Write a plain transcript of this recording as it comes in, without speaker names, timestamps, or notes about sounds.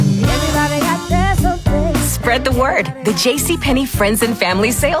spread the word. The JCPenney Friends and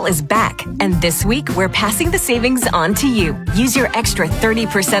Family Sale is back. And this week, we're passing the savings on to you. Use your extra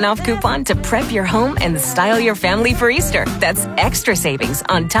 30% off coupon to prep your home and style your family for Easter. That's extra savings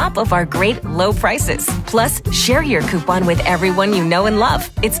on top of our great low prices. Plus, share your coupon with everyone you know and love.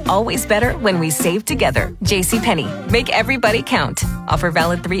 It's always better when we save together. JCPenney. Make everybody count. Offer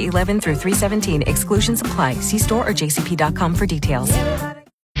valid 3/11 through 3/17. Exclusions apply. See store or jcp.com for details.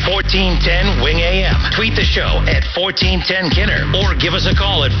 1410 Wing AM. Tweet the show at 1410 Kinner or give us a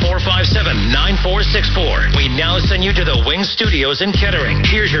call at 457-9464. We now send you to the Wing Studios in Kettering.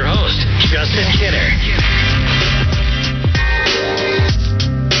 Here's your host, Justin Kinner.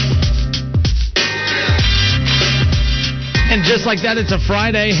 And just like that, it's a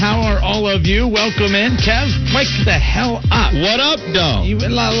Friday. How are all of you? Welcome in. Kev, wake the hell up. What up, dog?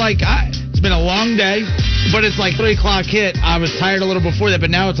 It's been a long day, but it's like 3 o'clock hit. I was tired a little before that,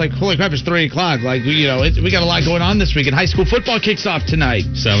 but now it's like, holy crap, it's 3 o'clock. Like, we got a lot going on this week. And high school football kicks off tonight.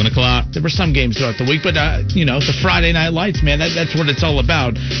 7 o'clock. There were some games throughout the week, but, the Friday night lights, man, that's what it's all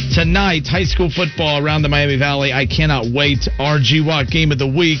about. Tonight, high school football around the Miami Valley. I cannot wait. Our GWOC game of the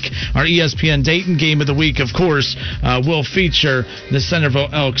week, our ESPN Dayton game of the week, of course, will feature the Centerville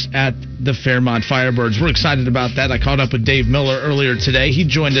Elks at the Fairmont Firebirds. We're excited about that. I caught up with Dave Miller earlier today. He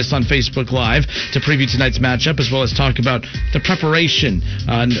joined us on Facebook Live to preview tonight's matchup, as well as talk about the preparation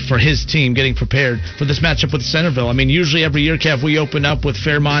for his team getting prepared for this matchup with Centerville. I mean, usually every year, Kev, we open up with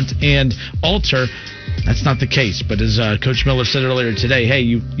Fairmont and Alter. That's not the case, but as Coach Miller said earlier today, hey,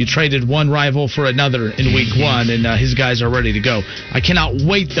 you traded one rival for another in week one, and his guys are ready to go. I cannot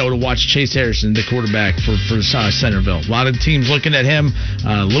wait, though, to watch Chase Harrison, the quarterback for Centerville. A lot of teams looking at him.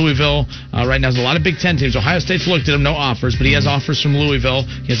 Louisville right now has a lot of Big Ten teams. Ohio State's looked at him, no offers, but he has offers from Louisville.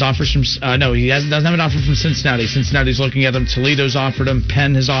 He has offers from doesn't have an offer from Cincinnati. Cincinnati's looking at him. Toledo's offered him.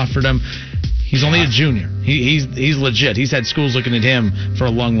 Penn has offered him. He's only a junior. He's legit. He's had schools looking at him for a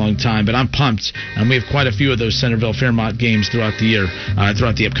long, long time. But I'm pumped, and we have quite a few of those Centerville-Fairmont games throughout the year,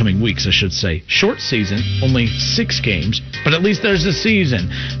 throughout the upcoming weeks, I should say. Short season, only 6 games, but at least there's a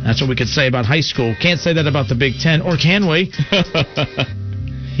season. That's what we could say about high school. Can't say that about the Big Ten, or can we?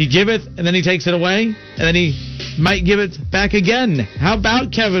 He giveth, and then he takes it away, and then he might give it back again. How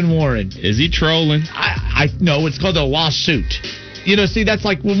about Kevin Warren? Is he trolling? I know, it's called a lawsuit. See, that's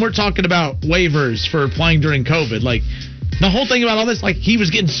like when we're talking about waivers for playing during COVID. Like, the whole thing about all this, like, he was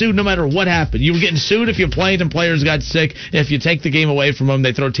getting sued no matter what happened. You were getting sued if you played and players got sick. If you take the game away from them,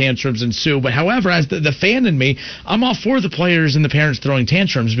 they throw tantrums and sue. But however, as the fan in me, I'm all for the players and the parents throwing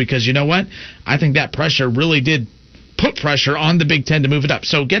tantrums because, you know what? I think that pressure really did put pressure on the Big Ten to move it up.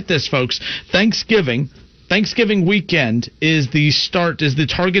 So get this, folks. Thanksgiving weekend is the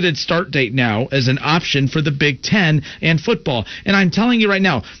targeted start date now as an option for the Big Ten and football. And I'm telling you right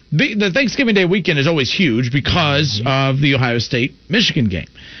now, the Thanksgiving Day weekend is always huge because of the Ohio State-Michigan game.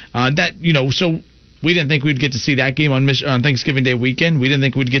 So we didn't think we'd get to see that game on Thanksgiving Day weekend. We didn't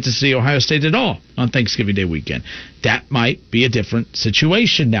think we'd get to see Ohio State at all on Thanksgiving Day weekend. That might be a different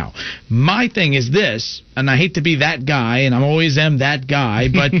situation now. My thing is this, and I hate to be that guy, and I always am that guy,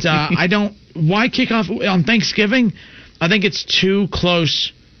 but why kick off on Thanksgiving? I think it's too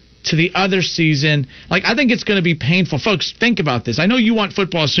close to the other season. Like, I think it's going to be painful. Folks, think about this. I know you want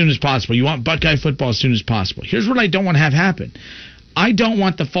football as soon as possible. You want Buckeye football as soon as possible. Here's what I don't want to have happen. I don't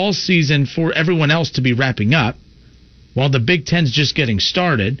want the fall season for everyone else to be wrapping up while the Big Ten's just getting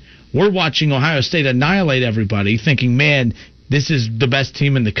started. We're watching Ohio State annihilate everybody, thinking, man, this is the best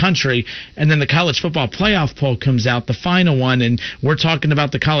team in the country. And then the college football playoff poll comes out, the final one, and we're talking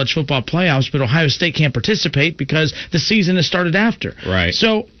about the college football playoffs, but Ohio State can't participate because the season has started after. Right.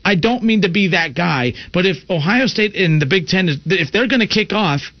 So I don't mean to be that guy, but if Ohio State and the Big Ten, if they're going to kick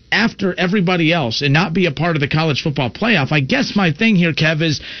off after everybody else and not be a part of the college football playoff, I guess my thing here, Kev,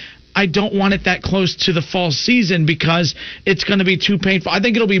 is I don't want it that close to the fall season because it's going to be too painful. I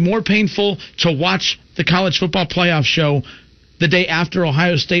think it'll be more painful to watch the college football playoff show the day after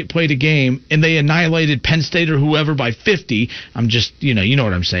Ohio State played a game and they annihilated Penn State or whoever by 50. I'm just, you know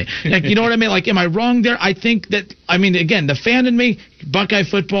what I'm saying. Like, you know what I mean? Like, am I wrong there? I think that, again, the fan in me, Buckeye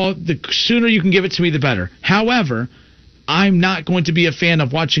football, the sooner you can give it to me, the better. However, I'm not going to be a fan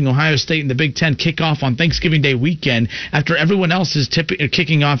of watching Ohio State and the Big Ten kick off on Thanksgiving Day weekend after everyone else is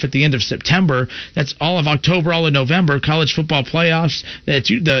kicking off at the end of September. That's all of October, all of November. College football playoffs.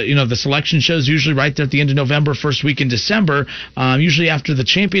 The selection shows usually right there at the end of November, first week in December. Usually after the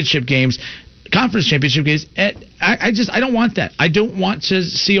championship games. Conference championship games. I don't want that. I don't want to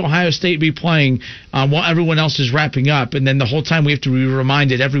see Ohio State be playing while everyone else is wrapping up, and then the whole time we have to be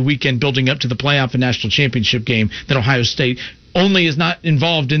reminded every weekend building up to the playoff and national championship game that Ohio State only is not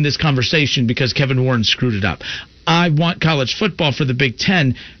involved in this conversation because Kevin Warren screwed it up. I want college football for the Big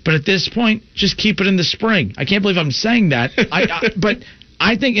Ten, but at this point, just keep it in the spring. I can't believe I'm saying that. But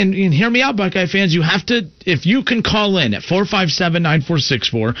I think, and hear me out, Buckeye fans, you have to, if you can call in at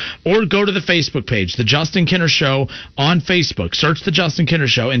 457-9464 or go to the Facebook page, The Justin Kinner Show on Facebook, search The Justin Kinner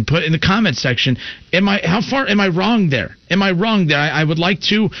Show and put in the comments section, how far am I wrong there? Am I wrong there? I would like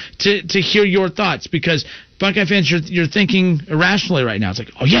to hear your thoughts, because Buckeye fans, you're thinking irrationally right now. It's like,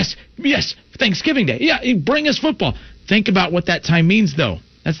 oh, yes, Thanksgiving Day. Yeah, bring us football. Think about what that time means, though.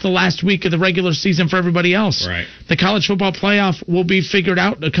 That's the last week of the regular season for everybody else. Right. The college football playoff will be figured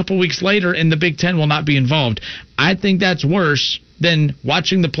out a couple weeks later, and the Big Ten will not be involved. I think that's worse than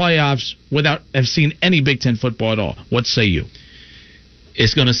watching the playoffs without have seen any Big Ten football at all. What say you?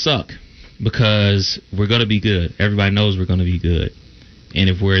 It's going to suck because we're going to be good. Everybody knows we're going to be good. And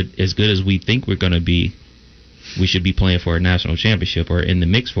if we're as good as we think we're going to be, we should be playing for a national championship or in the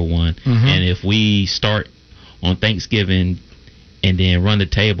mix for one. Mm-hmm. And if we start on Thanksgiving and then run the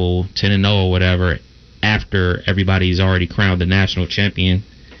table 10-0 or whatever after everybody's already crowned the national champion,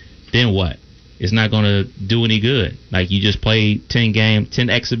 then what? It's not going to do any good. Like, you just played 10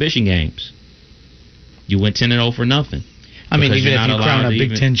 exhibition games. You went 10-0 for nothing. I mean, even if you crown a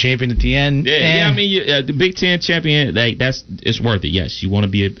Big Ten champion at the end. Yeah, I mean, the Big Ten champion, it's worth it. Yes, you want to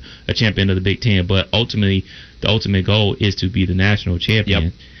be a champion of the Big Ten, but ultimately, the ultimate goal is to be the national champion.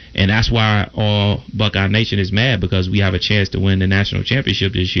 Yep. And that's why all Buckeye Nation is mad, because we have a chance to win the national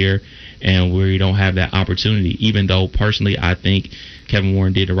championship this year, and we don't have that opportunity. Even though, personally, I think Kevin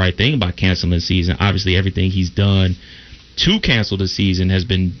Warren did the right thing by canceling the season. Obviously, everything he's done to cancel the season has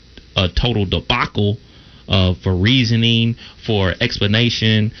been a total debacle. For reasoning, for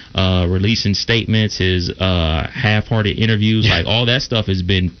explanation, releasing statements, his half-hearted interviews, like all that stuff has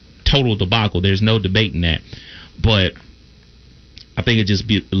been total debacle. There's no debating that. But I think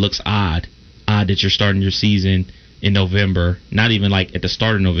it looks odd that you're starting your season in November, not even like at the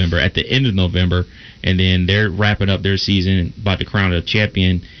start of November, at the end of November, and then they're wrapping up their season, about to crown a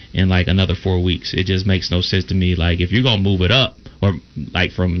champion in like another 4 weeks. It just makes no sense to me. Like, if you're going to move it up, or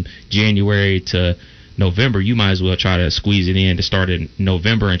like from January to November, you might as well try to squeeze it in to start in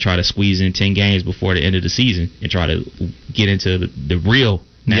November and try to squeeze in 10 games before the end of the season and try to get into the real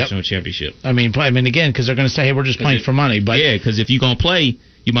national championship. I mean, again, because they're going to say, hey, we're just playing for money. But yeah, because if you're going to play,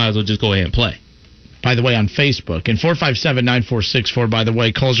 you might as well just go ahead and play. By the way, on Facebook. And 457-9464, by the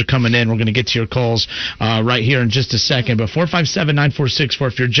way, calls are coming in. We're going to get to your calls right here in just a second. But 457-9464,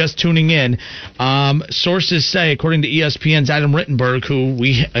 if you're just tuning in, sources say, according to ESPN's Adam Rittenberg, who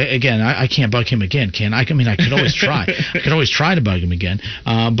I can't bug him again, can I? I mean, I could always try. I could always try to bug him again.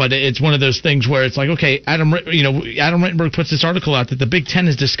 But it's one of those things where it's like, okay, Adam Rittenberg puts this article out that the Big Ten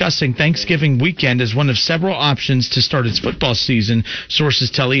is discussing Thanksgiving weekend as one of several options to start its football season, sources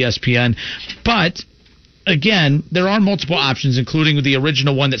tell ESPN. But again, there are multiple options, including the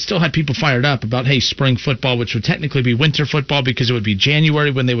original one that still had people fired up about, hey, spring football, which would technically be winter football because it would be January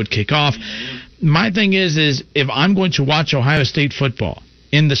when they would kick off. My thing is if I'm going to watch Ohio State football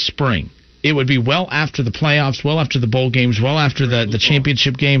in the spring, it would be well after the playoffs, well after the bowl games, well after the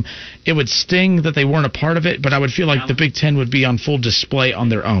championship game. It would sting that they weren't a part of it, but I would feel like the Big Ten would be on full display on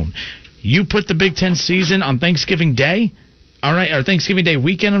their own. You put the Big Ten season on Thanksgiving Day, all right, or Thanksgiving Day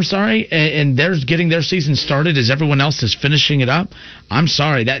weekend, and they're getting their season started as everyone else is finishing it up. I'm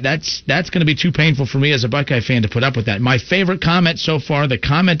sorry, that's going to be too painful for me as a Buckeye fan to put up with that. My favorite comment so far, the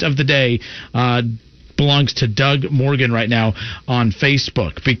comment of the day, belongs to Doug Morgan right now on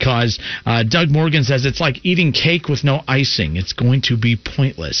Facebook, because Doug Morgan says it's like eating cake with no icing. It's going to be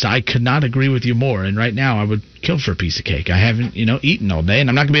pointless. I could not agree with you more. And right now I would kill for a piece of cake. I haven't, eaten all day, and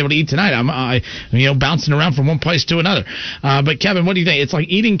I'm not going to be able to eat tonight. I'm bouncing around from one place to another. But Kevin, what do you think? It's like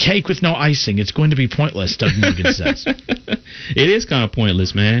eating cake with no icing. It's going to be pointless, Doug Morgan says. It is kind of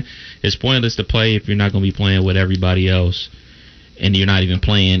pointless, man. It's pointless to play if you're not going to be playing with everybody else. And you're not even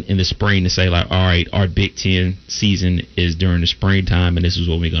playing in the spring to say, like, all right, our Big Ten season is during the springtime, and this is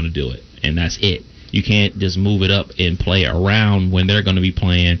when we're going to do it. And that's it. You can't just move it up and play around when they're going to be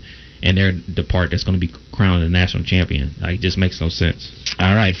playing, and they're the part that's going to be crowned the national champion. Like, it just makes no sense.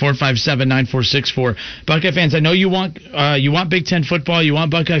 All right, 457-9464. Buckeye fans, I know you want Big Ten football. You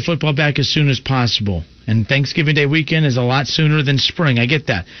want Buckeye football back as soon as possible. And Thanksgiving Day weekend is a lot sooner than spring. I get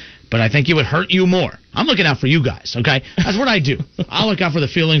that. But I think it would hurt you more. I'm looking out for you guys, okay? That's what I do. I'll look out for the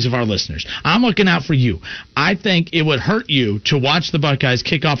feelings of our listeners. I'm looking out for you. I think it would hurt you to watch the Buckeyes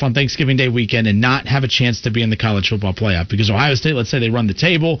kick off on Thanksgiving Day weekend and not have a chance to be in the college football playoff, because Ohio State, let's say they run the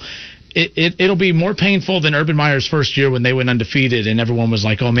table, it'll be more painful than Urban Meyer's first year when they went undefeated and everyone was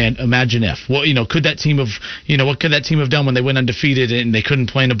like, oh man, imagine if. Well, could that team what could that team have done when they went undefeated and they couldn't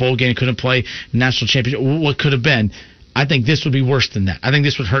play in a bowl game, couldn't play national championship? What could have been? I think this would be worse than that. I think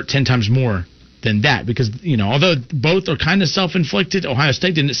this would hurt 10 times more than that because, although both are kind of self-inflicted, Ohio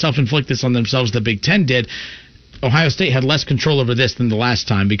State didn't self-inflict this on themselves, the Big Ten did. Ohio State had less control over this than the last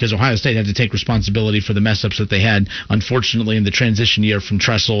time because Ohio State had to take responsibility for the mess-ups that they had, unfortunately, in the transition year from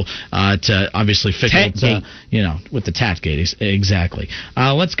Tressel to obviously Fickle, with the Tatgate. Exactly.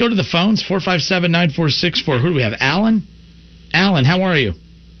 Let's go to the phones, 457-9464. Who do we have? Alan? Alan, how are you?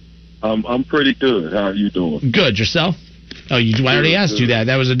 I'm pretty good. How are you doing? Good. Yourself? Oh, I already asked you that.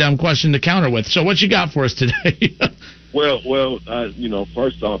 That was a dumb question to counter with. So what you got for us today? Well,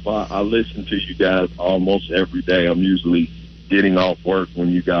 first off, I listen to you guys almost every day. I'm usually getting off work when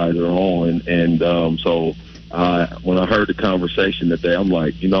you guys are on, and so when I heard the conversation today, I'm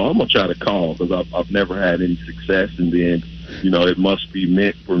like, I'm gonna try to call because I've never had any success, and then it must be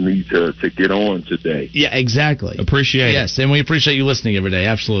meant for me to get on today. Yeah, exactly. Appreciate it. Yes, and we appreciate you listening every day.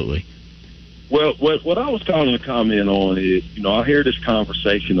 Absolutely. Well, what I was calling to comment on is, I hear this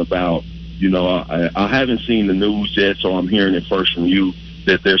conversation about. I haven't seen the news yet, so I'm hearing it first from you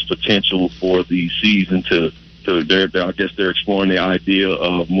that there's potential for the season I guess they're exploring the idea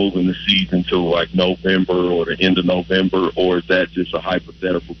of moving the season to like November or the end of November, or is that just a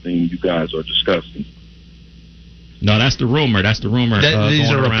hypothetical thing you guys are discussing? No, that's the rumor. These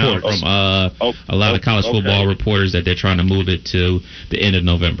are reports from a lot of college football reporters that they're trying to move it to the end of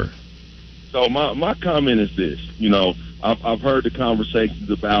November. So my comment is this, I've heard the conversations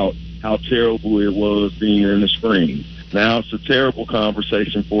about how terrible it was being in the spring. Now it's a terrible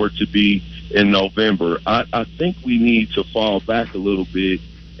conversation for it to be in November. I think we need to fall back a little bit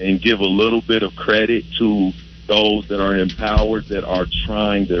and give a little bit of credit to those that are empowered, that are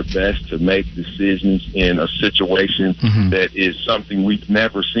trying their best to make decisions in a situation that is something we've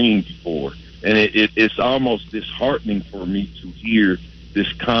never seen before. And it's almost disheartening for me to hear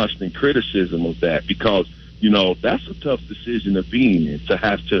this constant criticism of that because, that's a tough decision to be in, to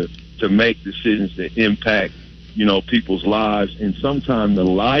have to make decisions that impact, people's lives and sometimes the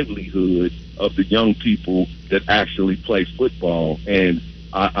livelihood of the young people that actually play football. And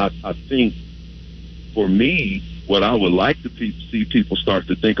I think for me, what I would like to see people start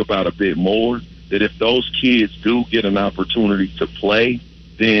to think about a bit more, that if those kids do get an opportunity to play,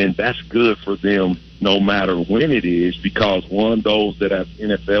 then that's good for them no matter when it is, because one, those that have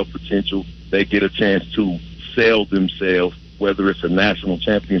NFL potential, they get a chance to sell themselves, whether it's a national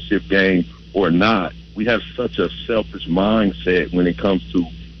championship game or not. We have such a selfish mindset when it comes to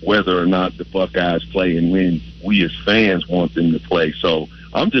whether or not the Buckeyes play and when we as fans want them to play. So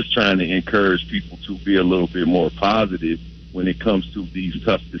I'm just trying to encourage people to be a little bit more positive when it comes to these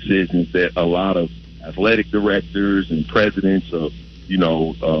tough decisions that a lot of athletic directors and presidents of,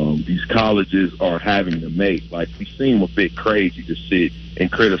 these colleges are having to make. Like, we seem a bit crazy to sit and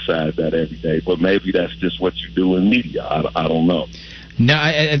criticize that every day, but maybe that's just what you do in media. I don't know. No,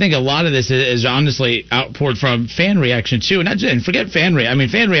 I think a lot of this is honestly outpoured from fan reaction too, and forget fan reaction. I mean,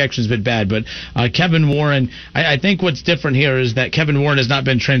 fan reaction's been bad, but Kevin Warren. I think what's different here is that Kevin Warren has not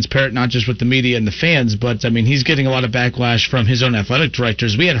been transparent, not just with the media and the fans, but I mean, he's getting a lot of backlash from his own athletic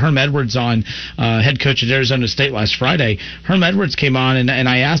directors. We had Herm Edwards on, head coach at Arizona State last Friday. Herm Edwards came on, and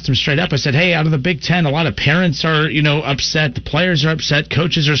I asked him straight up. I said, "Hey, out of the Big Ten, a lot of parents are upset. The players are upset.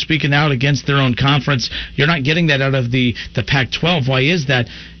 Coaches are speaking out against their own conference. You're not getting that out of the Pac-12. Why is that?"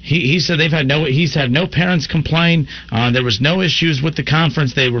 He said he's had no parents complain. There was no issues with the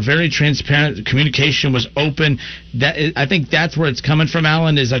conference. They were very transparent. The communication was open. I think that's where it's coming from,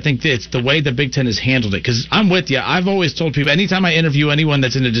 Alan, is I think it's the way the Big Ten has handled it. Because I'm with you. I've always told people, anytime I interview anyone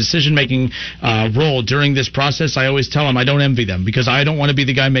that's in a decision-making role during this process, I always tell them I don't envy them, because I don't want to be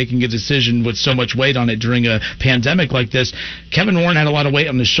the guy making a decision with so much weight on it during a pandemic like this. Kevin Warren had a lot of weight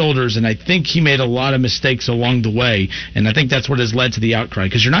on his shoulders, and I think he made a lot of mistakes along the way. And I think that's what has led to the outcry.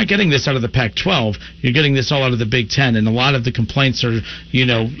 Because you're not getting this out of the Pac-12, you're getting this all out of the Big Ten, and a lot of the complaints are,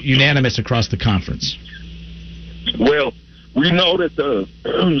 unanimous across the conference. Well, we know that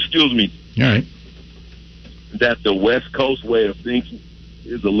excuse me. All right. That the West Coast way of thinking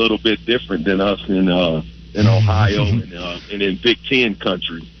is a little bit different than us in Ohio and in Big Ten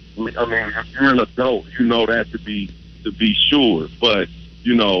country. I mean, if you're an adult, you know that to be sure. But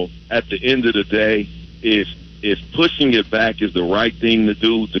at the end of the day, if pushing it back is the right thing to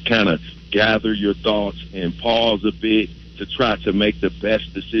do, to kind of gather your thoughts and pause a bit to try to make the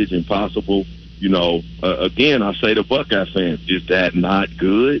best decision possible, again, I say to Buckeye fans, is that not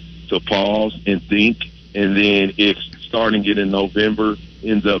good to pause and think? And then if starting it in November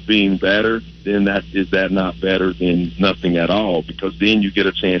ends up being better, then is that not better than nothing at all? Because then you get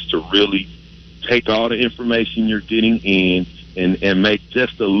a chance to really take all the information you're getting in and make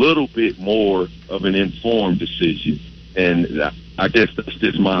just a little bit more of an informed decision. And I guess that's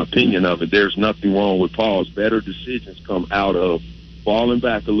just my opinion of it. There's nothing wrong with pause. Better decisions come out of falling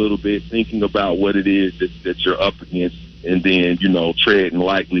back a little bit, thinking about what it is that you're up against, and then, treading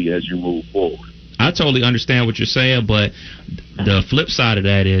lightly as you move forward. I totally understand what you're saying, but the flip side of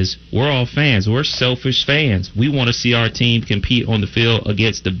that is we're all fans. We're selfish fans. We want to see our team compete on the field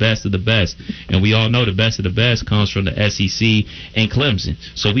against the best of the best. And we all know the best of the best comes from the SEC and Clemson.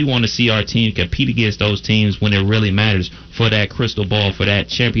 So we want to see our team compete against those teams when it really matters for that crystal ball, for that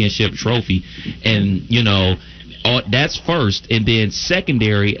championship trophy. And, that's first. And then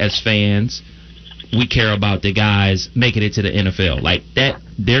secondary as fans, we care about the guys making it to the NFL. Like that,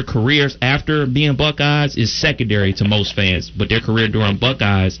 their careers after being Buckeyes is secondary to most fans, but their career during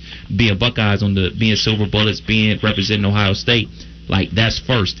Buckeyes, being Buckeyes being Silver Bullets, being representing Ohio State, like that's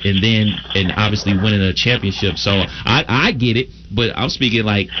first, and obviously winning a championship. So I get it, but I'm speaking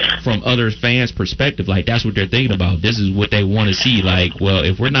like from other fans' perspective. Like that's what they're thinking about. This is what they want to see. Like, well,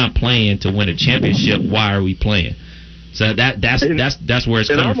 if we're not playing to win a championship, why are we playing? So that's where it's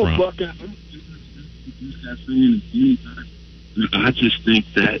coming from. I just think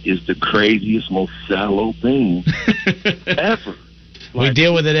that is the craziest, most shallow thing ever. We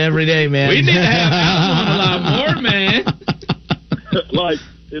deal with it every day, man. We need to have a lot more, man.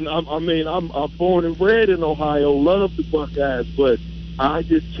 I'm born and bred in Ohio, love the Buckeyes, but I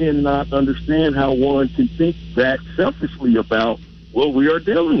just cannot understand how one can think that selfishly about what we are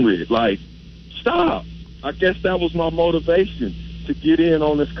dealing with. Like, stop. I guess that was my motivation to get in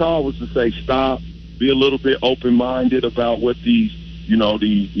on this call, was to say stop. Be a little bit open-minded about what these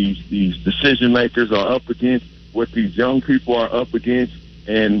decision makers are up against, what these young people are up against,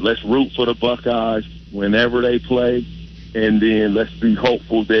 and let's root for the Buckeyes whenever they play. And then let's be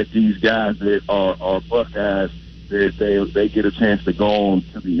hopeful that these guys that are Buckeyes, that they get a chance to go on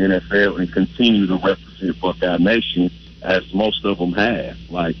to the NFL and continue to represent Buckeye Nation, as most of them have.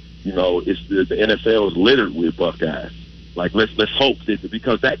 Like, it's the NFL is littered with Buckeyes. Like, let's hope that,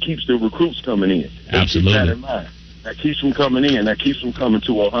 because that keeps the recruits coming in. Absolutely. Keep that in mind. That keeps them coming in. That keeps them coming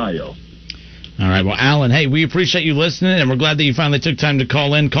to Ohio. All right. Well, Alan, hey, we appreciate you listening, and we're glad that you finally took time to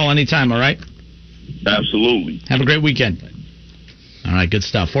call in. Call anytime, all right? Absolutely. Have a great weekend. All right, good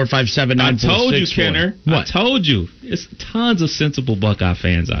stuff. 457-9464. I told you, Kenner. What? I told you. There's tons of sensible Buckeye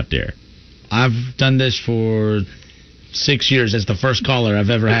fans out there. I've done this for 6 years as the first caller I've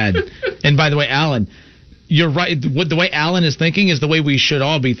ever had. And by the way, Alan, you're right. The way Alan is thinking is the way we should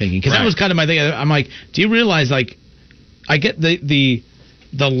all be thinking. Because that was kind of my thing. I'm like, do you realize, like, I get the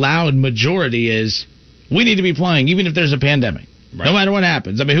loud majority is we need to be playing even if there's a pandemic. Right. No matter what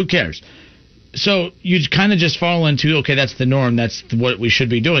happens. I mean, who cares? So you kind of just fall into, okay, that's the norm. That's what we should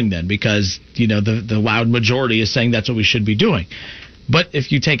be doing then, because, the loud majority is saying that's what we should be doing. But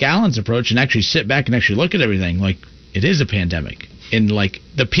if you take Alan's approach and actually sit back and actually look at everything, like, it is a pandemic. And, like,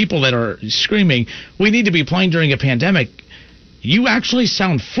 the people that are screaming, we need to be playing during a pandemic, you actually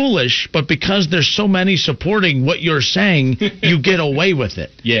sound foolish, but because there's so many supporting what you're saying, you get away with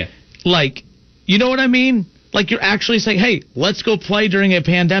it. Yeah. Like, you know what I mean? Like, you're actually saying, hey, let's go play during a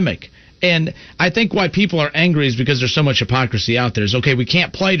pandemic. And I think why people are angry is because there's so much hypocrisy out there. Is, okay, we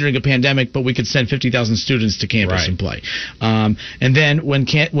can't play during a pandemic, but we could send 50,000 students to campus and play. And then when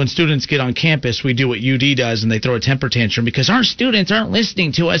students get on campus, we do what UD does, and they throw a temper tantrum because our students aren't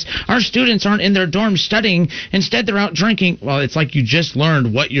listening to us. Our students aren't in their dorms studying. Instead, they're out drinking. Well, it's like you just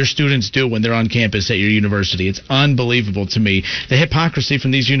learned what your students do when they're on campus at your university. It's unbelievable to me, the hypocrisy from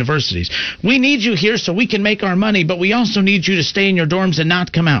these universities. We need you here so we can make our money, but we also need you to stay in your dorms and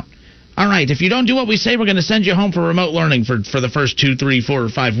not come out. All right, if you don't do what we say, we're going to send you home for remote learning for the first 2, 3, 4, or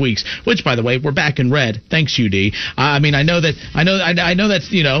 5 weeks. Which, by the way, we're back in red. Thanks, UD. I know that's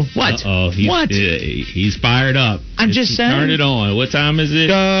what? What? He's fired up. I'm just saying. Turn it on. What time is it?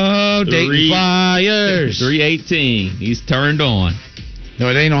 Go Dayton Flyers. 3:18. He's turned on. No,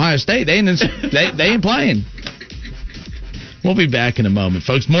 it ain't Ohio State. They ain't playing. We'll be back in a moment,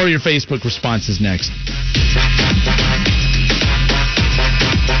 folks. More of your Facebook responses next.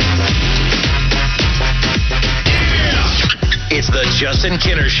 It's the Justin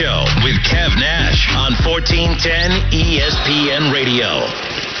Kinner Show with Kev Nash on 1410 ESPN Radio.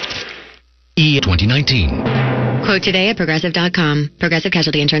 2019. Quote today at Progressive.com. Progressive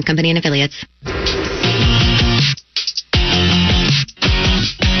Casualty Insurance Company and Affiliates.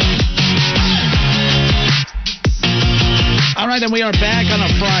 All right, and we are back on a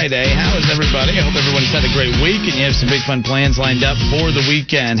Friday. How is everybody? I hope everyone's had a great week and you have some big fun plans lined up for the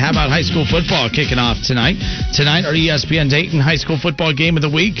weekend. How about high school football kicking off tonight? Tonight, our ESPN Dayton High School Football Game of the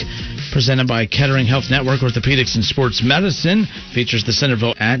Week, presented by Kettering Health Network Orthopedics and Sports Medicine, features the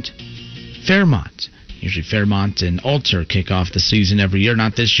Centerville at Fairmont. Usually Fairmont and Alter kick off the season every year.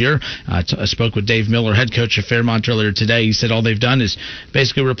 Not this year. I spoke with Dave Miller, head coach of Fairmont, earlier today. He said all they've done is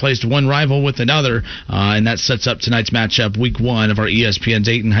basically replaced one rival with another, and that sets up tonight's matchup, week 1 of our ESPN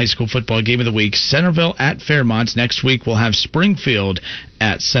Dayton High School Football Game of the Week. Centerville at Fairmont. Next week we'll have Springfield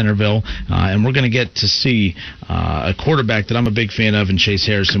at Centerville, and we're going to get to see a quarterback that I'm a big fan of in Chase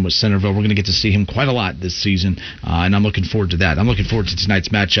Harrison with Centerville. We're going to get to see him quite a lot this season, and I'm looking forward to that. I'm looking forward to tonight's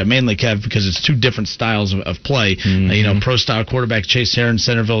matchup, mainly, Kev, because it's two different styles of play. Pro-style quarterback Chase Harrison,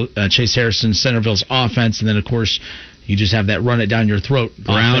 Centerville's offense, and then, of course, you just have that run it down your throat.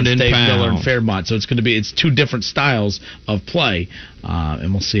 Ground and Dave pound. Miller and Fairmont. So it's two different styles of play,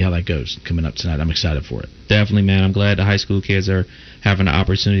 and we'll see how that goes coming up tonight. I'm excited for it. Definitely, man. I'm glad the high school kids are having the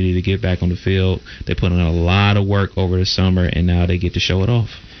opportunity to get back on the field. They put in a lot of work over the summer, and now they get to show it off.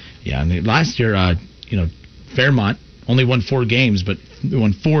 Yeah, and last year, Fairmont only won 4 games, but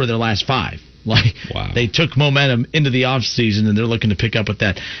won 4 of their last 5. Wow. They took momentum into the offseason, and they're looking to pick up with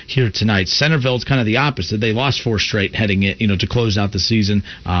that here tonight. Centerville's kind of the opposite. They lost 4 straight heading in, to close out the season.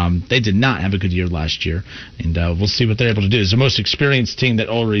 They did not have a good year last year, and we'll see what they're able to do. It's the most experienced team that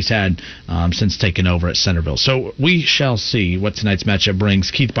Ulrich's had since taking over at Centerville. So we shall see what tonight's matchup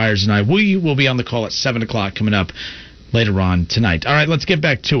brings. Keith Byers and I, we will be on the call at 7 o'clock coming up later on tonight. All right, let's get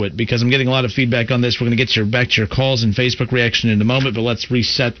back to it because I'm getting a lot of feedback on this. We're going to get back to your calls and Facebook reaction in a moment, but let's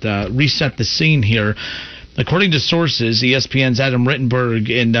reset the scene here. According to sources, ESPN's Adam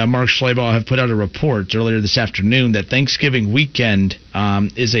Rittenberg and Mark Schlabach have put out a report earlier this afternoon that Thanksgiving weekend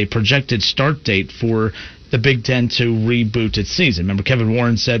is a projected start date for the Big Ten to reboot its season. Remember, Kevin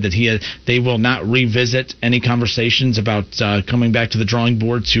Warren said that they will not revisit any conversations about coming back to the drawing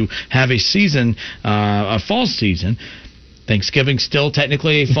board to have a fall season. Thanksgiving's still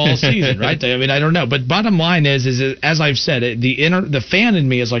technically a fall season, right? I mean, I don't know. But bottom line is as I've said, the fan in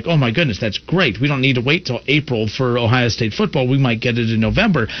me is like, oh, my goodness, that's great. We don't need to wait till April for Ohio State football. We might get it in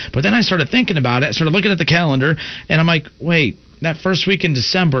November. But then I started thinking about it. I started looking at the calendar, and I'm like, wait, that first week in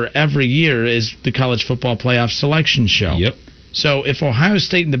December every year is the college football playoff selection show. Yep. So if Ohio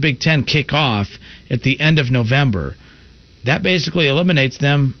State and the Big Ten kick off at the end of November, that basically eliminates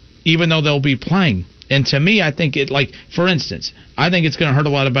them, even though they'll be playing. And to me, I think for instance, I think it's going to hurt a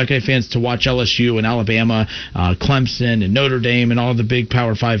lot of Buckeye fans to watch LSU and Alabama, Clemson and Notre Dame and all the big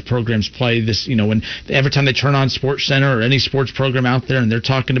Power 5 programs play this, when every time they turn on SportsCenter or any sports program out there and they're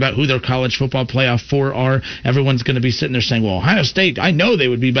talking about who their college football playoff 4 are, everyone's going to be sitting there saying, well, Ohio State, I know they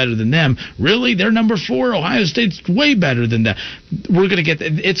would be better than them. Really? They're number 4? Ohio State's way better than that.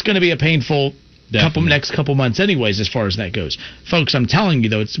 It's going to be a painful next couple months anyways as far as that goes. Folks, I'm telling you,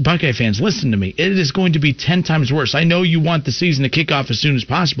 though, it's Buckeye fans, listen to me. It is going to be 10 times worse. I know you want the season to kick off as soon as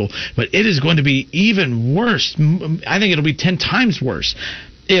possible, but it is going to be even worse. I think it'll be 10 times worse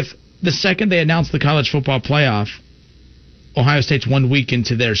if the second they announce the college football playoff, Ohio State's 1 week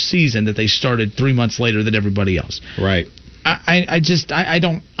into their season that they started 3 months later than everybody else. Right.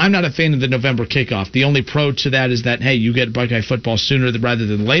 I'm not a fan of the November kickoff. The only pro to that is that, hey, you get Buckeye football sooner rather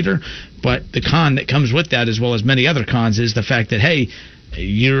than later. But the con that comes with that, as well as many other cons, is the fact that, hey,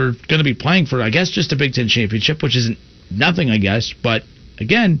 you're going to be playing for, I guess, just a Big Ten championship, which isn't nothing, I guess. But,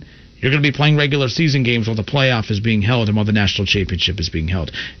 again, you're going to be playing regular season games while the playoff is being held and while the national championship is being held.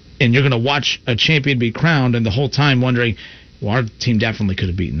 And you're going to watch a champion be crowned and the whole time wondering, well, our team definitely could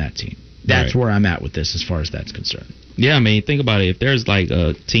have beaten that team. That's where I'm at with this as far as that's concerned. Yeah, I mean, think about it. If there's like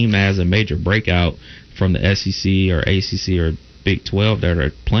a team that has a major breakout from the SEC or ACC or Big 12 that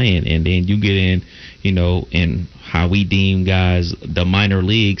are playing, and then you get in, in how we deem guys, the minor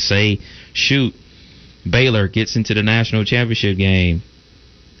league, say, shoot, Baylor gets into the national championship game,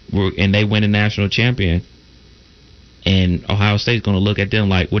 and they win a national champion, and Ohio State's going to look at them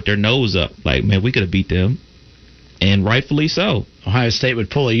like with their nose up, like, man, we could have beat them, and rightfully so. Ohio State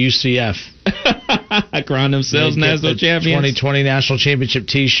would pull a UCF. Crown themselves national champions. 2020 national championship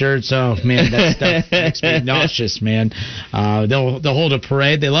T-shirts. Oh man, that stuff makes me nauseous, man. They'll hold a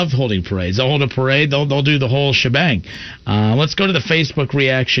parade. They love holding parades. They'll hold a parade. They'll do the whole shebang. Let's go to the Facebook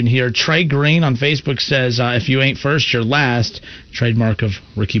reaction here. Trey Green on Facebook says, "If you ain't first, you're last." Trademark of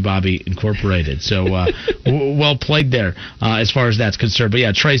Ricky Bobby Incorporated. So well played there as far as that's concerned. But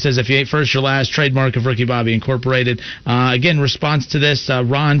yeah, Trey says, "If you ain't first, you're last." Trademark of Ricky Bobby Incorporated. Again, response to this,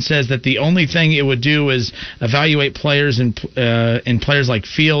 Ron says that the only thing it would do is evaluate players and players like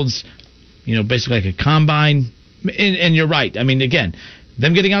Fields, basically like a combine, And you're right. I mean, again,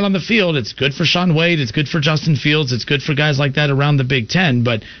 them getting out on the field, it's good for Shaun Wade, it's good for Justin Fields, it's good for guys like that around the Big Ten,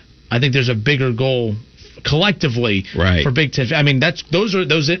 but I think there's a bigger goal collectively for Big Ten. I mean,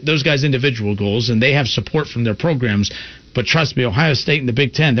 those guys' individual goals, and they have support from their programs. But trust me, Ohio State and the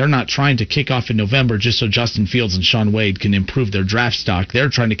Big Ten, they're not trying to kick off in November just so Justin Fields and Shaun Wade can improve their draft stock. They're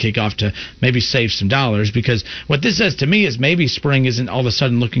trying to kick off to maybe save some dollars, because what this says to me is maybe spring isn't all of a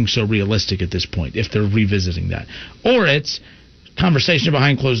sudden looking so realistic at this point if they're revisiting that. Or it's conversation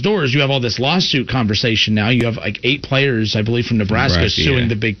behind closed doors. You have all this lawsuit conversation now. You have like 8 players, I believe, from Nebraska suing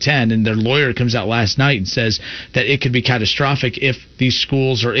the Big Ten, and their lawyer comes out last night and says that it could be catastrophic if these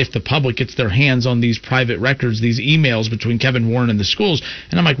schools or if the public gets their hands on these private records, these emails between Kevin Warren and the schools.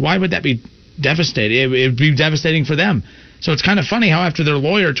 And I'm like, why would that be devastating? It would be devastating for them. So it's kind of funny how after their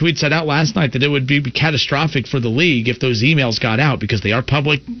lawyer tweets that out last night that it would be catastrophic for the league if those emails got out, because they are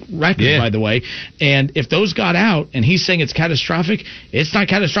public record, by the way. And if those got out and he's saying it's catastrophic, it's not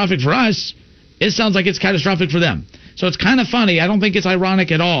catastrophic for us. It sounds like it's catastrophic for them. So it's kind of funny. I don't think it's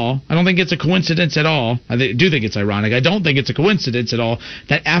ironic at all. I don't think it's a coincidence at all. I do think it's ironic. I don't think it's a coincidence at all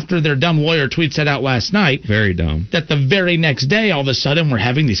that after their dumb lawyer tweets that out last night, very dumb, that the very next day all of a sudden we're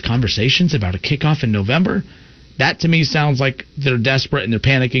having these conversations about a kickoff in November. That to me sounds like they're desperate and they're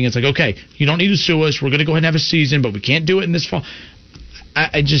panicking. It's like, okay, you don't need to sue us. We're going to go ahead and have a season, but we can't do it in this fall.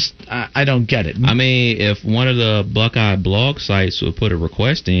 I don't get it. I mean, if one of the Buckeye blog sites would put a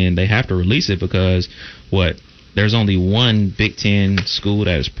request in, they have to release it because, there's only one Big Ten school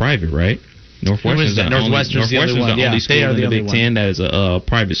that is private, right? Northwestern's the only school in the Big Ten that is a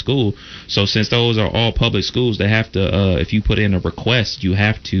private school. So since those are all public schools, they have to, if you put in a request, you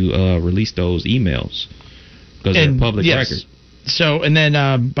have to release those emails. Because they're public record. So, and then,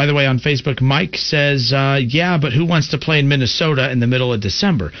 by the way, on Facebook, Mike says, but who wants to play in Minnesota in the middle of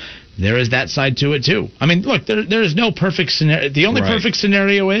December? There is that side to it, too. I mean, look, there is no perfect scenario. The only perfect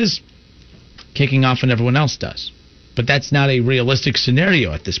scenario is kicking off when everyone else does. But that's not a realistic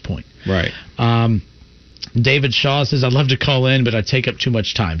scenario at this point. Right. David Shaw says, I'd love to call in, but I take up too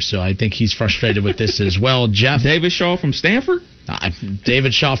much time. So I think he's frustrated with this as well. Jeff. David Shaw from Stanford?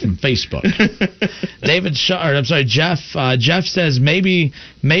 David Shaw from Facebook. Jeff says maybe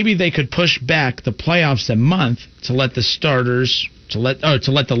they could push back the playoffs a month to let the starters to let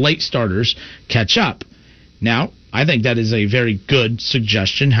the late starters catch up. Now, I think that is a very good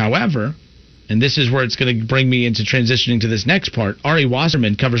suggestion. However, and this is where it's going to bring me into transitioning to this next part, Ari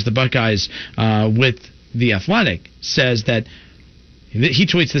Wasserman covers the Buckeyes with The Athletic, says that he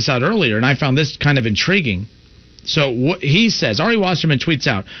tweets this out earlier, and I found this kind of intriguing. So what he says, Ari Wasserman tweets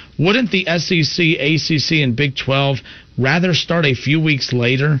out, wouldn't the SEC, ACC, and Big 12 rather start a few weeks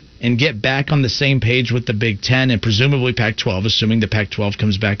later and get back on the same page with the Big 10 and presumably Pac-12, assuming the Pac-12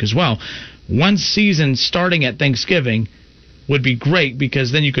 comes back as well? One season starting at Thanksgiving would be great,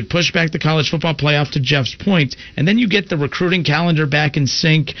 because then you could push back the college football playoff, to Jeff's point, and then you get the recruiting calendar back in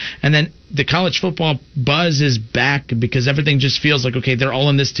sync, and then the college football buzz is back because everything just feels like, okay, they're all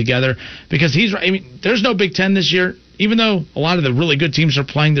in this together. Because he's right. I mean, there's no Big Ten this year. Even though a lot of the really good teams are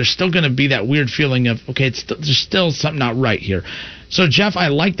playing, there's still going to be that weird feeling of, okay, there's still something not right here. So, Jeff, I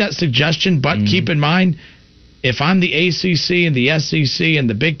like that suggestion, but keep in mind, if I'm the ACC and the SEC and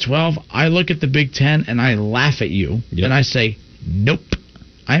the Big 12, I look at the Big 10 and I laugh at you, and I say, nope,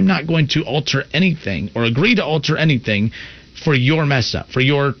 I'm not going to alter anything or agree to alter anything for your mess up, for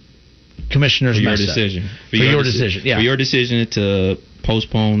your commissioner's mess up. For your decision. Yeah. For your decision to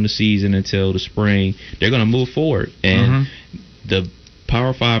postpone the season until the spring, they're going to move forward. And the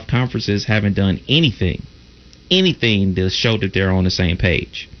Power 5 conferences haven't done anything to show that they're on the same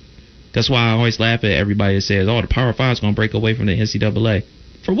page. That's why I always laugh at everybody that says, the Power 5 is going to break away from the NCAA.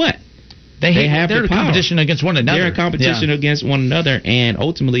 For what? They're in competition against one another. They're in competition against one another, and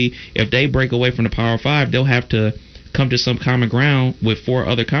ultimately, if they break away from the Power 5, they'll have to come to some common ground with 4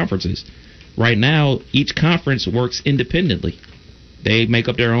 other conferences. Right now, each conference works independently. They make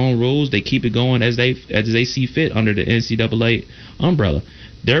up their own rules. They keep it going as they see fit under the NCAA umbrella.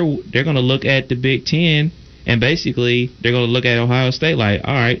 They're going to look at the Big Ten, and basically they're going to look at Ohio State like,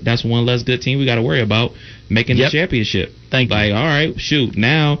 all right, that's one less good team we got to worry about making the championship. Thank you. Like, all right, shoot,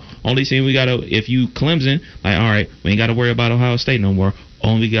 now only thing we got to, if you Clemson, like, all right, we ain't got to worry about Ohio State no more.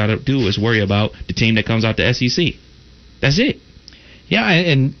 All we got to do is worry about the team that comes out the SEC. That's it. Yeah,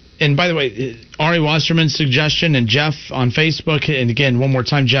 and by the way, Ari Wasserman's suggestion, and Jeff on Facebook, and again, one more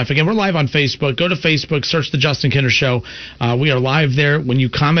time, Jeff, again, we're live on Facebook. Go to Facebook, search The Justin Kinner Show. We are live there. When you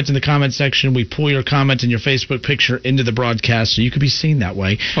comment in the comment section, we pull your comment and your Facebook picture into the broadcast, so you could be seen that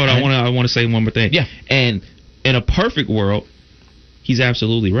way. Hold on, I want to say one more thing. Yeah. And in a perfect world, he's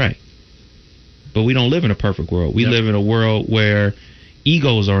absolutely right. But we don't live in a perfect world. We live in a world where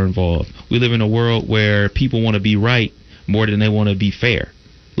egos are involved. We live in a world where people want to be right more than they want to be fair.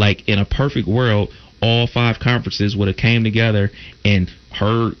 Like, in a perfect world, all 5 conferences would have came together and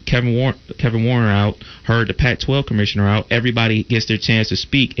heard Kevin Warner out, heard the Pac-12 commissioner out. Everybody gets their chance to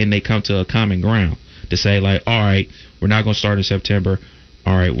speak, and they come to a common ground to say, like, all right, we're not going to start in September.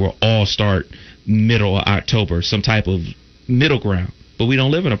 All right, we'll all start middle of October, some type of middle ground. But we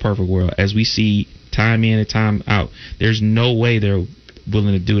don't live in a perfect world, as we see time in and time out. There's no way they're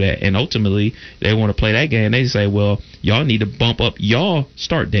willing to do that. And ultimately, they want to play that game. They say, well, y'all need to bump up y'all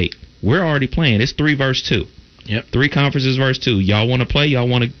start date. We're already playing. It's 3 versus 2. Yep. 3 conferences versus 2. Y'all want to play? Y'all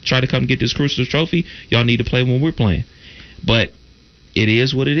want to try to come get this Crucible Trophy? Y'all need to play when we're playing. But it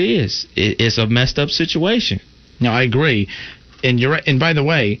is what it is. It's a messed up situation. No, I agree. And you're right. And by the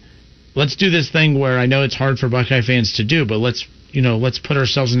way, let's do this thing where I know it's hard for Buckeye fans to do, but let's put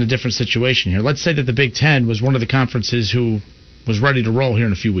ourselves in a different situation here. Let's say that the Big Ten was one of the conferences who was ready to roll here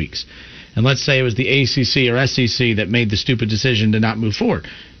in a few weeks. And let's say it was the ACC or SEC that made the stupid decision to not move forward.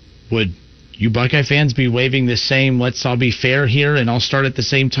 Would you Buckeye fans be waving the same, let's all be fair here and all start at the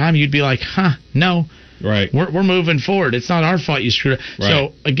same time? You'd be like, no. Right. We're moving forward. It's not our fault you screwed up. Right.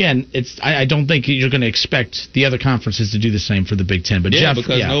 So, again, I don't think you're going to expect the other conferences to do the same for the Big Ten. But yeah, Jeff,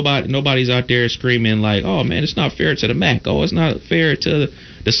 because nobody's out there screaming like, oh, man, it's not fair to the MAC. Oh, it's not fair to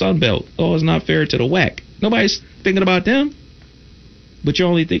the Sun Belt. Oh, it's not fair to the WAC. Nobody's thinking about them. But you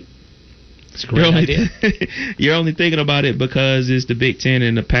only think... It's a great idea. You're only thinking about it because it's the Big Ten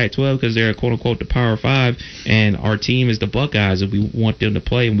and the Pac-12 because they're, quote-unquote, the Power 5, and our team is the Buckeyes, and we want them to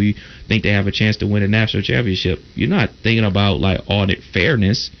play, and we think they have a chance to win a national championship. You're not thinking about, like, audit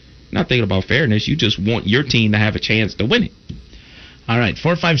fairness. You're not thinking about fairness. You just want your team to have a chance to win it. All right,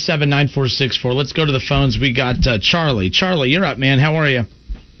 457-9464. Let's go to the phones. We got Charlie. Charlie, you're up, man. How are you?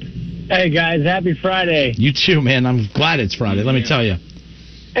 Hey, guys. Happy Friday. You too, man. I'm glad it's Friday. Let me tell you.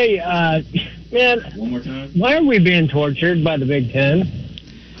 Hey, man, One more time. why are we being tortured by the Big Ten?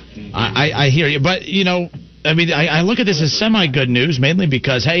 I hear you. But, I look at this as semi-good news, mainly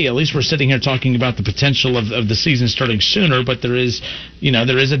because, hey, at least we're sitting here talking about the potential of the season starting sooner, but there is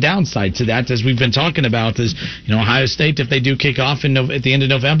a downside to that, as we've been talking about, is, Ohio State, if they do kick off at the end of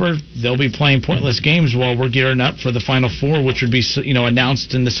November, they'll be playing pointless games while we're gearing up for the Final Four, which would be,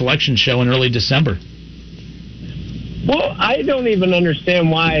 announced in the selection show in early December. Well, I don't even understand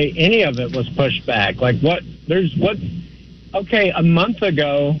why any of it was pushed back. Like, okay, a month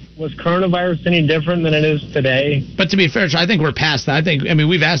ago, was coronavirus any different than it is today? But to be fair, I think we're past that.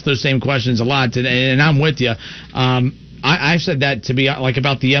 We've asked those same questions a lot today, and I'm with you. I've said that to be like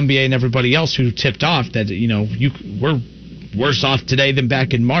about the NBA and everybody else who tipped off that, we're worse off today than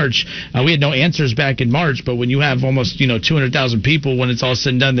back in March. We had no answers back in March, but when you have almost 200,000 people when it's all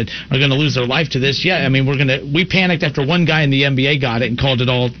said and done that are going to lose their life to this, we panicked after one guy in the NBA got it and called it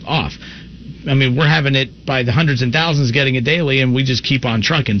all off. We're having it by the hundreds and thousands getting it daily, and we just keep on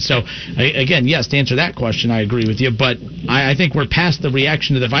trucking. So, again, yes, to answer that question, I agree with you, but I think we're past the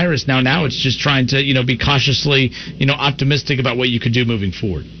reaction to the virus now. Now it's just trying to, be cautiously, optimistic about what you could do moving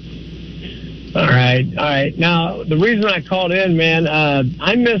forward. All right. Now, the reason I called in, man,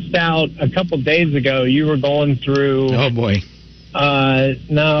 I missed out a couple days ago. You were going through... Oh, boy.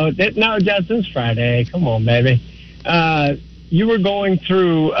 No, Justin's Friday. Come on, baby. You were going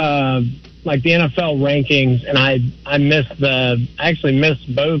through, the NFL rankings, and I actually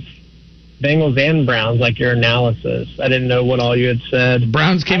missed both Bengals and Browns, like your analysis. I didn't know what all you had said.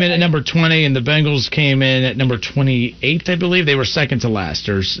 Browns came in at number 20, and the Bengals came in at number 28, I believe. They were second to last,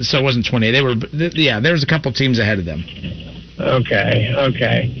 so it wasn't 20. There was a couple teams ahead of them.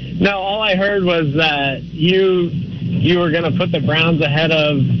 Okay. No, all I heard was that you were going to put the Browns ahead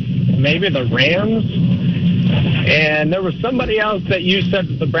of maybe the Rams, and there was somebody else that you said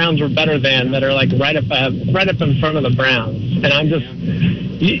that the Browns were better than, that are like right up in front of the Browns. And I'm just...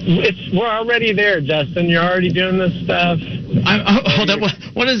 we're already there, Justin. You're already doing this stuff. Hold on.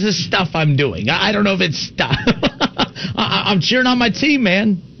 What is this stuff I'm doing? I don't know if it's stuff. I'm cheering on my team,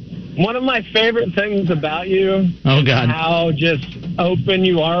 man. One of my favorite things about you, oh God, how just open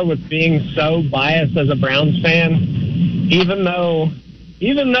you are with being so biased as a Browns fan, even though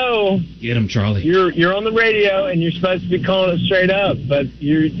get him, Charlie. You're on the radio and you're supposed to be calling it straight up, but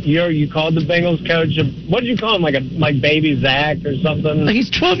you called the Bengals coach. What did you call him? Like baby Zach or something? He's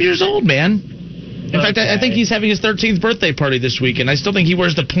 12 years old, man. In fact, I think he's having his 13th birthday party this weekend. I still think he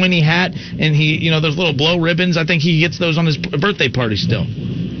wears the pointy hat and those little blow ribbons. I think he gets those on his birthday party still.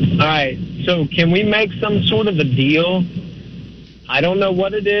 All right. So can we make some sort of a deal? I don't know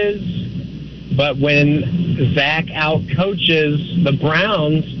what it is, But when Zach outcoaches the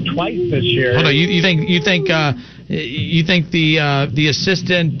Browns twice this year, hold on, you think the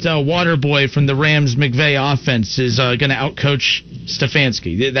assistant water boy from the Rams McVay offense is going to outcoach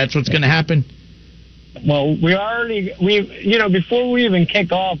Stefanski? That's what's going to happen? Well, before we even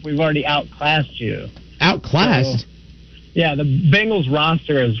kick off, we've already outclassed you. Outclassed? So, yeah, the Bengals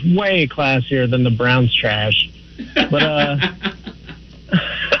roster is way classier than the Browns trash. But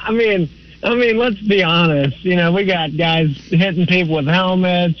I mean, let's be honest. We got guys hitting people with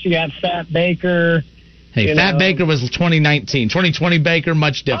helmets. You got Fat Baker. Hey, Fat Baker was 2019. 2020 Baker,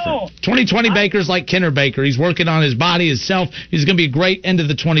 much different. 2020 Baker's like Kenner Baker. He's working on his body, his self. He's going to be a great end of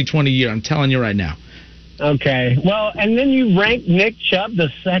the 2020 year. I'm telling you right now. Okay. Well, and then you ranked Nick Chubb the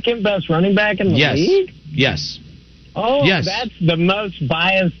second best running back in the league? Yes. Oh, yes. That's the most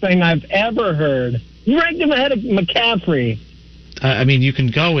biased thing I've ever heard. You ranked him ahead of McCaffrey. I mean, you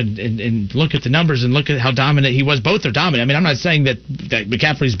can go and look at the numbers and look at how dominant he was. Both are dominant. I mean, I'm not saying that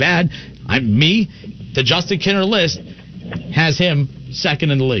McCaffrey's bad. The Justin Kinner list has him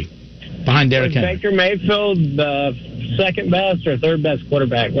second in the league, behind Derrick Henry. Baker Mayfield the second best or third best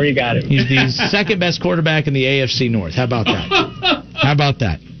quarterback? Where you got him? He's the second best quarterback in the AFC North. How about that? How about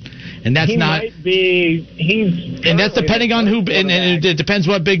that? And that's that's depending on who, and it depends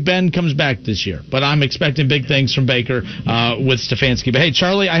what Big Ben comes back this year. But I'm expecting big things from Baker with Stefanski. But hey,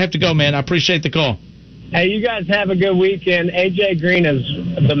 Charlie, I have to go, man. I appreciate the call. Hey, you guys have a good weekend. AJ Green is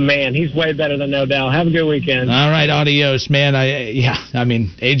the man. He's way better than Odell. Have a good weekend. All right, adios, man.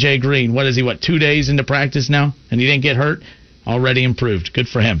 AJ Green. What is he? 2 days into practice now, and he didn't get hurt. Already improved. Good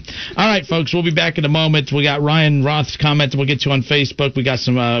for him. All right, folks, we'll be back in a moment. We got Ryan Roth's comment we'll get to on Facebook. We got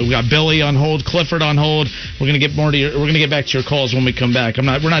we got Billy on hold, Clifford on hold. We're gonna get we're gonna get back to your calls when we come back.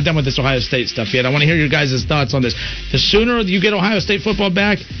 We're not done with this Ohio State stuff yet. I want to hear your guys' thoughts on this. The sooner you get Ohio State football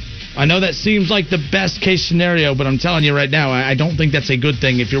back, I know that seems like the best case scenario, but I'm telling you right now, I don't think that's a good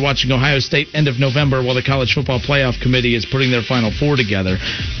thing if you're watching Ohio State end of November while the College Football Playoff Committee is putting their Final Four together.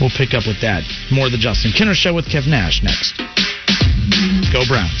 We'll pick up with that. More of the Justin Kinner Show with Kev Nash next. Go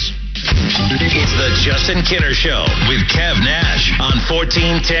Browns. It's the Justin Kinner Show with Kev Nash on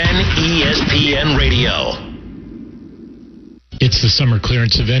 1410 ESPN Radio. It's the summer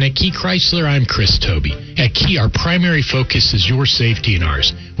clearance event at Key Chrysler. I'm Chris Toby. At Key, our primary focus is your safety and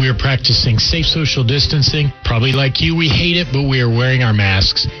ours. We are practicing safe social distancing. Probably like you, we hate it, but we are wearing our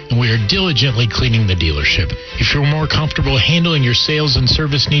masks, and we are diligently cleaning the dealership. If you're more comfortable handling your sales and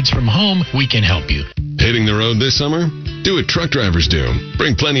service needs from home, we can help you. Hitting the road this summer? Do what truck drivers do.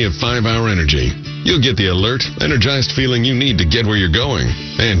 Bring plenty of 5-Hour Energy. You'll get the alert, energized feeling you need to get where you're going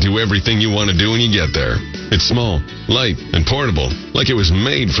and do everything you want to do when you get there. It's small, light, and portable, like it was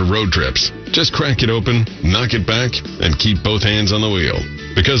made for road trips. Just crack it open, knock it back, and keep both hands on the wheel.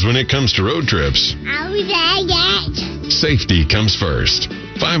 Because when it comes to road trips, safety comes first.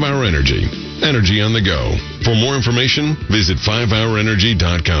 5-Hour Energy. Energy on the go. For more information, visit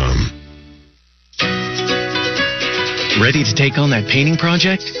 5hourenergy.com. Ready to take on that painting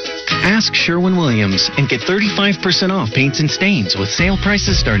project? Ask Sherwin-Williams and get 35% off paints and stains with sale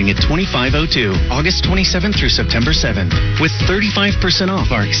prices starting at $25.02, August 27th through September 7th. With 35%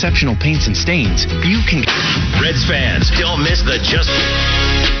 off our exceptional paints and stains, you can... Reds fans, don't miss the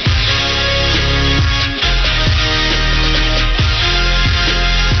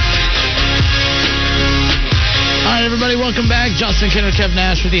All right, everybody, welcome back. Justin Kinner, Kev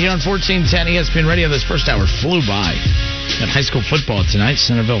Nash with you here on 1410 ESPN Radio. This first hour flew by. Got high school football tonight,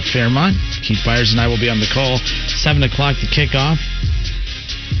 Centerville Fairmont. Keith Byers and I will be on the call, 7 o'clock to kick off.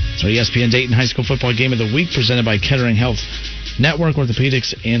 So ESPN Dayton High School Football Game of the Week presented by Kettering Health Network,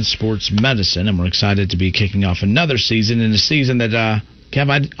 Orthopedics, and Sports Medicine. And we're excited to be kicking off another season, in a season that, Kev,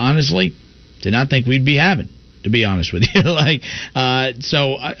 I honestly did not think we'd be having, to be honest with you.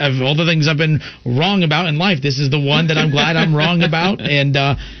 So of all the things I've been wrong about in life, this is the one that I'm glad I'm wrong about. And,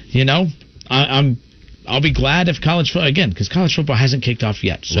 I'll be glad if because college football hasn't kicked off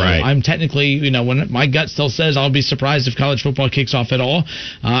yet. So right. I'm technically, when my gut still says I'll be surprised if college football kicks off at all,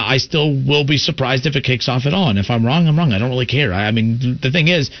 I still will be surprised if it kicks off at all. And if I'm wrong, I'm wrong. I don't really care. I mean, the thing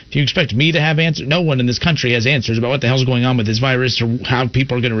is, if you expect me to have answers, no one in this country has answers about what the hell's going on with this virus or how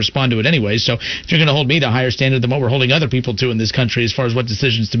people are going to respond to it anyway. So if you're going to hold me to a higher standard than what we're holding other people to in this country as far as what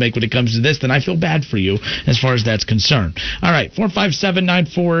decisions to make when it comes to this, then I feel bad for you as far as that's concerned. All right,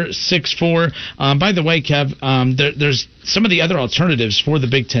 457-9464. By the way, Kev, there's some of the other alternatives for the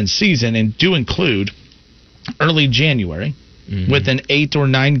Big Ten season and do include early January. with an 8 or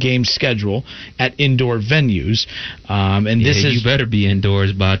 9 game schedule at indoor venues. You better be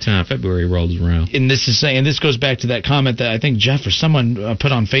indoors by the time February rolls around. And this goes back to that comment that I think Jeff or someone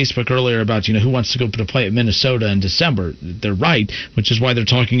put on Facebook earlier about, who wants to go to play at Minnesota in December. They're right, which is why they're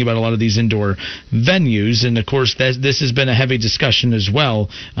talking about a lot of these indoor venues. And of course, this has been a heavy discussion as well.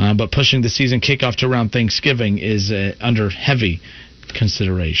 But pushing the season kickoff to around Thanksgiving is under heavy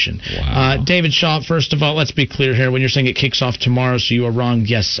consideration. Wow. David Shaw, first of all, let's be clear here. When you're saying it kicks off tomorrow, so you are wrong,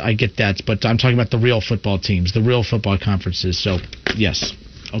 yes, I get that. But I'm talking about the real football teams, the real football conferences. So, yes.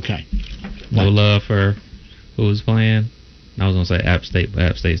 Okay. No love for who's playing. I was going to say App State, but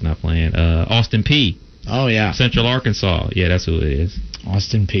App State's not playing. Austin Peay. Oh, yeah. Central Arkansas. Yeah, that's who it is.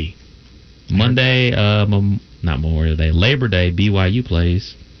 Austin Peay. Monday, not Memorial Day, Labor Day, BYU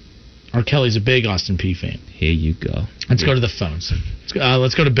plays. R. Kelly's a big Austin Peay fan. Here you go. Let's go to the phones.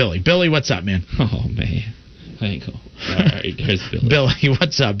 Let's go to Billy. Billy, what's up, man? Oh, man. I ain't go. All right, there's Billy. Billy,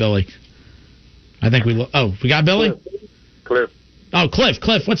 what's up, Billy? I think we got Billy? Cliff. Oh,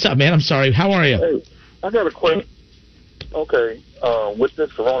 Cliff, what's up, man? I'm sorry. How are you? Hey, I got a question. Okay, with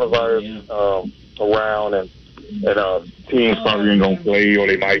this coronavirus around and teams probably ain't going to play or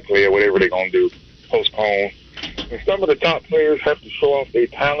they might play or whatever they're going to do, postpone. And some of the top players have to show off their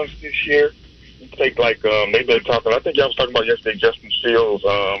talents this year. You take they've been talking, I think y'all was talking about yesterday, Justin Fields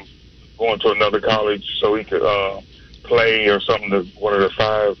going to another college so he could play or something that one of the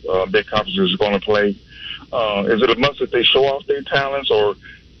 5 big conferences is going to play. Is it a must that they show off their talents, or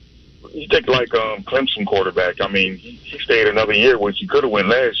you take Clemson quarterback? I mean, he stayed another year, which he could have went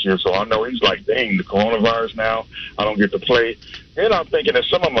last year. So I know he's like, dang, the coronavirus now, I don't get to play. And I'm thinking that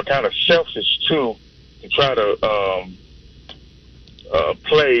some of them are kind of selfish too, to try to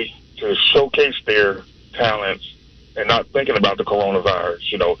play to showcase their talents and not thinking about the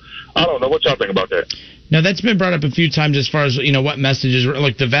coronavirus. I don't know what y'all think about that. Now, that's been brought up a few times as far as, what messages,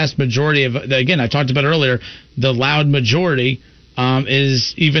 like the vast majority of, again, I talked about earlier, the loud majority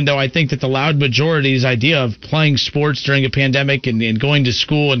is, even though I think that the loud majority's idea of playing sports during a pandemic and going to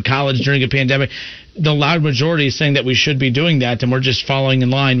school and college during a pandemic, the loud majority is saying that we should be doing that, and we're just following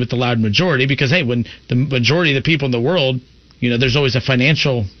in line with the loud majority because, hey, when the majority of the people in the world, there's always a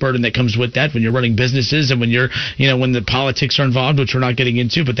financial burden that comes with that when you're running businesses and when you're, when the politics are involved, which we're not getting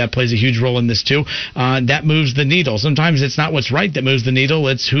into, but that plays a huge role in this too. That moves the needle. Sometimes it's not what's right that moves the needle.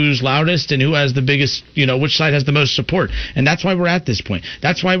 It's who's loudest and who has the biggest, which side has the most support. And that's why we're at this point.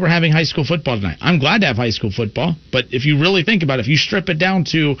 That's why we're having high school football tonight. I'm glad to have high school football, but if you really think about it, if you strip it down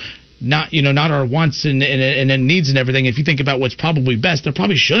to not our wants and needs and everything. If you think about what's probably best, there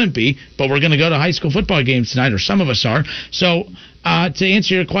probably shouldn't be, but we're going to go to high school football games tonight, or some of us are. So to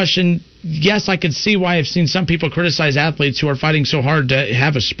answer your question, yes, I can see why I've seen some people criticize athletes who are fighting so hard to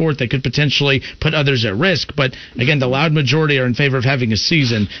have a sport that could potentially put others at risk. But again, the loud majority are in favor of having a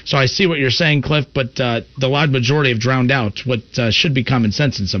season. So I see what you're saying, Cliff, but the loud majority have drowned out what should be common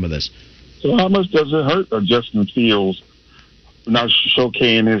sense in some of this. So how much does it hurt Justin Fields not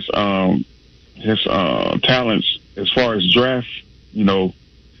showcasing his talents as far as draft,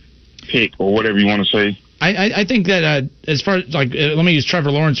 pick or whatever you want to say? I think that as far as, let me use Trevor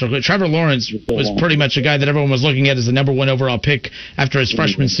Lawrence real quick. Trevor Lawrence was pretty much a guy that everyone was looking at as the number 1 overall pick after his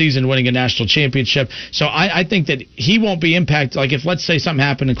freshman season, winning a national championship. So I think that he won't be impacted. Like if, let's say, something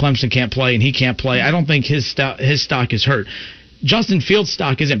happened and Clemson can't play and he can't play, I don't think his stock is hurt. Justin Fields'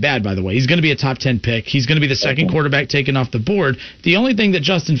 stock isn't bad, by the way. He's going to be a top 10 pick. He's going to be the second quarterback taken off the board. The only thing that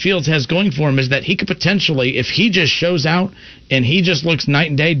Justin Fields has going for him is that he could potentially, if he just shows out and he just looks night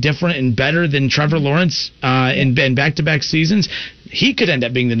and day different and better than Trevor Lawrence in back-to-back seasons, he could end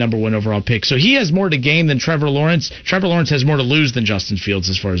up being the number 1 overall pick. So he has more to gain than Trevor Lawrence. Trevor Lawrence has more to lose than Justin Fields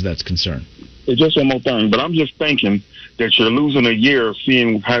as far as that's concerned. Just one more thing, but I'm just thinking that you're losing a year of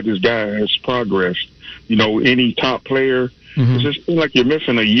seeing how this guy has progressed. Any top player, it just seems like you're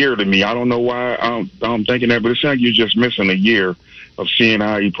missing a year to me. I don't know why I'm thinking that, but it sounds like you're just missing a year of seeing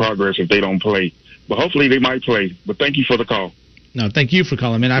how he progress if they don't play. But hopefully they might play. But thank you for the call. No, thank you for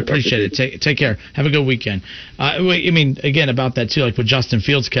calling, man. I appreciate it. Take care. Have a good weekend. Again, about that too, like with Justin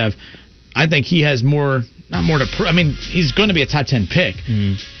Fields, Kev, I think he has more, not more to prove. He's going to be a top 10 pick.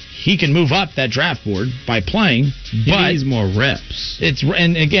 He can move up that draft board by playing, but he needs more reps.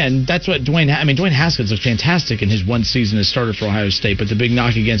 And again, that's what Dwayne Haskins looked fantastic in his one season as starter for Ohio State. But the big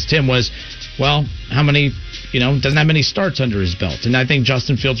knock against him was, how many, doesn't have many starts under his belt. And I think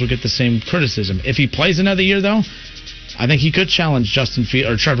Justin Fields will get the same criticism. If he plays another year, though, I think he could challenge Justin Fields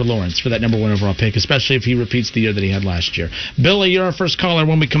or Trevor Lawrence for that number 1 overall pick, especially if he repeats the year that he had last year. Billy, you're our first caller.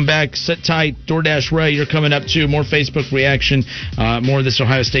 When we come back, sit tight. DoorDash Ray, you're coming up too. More Facebook reaction, more of this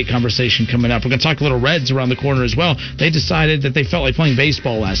Ohio State conversation coming up. We're going to talk a little Reds around the corner as well. They decided that they felt like playing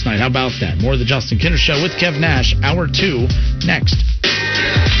baseball last night. How about that? More of the Justin Kinner Show with Kev Nash, Hour 2, next.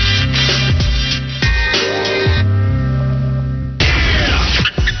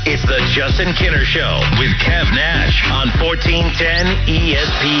 It's the Justin Kinner Show with Kev Nash on 1410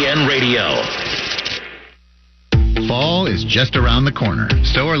 ESPN Radio. Fall is just around the corner.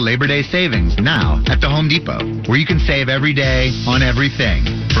 So are Labor Day savings now at the Home Depot, where you can save every day on everything,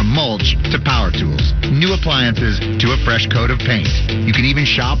 from mulch to power tools, new appliances to a fresh coat of paint. You can even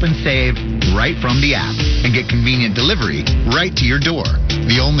shop and save right from the app and get convenient delivery right to your door.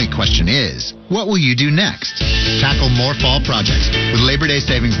 The only question is, what will you do next? Tackle more fall projects with Labor Day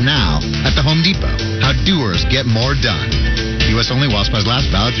savings now at the Home Depot. How doers get more done. U.S. only while supplies last,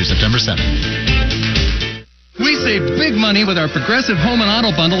 valid through September 7th. We saved big money with our Progressive Home and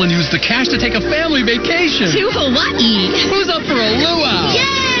Auto Bundle and used the cash to take a family vacation. To Hawaii. Who's up for a luau?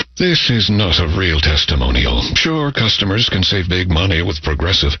 Yay! This is not a real testimonial. Sure, customers can save big money with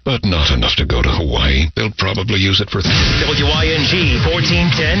Progressive, but not enough to go to Hawaii. They'll probably use it for... WYNG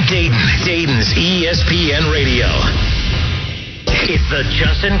 1410 Dayton, Dayton's ESPN Radio. It's the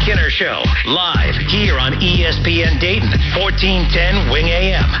Justin Kinner Show, live here on ESPN Dayton, 1410 Wing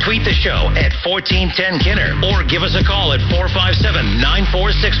AM. Tweet the show at 1410 Kinner or give us a call at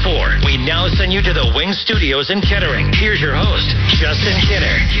 457-9464. We now send you to the Wing Studios in Kettering. Here's your host, Justin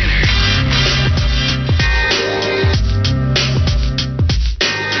Kinner.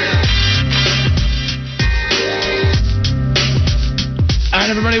 All right,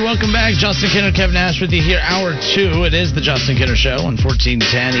 everybody, welcome back. Justin Kinner, Kevin Nash with you here. Hour 2. It is the Justin Kinner Show on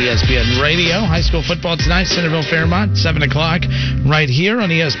 1410 ESPN Radio. High school football tonight, Centerville Fairmont, 7 o'clock, right here on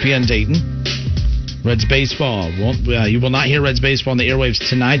ESPN Dayton. Reds baseball. You will not hear Reds baseball on the airwaves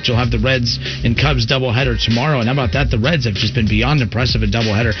tonight. You'll have the Reds and Cubs doubleheader tomorrow. And how about that? The Reds have just been beyond impressive in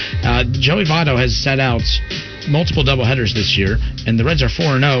doubleheader. Joey Votto has set out multiple doubleheaders this year, and the Reds are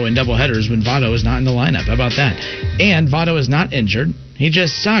 4-0 in doubleheaders when Votto is not in the lineup. How about that? And Votto is not injured. He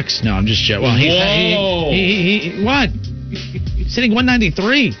just sucks. No, I'm just joking. Well, he what? He's hitting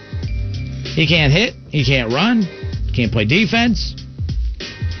 193. He can't hit. He can't run. He can't play defense.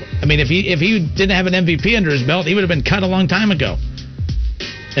 I mean, if he didn't have an MVP under his belt, he would have been cut a long time ago.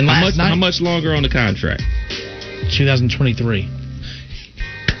 And how much longer on the contract? 2023.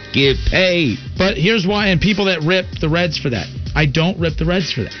 Get paid. But here's why, and people that rip the Reds for that. I don't rip the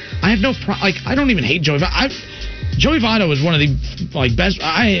Reds for that. I have no I don't even hate Joey Votto. Joey Votto was one of the best.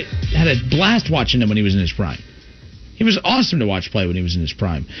 I had a blast watching him when he was in his prime. He was awesome to watch play when he was in his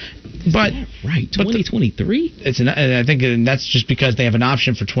prime. But right, 2023. And I think that's just because they have an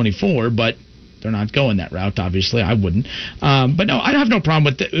option for 24, but they're not going that route. Obviously, I wouldn't. But no, I have no problem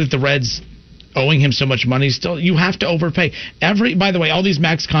with the Reds owing him so much money. Still, you have to overpay. By the way, all these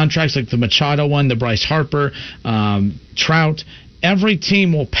max contracts, like the Machado one, the Bryce Harper, Trout, every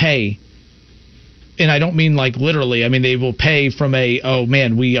team will pay. And I don't mean like literally. I mean, they will pay from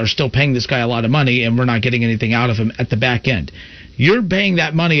we are still paying this guy a lot of money and we're not getting anything out of him at the back end. You're paying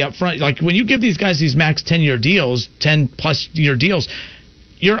that money up front. Like when you give these guys these max 10-year deals, 10-plus year deals,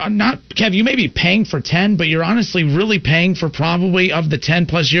 you're not, Kev, you may be paying for 10, but you're honestly really paying for probably, of the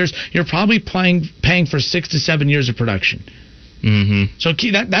 10-plus years, you're probably paying for 6 to 7 years of production. Mm-hmm. So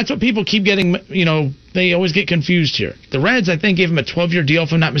that's what people keep getting, they always get confused here. The Reds, I think, gave him a 12-year deal,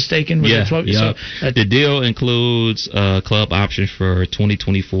 if I'm not mistaken. Yeah. So, the deal includes a club option for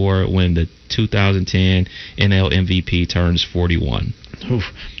 2024 when the 2010 NL MVP turns 41. Oof.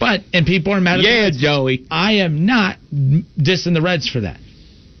 And people are mad at the Reds. Joey. I am not dissing the Reds for that.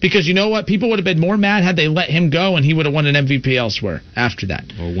 Because you know what? People would have been more mad had they let him go and he would have won an MVP elsewhere after that.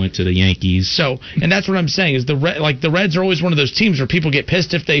 Or went to the Yankees. So, and that's what I'm saying, is the Reds are always one of those teams where people get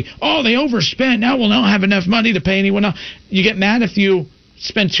pissed if they overspent. Now we'll not have enough money to pay anyone else. You get mad if you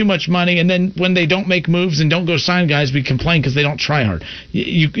spend too much money, and then when they don't make moves and don't go sign guys, we complain because they don't try hard.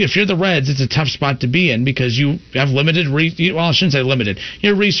 If you're the Reds, it's a tough spot to be in because you have limited, I shouldn't say limited.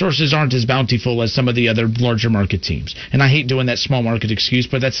 Your resources aren't as bountiful as some of the other larger market teams. And I hate doing that small market excuse,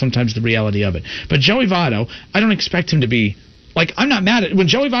 but that's sometimes the reality of it. But Joey Votto, I don't expect him to be, I'm not mad at, when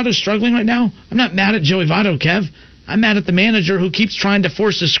Joey Votto's struggling right now, I'm not mad at Joey Votto, Kev. I'm mad at the manager who keeps trying to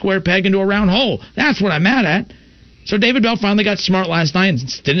force a square peg into a round hole. That's what I'm mad at. So David Bell finally got smart last night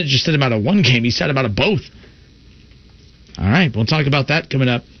and didn't just sit him out of one game. He sat him out of both. All right, we'll talk about that coming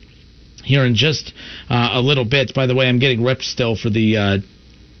up here in just a little bit. By the way, I'm getting ripped still for the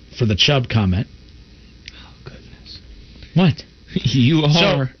Chubb comment. Oh, goodness. What? You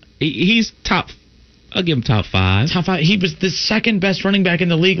are. He's top. I'll give him top 5. Top 5. He was the second best running back in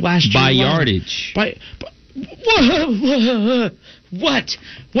the league last year. By yardage. What? What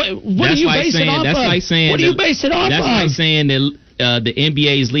do you base it off of? What do you base it off of? That's like saying that the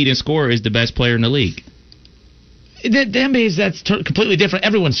NBA's leading scorer is the best player in the league. The NBA that's completely different.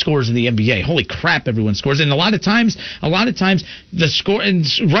 Everyone scores in the NBA. Holy crap, everyone scores. And a lot of times, the score and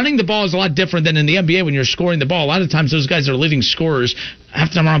running the ball is a lot different than in the NBA when you're scoring the ball. A lot of times, those guys are leading scorers. Half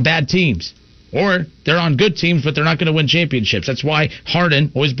the time are on bad teams. Or they're on good teams, but they're not going to win championships. That's why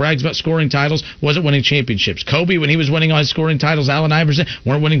Harden always brags about scoring titles, wasn't winning championships. Kobe, when he was winning all his scoring titles, Allen Iverson,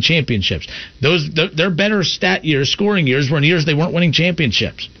 weren't winning championships. Their better stat years, scoring years, were in years they weren't winning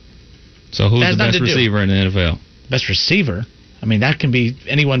championships. So who's the best receiver in the NFL? Best receiver? I mean, that can be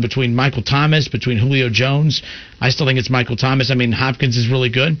anyone between Michael Thomas, between Julio Jones. I still think it's Michael Thomas. I mean, Hopkins is really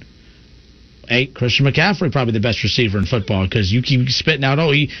good. Hey, Christian McCaffrey, probably the best receiver in football because you keep spitting out,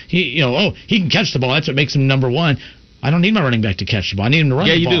 he can catch the ball. That's what makes him number one. I don't need my running back to catch the ball. I need him to run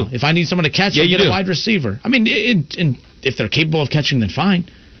the ball. Do. If I need someone to catch, I'll get a wide receiver. I mean, if they're capable of catching, then fine.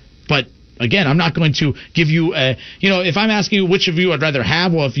 But again, I'm not going to give you if I'm asking you which of you I'd rather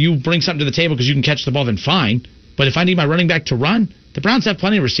have, well, if you bring something to the table because you can catch the ball, then fine. But if I need my running back to run, the Browns have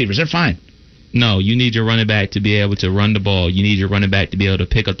plenty of receivers. They're fine. No, you need your running back to be able to run the ball. You need your running back to be able to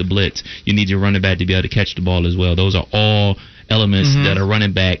pick up the blitz. You need your running back to be able to catch the ball as well. Those are all elements that a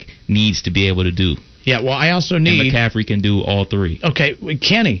running back needs to be able to do. Yeah, well, I also need... And McCaffrey can do all 3. Okay,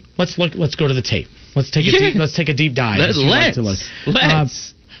 Kenny, let's go to the tape. Let's take a deep dive. Let's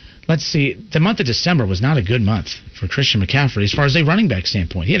see. The month of December was not a good month for Christian McCaffrey as far as a running back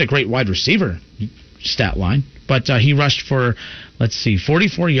standpoint. He had a great wide receiver stat line, but he rushed for,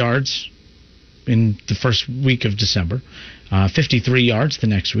 44 yards in the first week of December, 53 yards the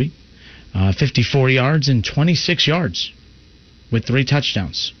next week, 54 yards and 26 yards with 3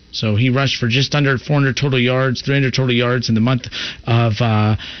 touchdowns. So he rushed for just under 400 total yards, 300 total yards in the month of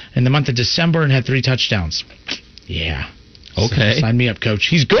December and had 3 touchdowns. Yeah. Okay. Sign me up, coach.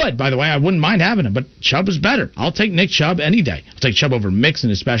 He's good, by the way. I wouldn't mind having him, but Chubb is better. I'll take Nick Chubb any day. I'll take Chubb over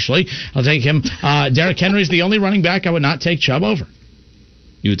Mixon especially. I'll take him. Derrick Henry's the only running back I would not take Chubb over.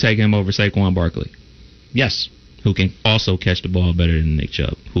 You would take him over Saquon Barkley? Yes. Who can also catch the ball better than Nick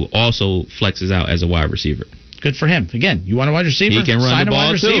Chubb, who also flexes out as a wide receiver. Good for him. Again, you want a wide receiver? He can run the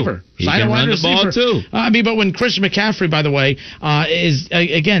ball too. He can run the ball too. But when Christian McCaffrey, by the way, is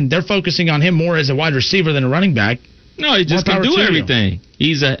again, they're focusing on him more as a wide receiver than a running back. No, he just can do everything.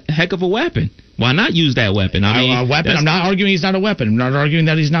 He's a heck of a weapon. Why not use that weapon? I mean, a weapon. I'm not arguing he's not a weapon. I'm not arguing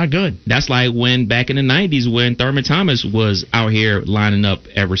that he's not good. That's like when back in the 90s when Thurman Thomas was out here lining up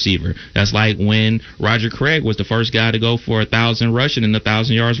at receiver. That's like when Roger Craig was the first guy to go for 1,000 rushing and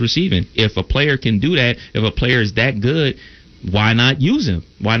 1,000 yards receiving. If a player can do that, if a player is that good, why not use him?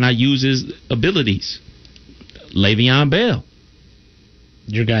 Why not use his abilities? Le'Veon Bell.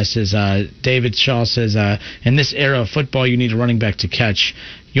 Your guy says, David Shaw says, in this era of football, you need a running back to catch.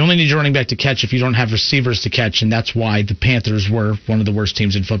 You only need your running back to catch if you don't have receivers to catch, and that's why the Panthers were one of the worst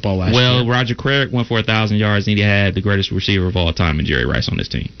teams in football last year. Well, Roger Craig went for 1,000 yards, and he had the greatest receiver of all time in Jerry Rice on his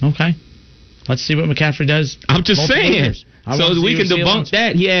team. Okay. Let's see what McCaffrey does. I'm just saying. So we can debunk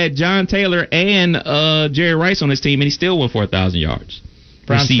that. He had John Taylor and Jerry Rice on his team, and he still went for 1,000 yards.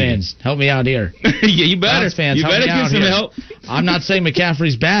 Browns fans, help me out here. Yeah, you better. Browns fans, you better get some help. I'm not saying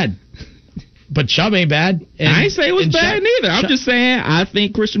McCaffrey's bad, but Chubb ain't bad. I ain't say it was bad neither. I'm just saying I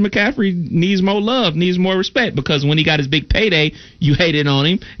think Christian McCaffrey needs more love, needs more respect, because when he got his big payday, you hated on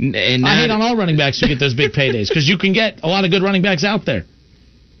him. And I hate on all running backs who get those big paydays because you can get a lot of good running backs out there.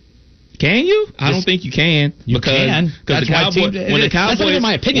 Can you? I don't think you can. You can. That's that's not even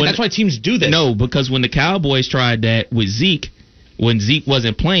my opinion. That's why teams do this. No, because when the Cowboys tried that with Zeke, when Zeke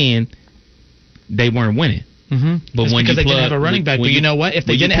wasn't playing, they weren't winning. Mm-hmm. But when because they didn't have a running back. But you know what? If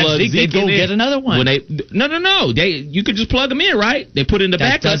they didn't have Zeke, they'd go get another one. No. You could just plug him in, right? They put in the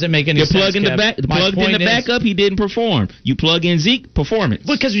backup. That doesn't make any sense. Plug in the backup. He didn't perform. You plug in Zeke, performance.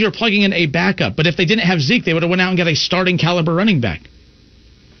 Because you're plugging in a backup. But if they didn't have Zeke, they would have went out and got a starting caliber running back.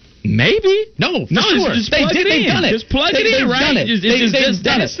 Maybe. No, sure. Just plug it in. They've done it. Just plug it in, right? It's just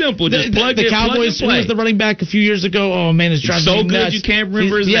that simple. Just plug it in. The Cowboys, who was the running back a few years ago? Oh, man, it's driving me nuts. So good you can't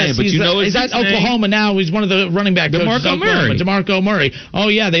remember his name, but you know his name. He's at Oklahoma now. He's one of the running back coaches. DeMarco Murray. Oh,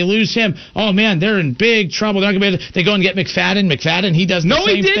 yeah, they lose him. Oh, man, they're in big trouble. They're not gonna be able to, they go and get McFadden. He does the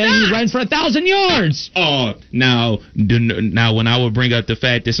same thing. Not. He ran for 1,000 yards. Oh, now when I would bring up the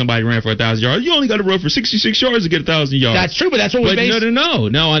fact that somebody ran for 1,000 yards, you only got to run for 66 yards to get 1,000 yards. That's true, but that's what we base. No,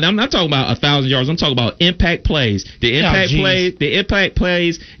 I'm not talking about 1,000 yards. I'm talking about impact plays. The impact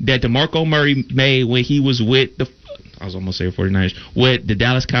plays that DeMarco Murray made when he was with the I was almost saying 49ers, with the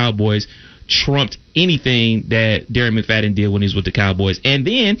Dallas Cowboys trumped anything that Darren McFadden did when he was with the Cowboys. And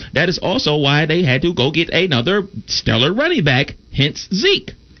then that is also why they had to go get another stellar running back, hence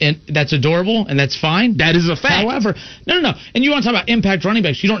Zeke. And that's adorable, and that's fine. That is a fact. However, no. And you want to talk about impact running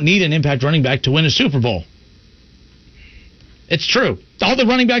backs. You don't need an impact running back to win a Super Bowl. It's true. All the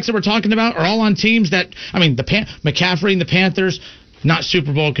running backs that we're talking about are all on teams that, McCaffrey and the Panthers, not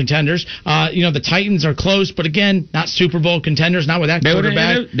Super Bowl contenders. The Titans are close, but again, not Super Bowl contenders, not with that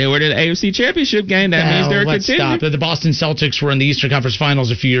quarterback. They were in the AFC Championship game. That means they're a contender. Stop. The Boston Celtics were in the Eastern Conference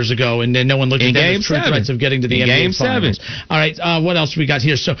Finals a few years ago, and then no one looked at them as true threats of getting to the NBA Finals. All right, what else we got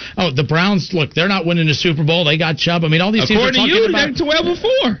here? So, the Browns, look, they're not winning a Super Bowl. They got Chubb. All these teams are talking about. According to you, they're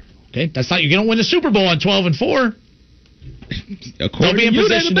 12-4. Okay, that's not. You don't win a Super Bowl on 12-4. They'll be in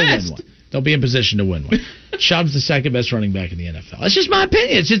position to win one. They'll be in position to win one. Chubb's the second best running back in the NFL. That's just my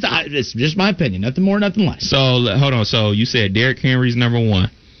opinion. It's just my opinion. Nothing more, nothing less. So, hold on. So, you said Derrick Henry's number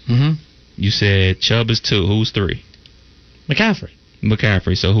 1. Mm-hmm. You said Chubb is 2. Who's 3?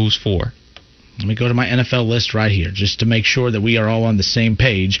 McCaffrey. So, who's 4? Let me go to my NFL list right here just to make sure that we are all on the same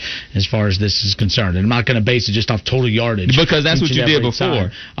page as far as this is concerned. And I'm not going to base it just off total yardage. Because that's what you did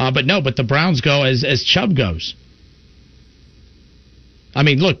before. But the Browns go as Chubb goes.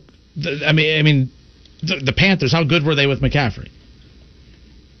 Look, the Panthers, how good were they with McCaffrey?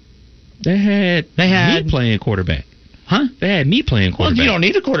 They had me playing quarterback. Huh? They had me playing quarterback. Well, you don't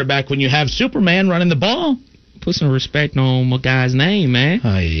need a quarterback when you have Superman running the ball. Put some respect on my guy's name, man.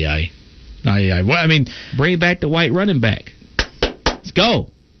 Aye. Well, bring back the white running back. Let's go.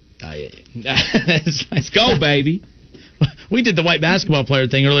 Let's go, baby. We did the white basketball player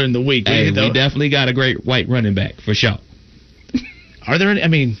thing earlier in the week. We definitely got a great white running back, for sure. Are there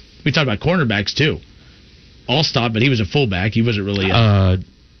any? We talked about cornerbacks, too. Allstott, but he was a fullback. He wasn't really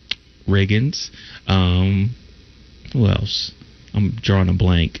Riggins. Who else? I'm drawing a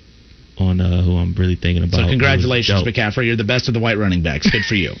blank on who I'm really thinking about. So congratulations, McCaffrey. You're the best of the white running backs. Good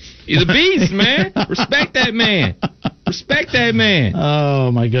for you. He's a beast, man. Respect that man.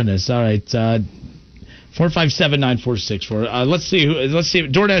 Oh, my goodness. All right. 457-9464. Let's see.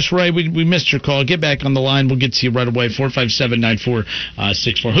 DoorDash Ray, we missed your call. Get back on the line. We'll get to you right away.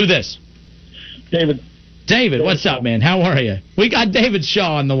 457-9464. Who this? David, what's up, man? How are you? We got David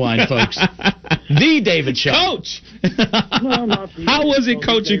Shaw on the line, folks. The David Shaw. Coach! How was it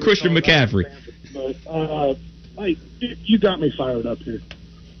coaching Christian McCaffrey? You got me fired up here.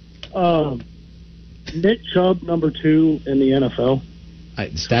 Nick Chubb, number 2 in the NFL.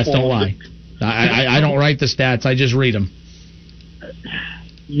 Stats don't lie. I don't write the stats. I just read them.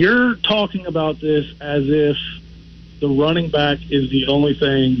 You're talking about this as if the running back is the only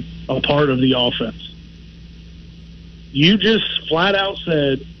thing a part of the offense. You just flat out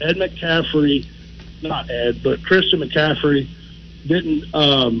said Christian McCaffrey didn't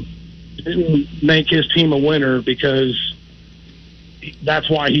make his team a winner because that's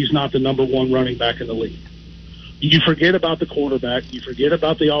why he's not the number 1 running back in the league. You forget about the quarterback. You forget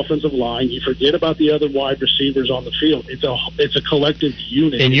about the offensive line. You forget about the other wide receivers on the field. It's a collective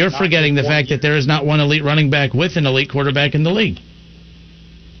unit. And you're forgetting the fact that there is not one elite running back with an elite quarterback in the league.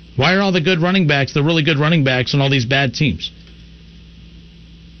 Why are all the good running backs, the really good running backs, on all these bad teams?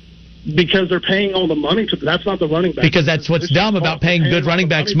 Because they're paying all the money. That's not the running back. Because that's what's dumb about paying good running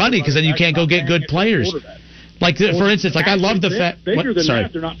backs money, because then you can't go get good players. Like, for instance, I love the fact... Bigger than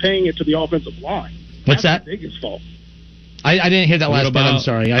that, they're not paying it to the offensive line. What's that? That's the biggest fault. I didn't hear that last part. I'm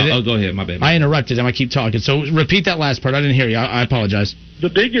sorry. Go ahead. My bad. I interrupted him. I keep talking. So repeat that last part. I didn't hear you. I apologize. The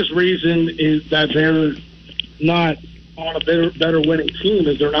biggest reason is that they're not on a better winning team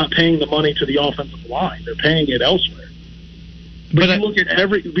is they're not paying the money to the offensive line. They're paying it elsewhere. But you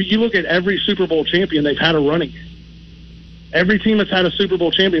look at every Super Bowl champion, they've had a running game. Every team that's had a Super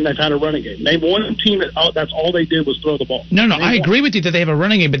Bowl champion, they've had a running game. Name one team that's all they did was throw the ball. No, I agree with you that they have a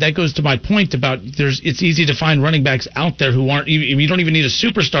running game, but that goes to my point about it's easy to find running backs out there who aren't. You don't even need a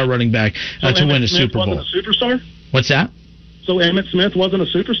superstar running back to win a Super Bowl. Wasn't a superstar? What's that? So Emmitt Smith wasn't a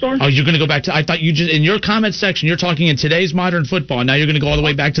superstar? Oh, you're going to go back to... I thought you just... In your comment section, you're talking in today's modern football. Now you're going to go all the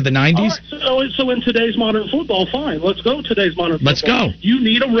way back to the 90s? All right, so in today's modern football, fine. Let's go today's modern football. Let's go. You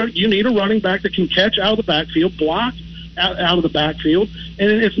need a running back that can catch out of the backfield, block out of the backfield, and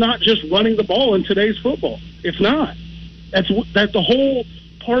it's not just running the ball in today's football. It's not. That's the whole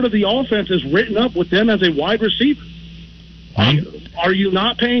part of the offense is written up with them as a wide receiver. Are you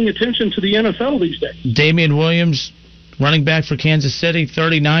not paying attention to the NFL these days? Damian Williams... running back for Kansas City,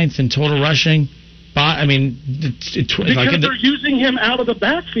 39th in total rushing. Because they're using him out of the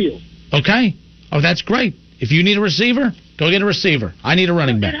backfield. Okay. Oh, that's great. If you need a receiver, Go get a receiver. I need a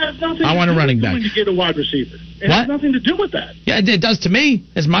running back. It has nothing I want a running back. to get a wide receiver. It has nothing to do with that. Yeah, it does to me.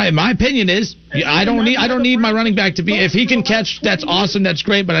 As my opinion is, I don't need my running back to be. If he can catch, that's awesome. That's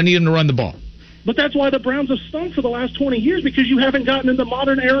great. But I need him to run the ball. But that's why the Browns have stunk for the last 20 years, because you haven't gotten in the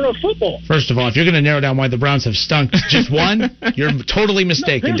modern era of football. First of all, if you're going to narrow down why the Browns have stunk just one, you're totally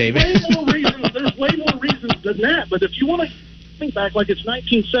mistaken, David. There's way more reasons than that. But if you want to think back like it's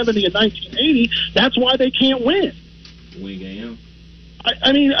 1970 and 1980, that's why they can't win.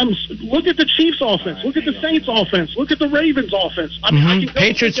 I mean, look at the Chiefs offense. Look at the Saints offense. Look at the Ravens offense. I mean,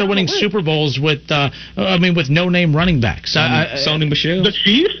 Patriots are winning Super Bowls with no-name running backs. Sony Michel. The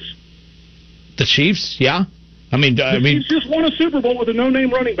Chiefs? The Chiefs, yeah. The Chiefs just won a Super Bowl with a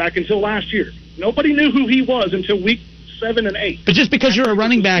no-name running back until last year. Nobody knew who he was until week 7 and 8. But just because you're a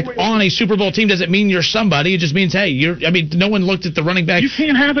running back on a Super Bowl team doesn't mean you're somebody. It just means, hey, no one looked at the running back. You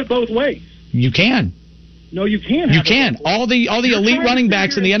can't have it both ways. You can. No, you can't. You can. All the elite running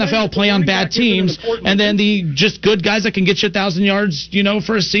backs in the NFL play on bad teams, and then the just good guys that can get you 1,000 yards,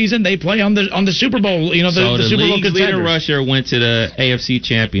 for a season, they play on the Super Bowl. The Super Bowl league's leader rusher went to the AFC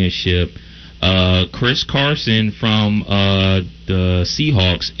Championship. Chris Carson from the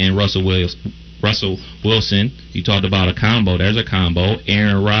Seahawks and Russell Wilson. You talked about a combo. There's a combo.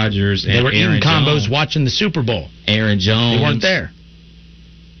 Aaron Rodgers and Aaron Jones. They were eating combos Jones. Watching the Super Bowl. Aaron Jones. They weren't there.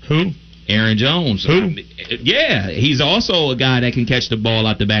 Who? Aaron Jones. Who? Yeah, he's also a guy that can catch the ball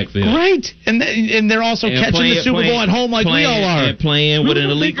out the backfield. Right. And they're also catching the Super Bowl at home like we all are. And playing with an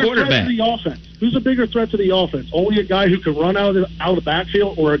elite quarterback. Who's a bigger threat to the offense? Only a guy who can run out of the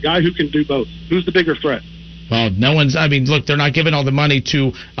backfield, or a guy who can do both? Who's the bigger threat? Well, no one's. I mean, look, they're not giving all the money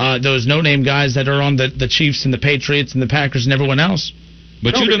to those no-name guys that are on the Chiefs and the Patriots and the Packers and everyone else.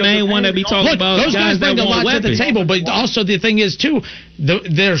 But you're the main one that be talking about those guys bring a lot to the table. But also the thing is, too,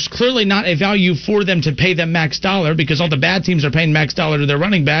 there's clearly not a value for them to pay them max dollar, because all the bad teams are paying max dollar to their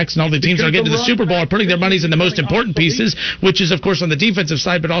running backs, and all the teams that are getting to the Super Bowl are putting their monies in the most important pieces, which is, of course, on the defensive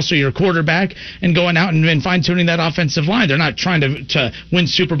side, but also your quarterback, and going out and fine-tuning that offensive line. They're not trying to win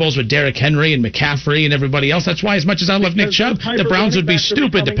Super Bowls with Derrick Henry and McCaffrey and everybody else. That's why, as much as I love Nick Chubb, the Browns would be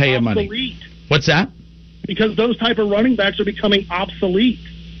stupid to pay him money. What's that? Because those type of running backs are becoming obsolete.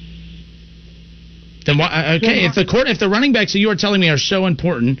 Then why? Okay, if the running backs that you are telling me are so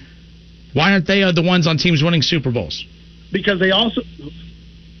important, why aren't they the ones on teams winning Super Bowls? Because they also.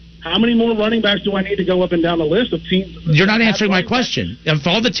 How many more running backs do I need to go up and down the list of teams? You're not answering my question. If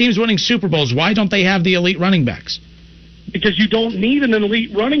all the teams winning Super Bowls, why don't they have the elite running backs? Because you don't need an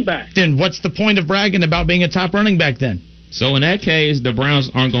elite running back. Then what's the point of bragging about being a top running back then? So in that case, the Browns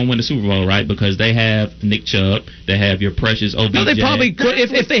aren't going to win the Super Bowl, right? Because they have Nick Chubb, they have your precious OBJ. No, they probably could.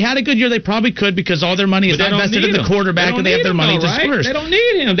 If they had a good year, they probably could, because all their money is not invested in the quarterback, and they have their money dispersed. They don't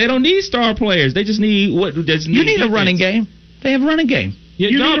need him. They don't need star players. They just need what? You need a running game. They have a running game.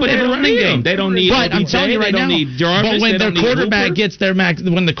 But they have a running game. They don't need. But I'm telling you right now. But when their quarterback gets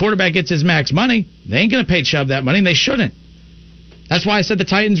when the quarterback gets his max money, they ain't going to pay Chubb that money, and they shouldn't. That's why I said the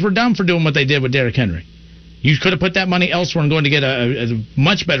Titans were dumb for doing what they did with Derrick Henry. You could have put that money elsewhere and going to get a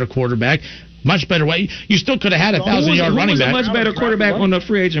much better quarterback, much better way. You still could have had a 1,000-yard running back. Who was a much better quarterback on the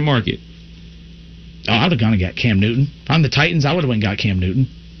free agent market? Oh, I would have gone and got Cam Newton. On the Titans, I would have went and got Cam Newton.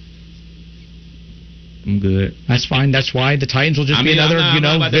 I'm good. That's fine. That's why the Titans will just be another,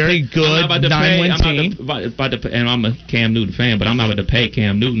 very good 9-win team. And I'm a Cam Newton fan, but I'm not about to pay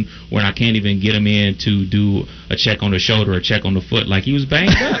Cam Newton when I can't even get him in to do a check on the shoulder, a check on the foot, like he was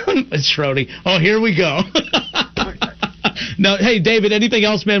banged up. It's Schrody. Oh, here we go. No, hey, David, anything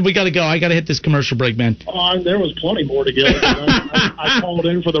else, man? We got to go. I got to hit this commercial break, man. There was plenty more to go. I called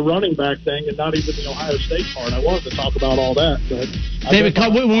in for the running back thing and not even the Ohio State part. I wanted to talk about all that. But David,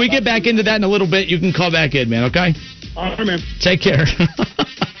 when we get back into that in a little bit, you can call back in, man, okay? All right, man. Take care.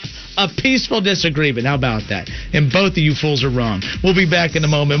 A peaceful disagreement. How about that? And both of you fools are wrong. We'll be back in a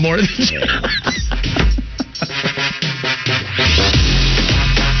moment. More of this.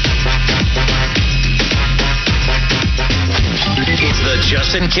 It's the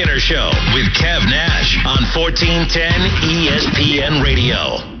Justin Kinner Show with Kev Nash on 1410 ESPN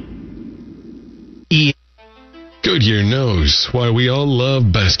Radio. Goodyear knows why we all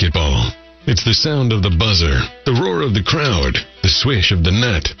love basketball. It's the sound of the buzzer, the roar of the crowd, the swish of the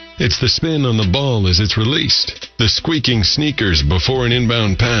net. It's the spin on the ball as it's released, the squeaking sneakers before an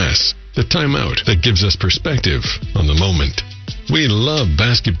inbound pass, the timeout that gives us perspective on the moment. We love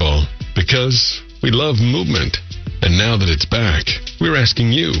basketball because we love movement. And now that it's back, we're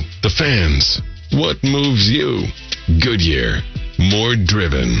asking you, the fans, what moves you? Goodyear. More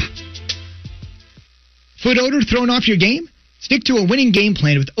driven. Foot odor thrown off your game? Stick to a winning game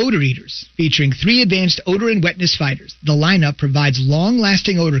plan with Odor Eaters, featuring 3 advanced odor and wetness fighters. The lineup provides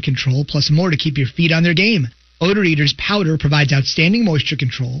long-lasting odor control plus more to keep your feet on their game. Odor Eaters powder provides outstanding moisture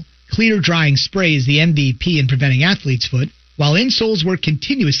control. Clear drying spray is the MVP in preventing athlete's foot, while insoles work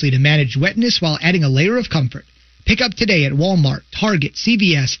continuously to manage wetness while adding a layer of comfort. Pick up today at Walmart, Target,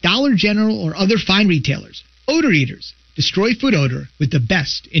 CVS, Dollar General, or other fine retailers. Odor Eaters. Destroy foot odor with the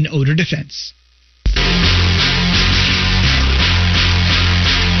best in odor defense.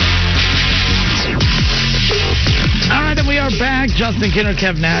 All right, and we are back. Justin Kinner,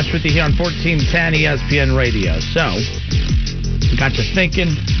 Kev Nash with you here on 1410 ESPN Radio. So, we got you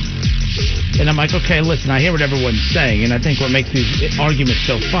thinking. And I'm like, okay, listen, I hear what everyone's saying, and I think what makes these arguments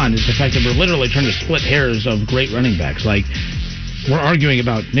so fun is the fact that we're literally trying to split hairs of great running backs. Like, we're arguing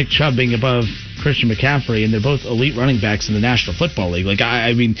about Nick Chubb being above Christian McCaffrey, and they're both elite running backs in the National Football League. Like,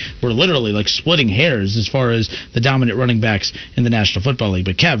 I mean, we're literally, like, splitting hairs as far as the dominant running backs in the National Football League.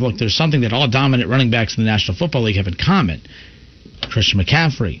 But, Kev, look, there's something that all dominant running backs in the National Football League have in common. Christian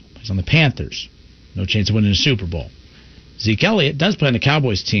McCaffrey is on the Panthers. No chance of winning a Super Bowl. Zeke Elliott does play on the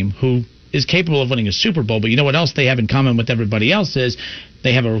Cowboys team, who is capable of winning a Super Bowl, but you know what else they have in common with everybody else is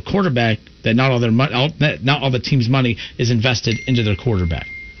they have a quarterback that not all the team's money is invested into their quarterback.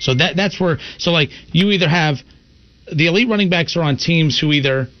 So that's where like you either have the elite running backs are on teams who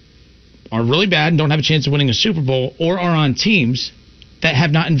either are really bad and don't have a chance of winning a Super Bowl, or are on teams that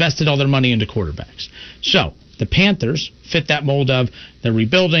have not invested all their money into quarterbacks. So the Panthers fit that mold of they're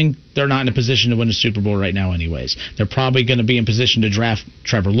rebuilding. They're not in a position to win a Super Bowl right now anyways. They're probably going to be in position to draft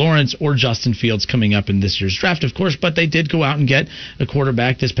Trevor Lawrence or Justin Fields coming up in this year's draft, of course, but they did go out and get a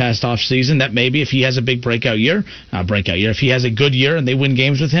quarterback this past offseason that maybe if he has a big breakout year, if he has a good year and they win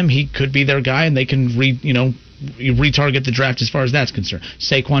games with him, he could be their guy and they can retarget the draft as far as that's concerned.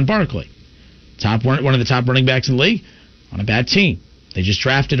 Saquon Barkley, one of the top running backs in the league, on a bad team. They just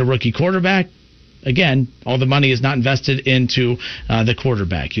drafted a rookie quarterback. Again, all the money is not invested into the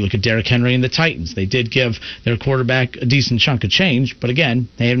quarterback. You look at Derrick Henry and the Titans. They did give their quarterback a decent chunk of change, but again,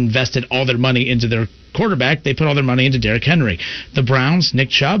 they haven't invested all their money into their quarterback. They put all their money into Derrick Henry. The Browns, Nick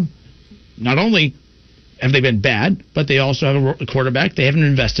Chubb, not only have they been bad, but they also have a quarterback they haven't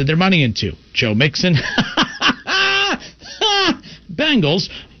invested their money into. Joe Mixon. Bengals,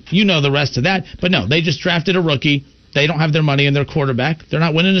 you know the rest of that. But no, they just drafted a rookie. They don't have their money in their quarterback. They're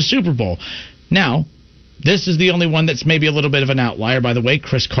not winning a Super Bowl. Now, this is the only one that's maybe a little bit of an outlier, by the way,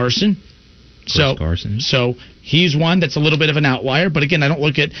 Chris Carson. So he's one that's a little bit of an outlier. But again, I don't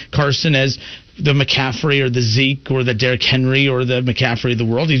look at Carson as the McCaffrey or the Zeke or the Derrick Henry or the McCaffrey of the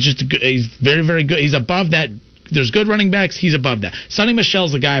world. He's very, very good. He's above that. There's good running backs. He's above that. Sonny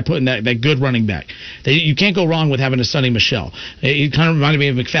Michel's the guy I put in that good running back. You can't go wrong with having a Sonny Michel. He kind of reminded me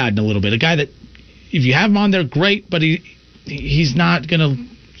of McFadden a little bit. A guy that, if you have him on there, great, but he's not going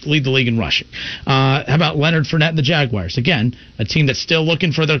to lead the league in rushing. How about Leonard Fournette and the Jaguars? Again, a team that's still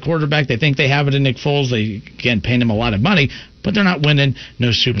looking for their quarterback. They think they have it in Nick Foles. They, again, paying him a lot of money, but they're not winning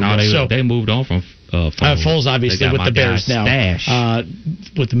no Super Bowl. They moved on from Foles. Foles, obviously, with the Bears now.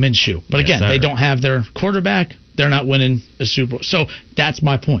 With the Minshew. But again, they don't have their quarterback. They're not winning a Super Bowl. So that's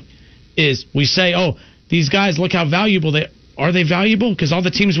my point, is we say, oh, these guys, look how valuable they are. Are they valuable? Because all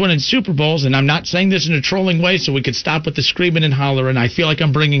the teams winning Super Bowls, and I'm not saying this in a trolling way, so we could stop with the screaming and hollering. I feel like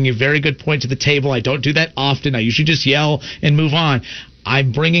I'm bringing a very good point to the table. I don't do that often. I usually just yell and move on.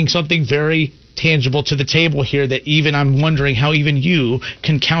 I'm bringing something very tangible to the table here that even I'm wondering how even you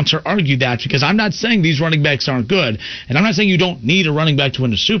can counter-argue that, because I'm not saying these running backs aren't good, and I'm not saying you don't need a running back to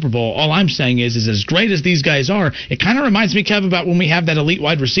win a Super Bowl. All I'm saying is as great as these guys are, it kind of reminds me, Kev, about when we have that elite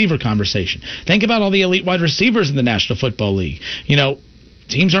wide receiver conversation. Think about all the elite wide receivers in the National Football League. You know,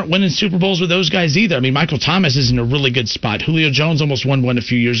 teams aren't winning Super Bowls with those guys either. I mean, Michael Thomas is in a really good spot. Julio Jones almost won one a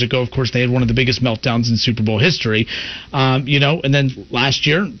few years ago. Of course, they had one of the biggest meltdowns in Super Bowl history. And then last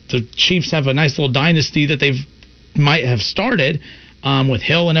year, the Chiefs have a nice little dynasty that they might have started with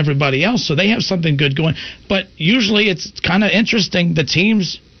Hill and everybody else. So they have something good going. But usually it's kind of interesting. The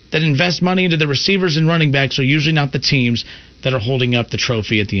teams that invest money into the receivers and running backs are usually not the teams that are holding up the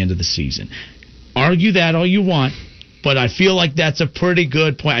trophy at the end of the season. Argue that all you want, but I feel like that's a pretty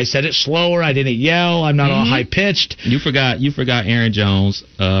good point. I said it slower. I didn't yell. I'm not all high pitched. You forgot Aaron Jones.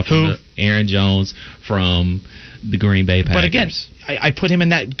 Aaron Jones from the Green Bay Packers. But again, I put him in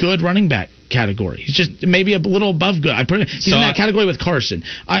that good running back category. He's just maybe a little above good. He's in that category with Carson.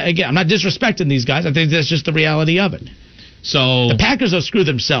 I'm not disrespecting these guys. I think that's just the reality of it. So the Packers will screw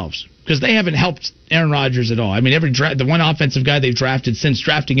themselves because they haven't helped Aaron Rodgers at all. I mean, the one offensive guy they've drafted since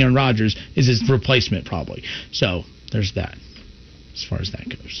drafting Aaron Rodgers is his replacement probably. So there's that as far as that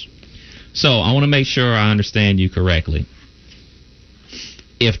goes. So I want to make sure I understand you correctly.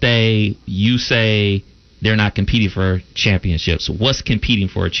 you say they're not competing for championships, what's competing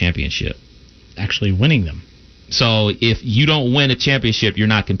for a championship? Actually winning them. So if you don't win a championship, you're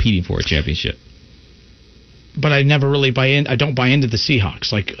not competing for a championship. But I never really buy in. I don't buy into the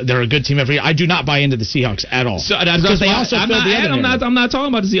Seahawks. Like, they're a good team every year. I do not buy into the Seahawks at all. So because they also I'm not talking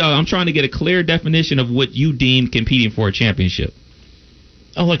about the Seahawks. I'm trying to get a clear definition of what you deem competing for a championship.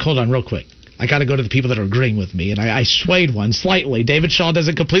 Oh, look, hold on real quick. I got to go to the people that are agreeing with me, and I swayed one slightly. David Shaw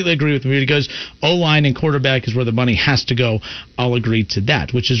doesn't completely agree with me. He goes, O-line and quarterback is where the money has to go. I'll agree to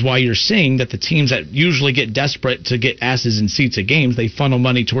that, which is why you're seeing that the teams that usually get desperate to get asses in seats at games, they funnel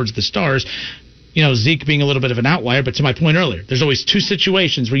money towards the stars. You know, Zeke being a little bit of an outlier, but to my point earlier, there's always two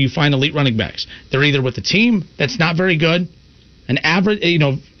situations where you find elite running backs. They're either with a team that's not very good, an average,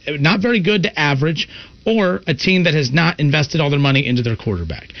 not very good to average, or a team that has not invested all their money into their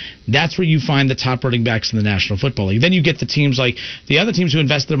quarterback. That's where you find the top running backs in the National Football League. Then you get the teams like the other teams who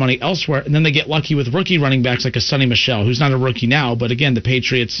invest their money elsewhere, and then they get lucky with rookie running backs like a Sonny Michel, who's not a rookie now, but again, the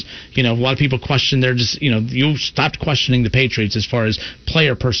Patriots, a lot of people question they're just, you stopped questioning the Patriots as far as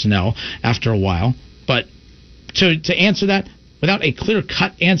player personnel after a while. But to answer that, without a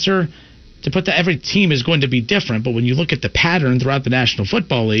clear-cut answer, to put that every team is going to be different, but when you look at the pattern throughout the National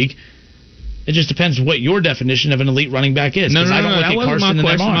Football League, it just depends what your definition of an elite running back is. No, that wasn't my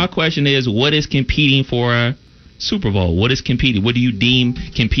question. My question is, what is competing for a Super Bowl? What is competing? What do you deem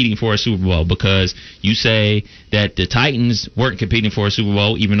competing for a Super Bowl? Because you say that the Titans weren't competing for a Super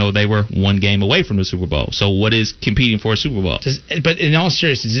Bowl, even though they were one game away from the Super Bowl. So what is competing for a Super Bowl? But in all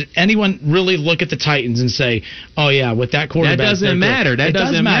seriousness, does anyone really look at the Titans and say, "Oh yeah, with that quarterback"? That doesn't matter. That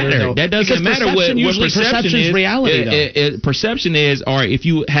doesn't matter. That doesn't matter. What perception is reality. Perception is, or if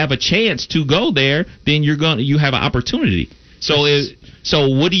you have a chance to go there, then you have an opportunity. So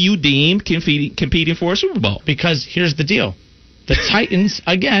what do you deem competing for a Super Bowl? Because here's the deal. The Titans,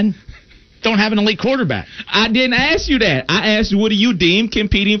 again, don't have an elite quarterback. I didn't ask you that. I asked you, what do you deem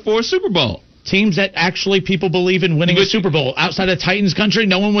competing for a Super Bowl? Teams that actually people believe in winning a Super Bowl. Outside of Titans country,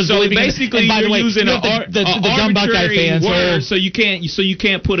 no one was believing in it. So basically, you're using the dumb Buckeye fans word, so you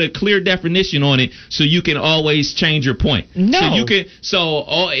can't put a clear definition on it, so you can always change your point. No.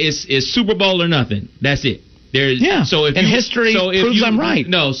 It's Super Bowl or nothing. That's it. So if history proves I'm right.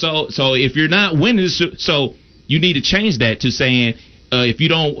 No, so if you're not winning, so you need to change that to saying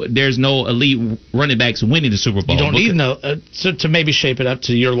there's no elite running backs winning the Super Bowl. You don't need to maybe shape it up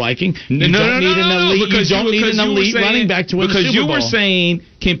to your liking. You don't need an elite running back to win the Super Bowl. Because you were saying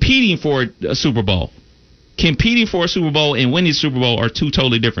competing for a Super Bowl. Competing for a Super Bowl and winning the Super Bowl are two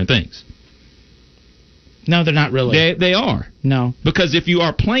totally different things. No, they're not really. They are. No. Because if you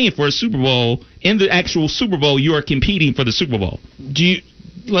are playing for a Super Bowl, in the actual Super Bowl, you are competing for the Super Bowl.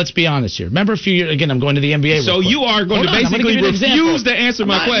 Let's be honest here. Remember a few years, again, I'm going to the NBA. So you are going to basically refuse to answer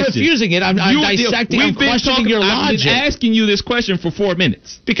my question. I'm not refusing it. I'm dissecting. I'm questioning your logic. I've been asking you this question for 4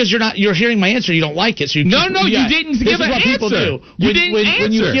 minutes. Because you're hearing my answer. You don't like it. So you didn't give an answer. People do. You didn't answer.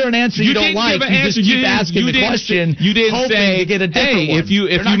 When you hear an answer you don't like, you just keep asking the question. You didn't say, to get a different one. If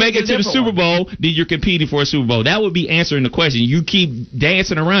you make it to the Super Bowl, then you're competing for a Super Bowl. That would be answering the question. You keep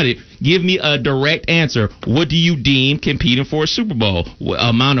dancing around it. Give me a direct answer. What do you deem competing for a Super Bowl?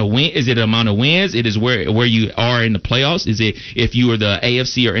 Amount of win? Is it amount of wins? It is where you are in the playoffs? Is it if you are the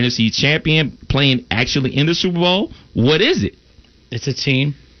AFC or NFC champion playing actually in the Super Bowl? What is it? It's a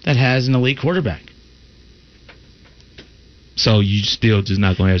team that has an elite quarterback. So you still just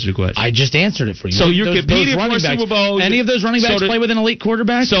not going to answer the question? I just answered it for you. So you're competing for a Super Bowl. Any of those running backs play with an elite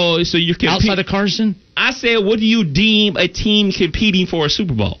quarterback? So you're outside of Carson? I said, what do you deem a team competing for a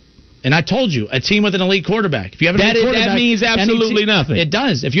Super Bowl? And I told you, a team with an elite quarterback. If you have an elite quarterback, that means absolutely nothing. It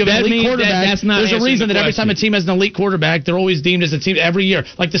does. If you have an elite quarterback, there's a reason that every time a team has an elite quarterback, they're always deemed as a team every year.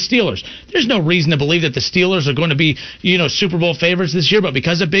 Like the Steelers. There's no reason to believe that the Steelers are going to be, Super Bowl favorites this year. But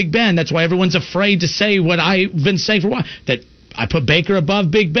because of Big Ben, that's why everyone's afraid to say what I've been saying for a while. That I put Baker above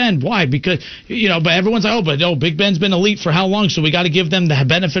Big Ben. Why? Because, but everyone's like, Big Ben's been elite for how long? So we got to give them the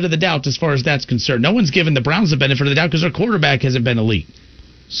benefit of the doubt as far as that's concerned. No one's given the Browns the benefit of the doubt because their quarterback hasn't been elite.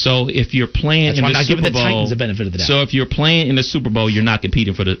 So if you're playing in the Super Bowl, the Titans the benefit of the doubt. So if you're playing in the Super Bowl, you're not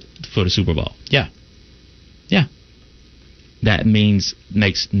competing for the Super Bowl. Yeah. That makes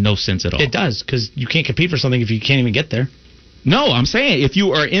no sense at all. It does, because you can't compete for something if you can't even get there. No, I'm saying if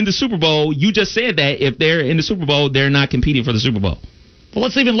you are in the Super Bowl, you just said that if they're in the Super Bowl, they're not competing for the Super Bowl. Well,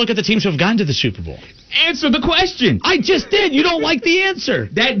 let's even look at the teams who have gone to the Super Bowl. Answer the question. I just did. You don't like the answer.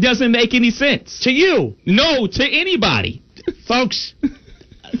 That doesn't make any sense. To you. No, to anybody. Folks,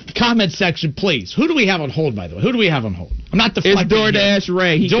 comment section, please. Who do we have on hold, by the way? Who do we have on hold? I'm not deflecting. It's DoorDash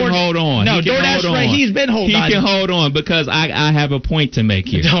Ray. He can hold on. No, DoorDash Ray, he's been holding on. He can hold on because I have a point to make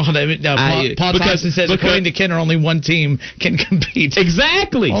here. Paul Thompson says, according to Kenner, only one team can compete.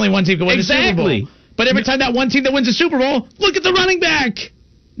 Exactly. Only one team can win the Super Bowl. But every time that one team that wins the Super Bowl, look at the running back.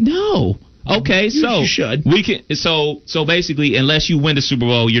 No. Okay, you should. We can. So basically, unless you win the Super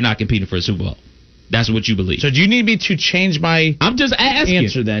Bowl, you're not competing for a Super Bowl. That's what you believe. So do you need me to change my I'm just asking.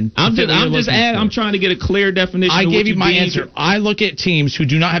 Answer then? I'm trying to get a clear definition. I of gave you my mean. answer. I look at teams who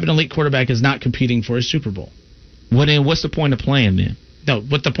do not have an elite quarterback as not competing for a Super Bowl. Well, then what's the point of playing then? No,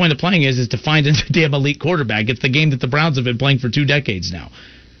 what the point of playing is to find a damn elite quarterback. It's the game that the Browns have been playing for 2 decades now.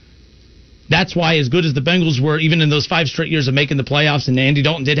 That's why, as good as the Bengals were, even in those 5 straight years of making the playoffs, and Andy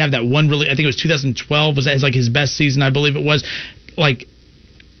Dalton did have that one really, I think it was 2012, was like his best season, I believe it was. Like,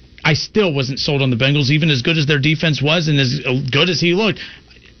 I still wasn't sold on the Bengals, even as good as their defense was and as good as he looked.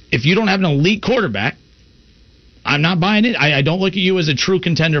 If you don't have an elite quarterback, I'm not buying it. I don't look at you as a true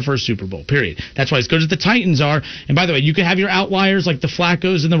contender for a Super Bowl, period. That's why as good as the Titans are, and by the way, you can have your outliers like the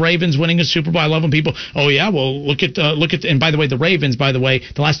Flaccos and the Ravens winning a Super Bowl. I love when people, look at, and by the way, the Ravens,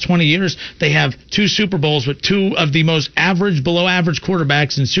 the last 20 years, they have 2 Super Bowls with 2 of the most average, below average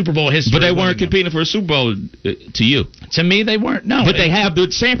quarterbacks in Super Bowl history. But they weren't competing for a Super Bowl to you. To me, they weren't, no. But they have the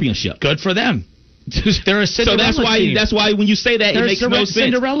championship. Good for them. They're a Cinderella team. That's why when you say that, it makes no sense.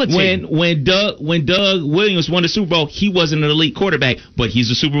 Cinderella team. When Doug Williams won the Super Bowl, he wasn't an elite quarterback, but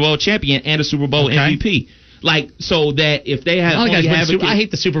he's a Super Bowl champion and a Super Bowl MVP. Like, so that if they have, I hate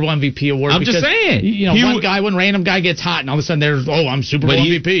the Super Bowl MVP award. I'm just saying, one random guy gets hot, and all of a sudden there's, I'm Super Bowl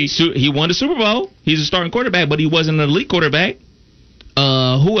MVP. He won the Super Bowl. He's a starting quarterback, but he wasn't an elite quarterback.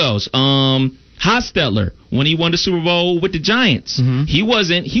 Who else? Hostetler, when he won the Super Bowl with the Giants, he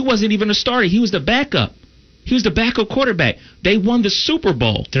wasn't even a starter. He was the backup. He was the backup quarterback. They won the Super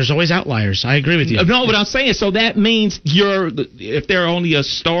Bowl. There's always outliers. I agree with you. No, but I'm saying, so that means if they're only a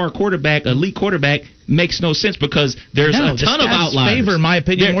star quarterback, elite quarterback, makes no sense because there's a ton of outliers. Favor, in my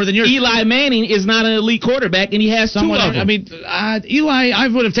opinion, more than yours. Eli Manning is not an elite quarterback, and he has 2 of them. I mean, Eli, I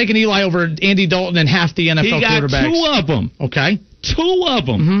would have taken Eli over Andy Dalton and half the NFL quarterbacks. He got 2 of them. Okay. 2 of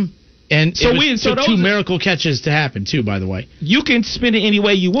them. And so it took 2 miracle catches to happen, too, by the way. You can spin it any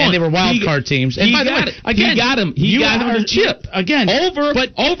way you want. And they were wild card teams. And by the way, again, he got him the chip. Again.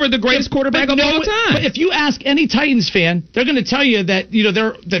 Over the greatest quarterback of all time. But if you ask any Titans fan, they're going to tell you that,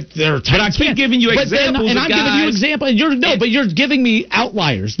 they're Titans But I keep giving you examples and I'm giving you examples. But you're giving me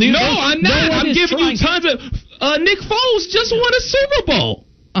outliers. No, I'm not. I'm giving you tons of... Nick Foles just won a Super Bowl.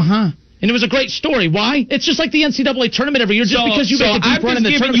 And it was a great story. Why? It's just like the NCAA tournament every year. Just because you make a deep run in the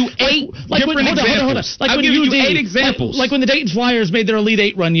tournament. Hold on. Like I'm giving you 8 examples. Like when the Dayton Flyers made their Elite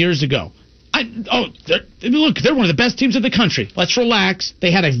 8 run years ago. They're one of the best teams in the country. Let's relax.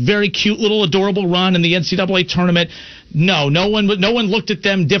 They had a very cute little adorable run in the NCAA tournament. No one looked at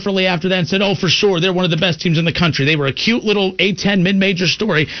them differently after that and said, for sure, they're one of the best teams in the country. They were a cute little A-10 mid-major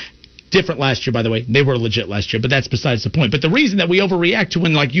story. Different last year, by the way. They were legit last year, but that's besides the point. But the reason that we overreact to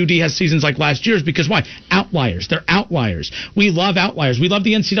when UD has seasons like last year is because why? Outliers. They're outliers. We love outliers. We love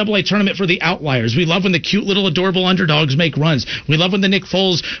the NCAA tournament for the outliers. We love when the cute little adorable underdogs make runs. We love when the Nick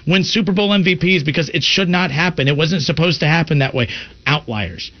Foles wins Super Bowl MVPs because it should not happen. It wasn't supposed to happen that way.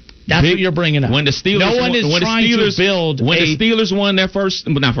 Outliers. That's what you're bringing up. When the Steelers won their first,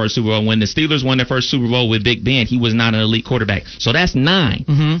 not first Super Bowl, when the Steelers won their first Super Bowl with Big Ben, he was not an elite quarterback. So that's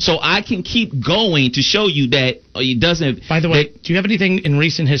 9. So I can keep going to show you that it doesn't. By the way, do you have anything in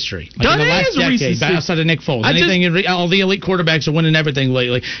recent history? Like in the last decade, outside of Nick Foles? All the elite quarterbacks are winning everything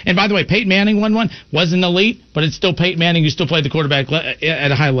lately. And by the way, Peyton Manning won one. Wasn't elite, but it's still Peyton Manning who still played the quarterback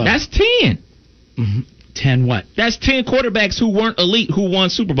at a high level. That's 10. 10 what? That's 10 quarterbacks who weren't elite who won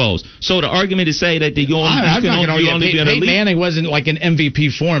Super Bowls. So the argument is say that Peyton Manning wasn't like an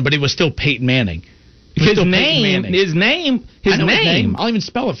MVP form, but it was still Peyton Manning. His name. I'll even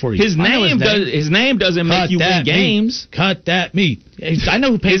spell it for you. His name doesn't make you win games. Cut that meat. I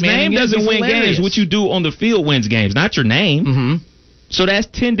know who Peyton Manning is. His name doesn't win games. What you do on the field wins games, not your name. So that's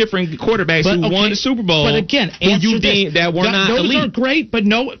 10 different quarterbacks who won the Super Bowl. But again, that were not elite. Those are great, but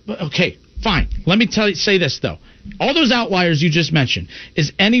no. Okay. Fine. Let me say this, though. All those outliers you just mentioned,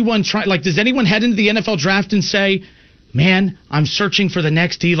 does anyone head into the NFL draft and say, man, I'm searching for the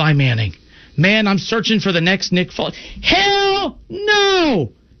next Eli Manning. Man, I'm searching for the next Nick Foles. Hell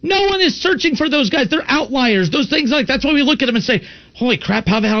no! No one is searching for those guys. They're outliers. Those things that's why we look at them and say, holy crap,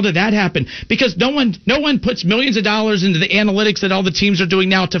 how the hell did that happen? Because no one puts millions of dollars into the analytics that all the teams are doing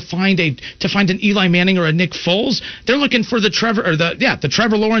now to find an Eli Manning or a Nick Foles. They're looking for the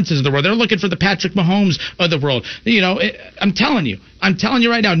Trevor Lawrences of the world. They're looking for the Patrick Mahomes of the world. I'm telling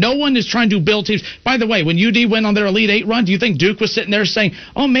you right now, no one is trying to build teams. By the way, when UD went on their Elite Eight run, do you think Duke was sitting there saying,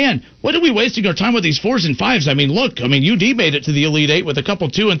 oh man, what are we wasting our time with these 4s and 5s? I mean, look, UD made it to the Elite Eight with a couple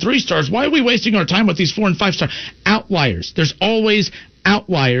 2 and 3 stars. Why are we wasting our time with these 4 and 5 stars? Outliers. There's always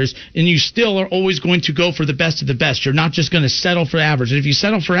outliers, and you still are always going to go for the best of the best. You're not just going to settle for average. And if you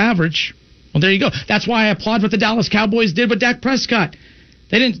settle for average, well, there you go. That's why I applaud what the Dallas Cowboys did with Dak Prescott.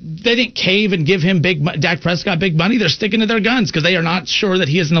 They didn't cave and give him Dak Prescott big money. They're sticking to their guns because they are not sure that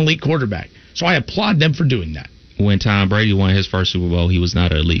he is an elite quarterback. So I applaud them for doing that. When Tom Brady won his first Super Bowl, he was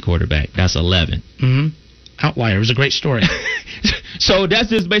not an elite quarterback. That's 11. Mm-hmm. Outlier. It was a great story. So that's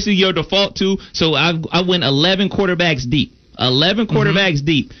just basically your default too. So I went 11 quarterbacks deep. 11 quarterbacks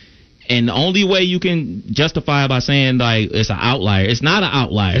deep. And the only way you can justify it by saying like it's an outlier. It's not an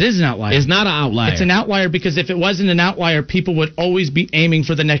outlier. It is an outlier. It's not an outlier. It's an outlier because if it wasn't an outlier, people would always be aiming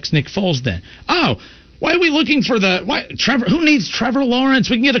for the next Nick Foles then. Oh, why are we looking for Trevor? Who needs Trevor Lawrence?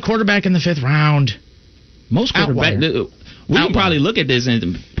 We can get a quarterback in the 5th round. Most quarterbacks. We can probably look at this,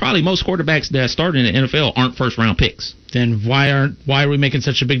 and probably most quarterbacks that start in the NFL aren't first-round picks. Then why are we making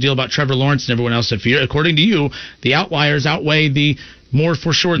such a big deal about Trevor Lawrence and everyone else? If according to you, the outliers outweigh the more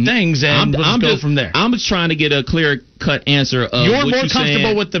for sure things, and we'll go from there. I'm just trying to get a clear-cut answer of you're what more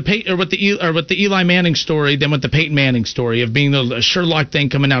comfortable with the Eli Manning story than with the Peyton Manning story of being the Sherlock thing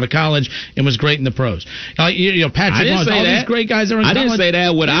coming out of college and was great in the pros. Patrick Mahomes, all these great guys are in college. I didn't say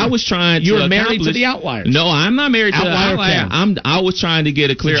that. What I was trying to you were married to the outliers. No, I'm not married to the outlier. I was trying to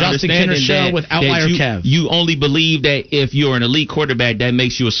get a clear understanding that, with outlier Kev. You only believe that if you're an elite quarterback, that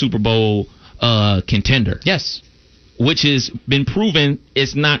makes you a Super Bowl contender. Yes. Which has been proven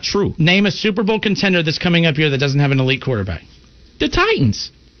it's not true. Name a Super Bowl contender that's coming up here that doesn't have an elite quarterback. The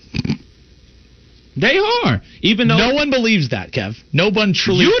Titans. They are. Even though no one believes that, Kev. No one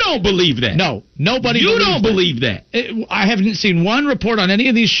truly. You don't believe that. No, nobody. You don't believe that. I haven't seen one report on any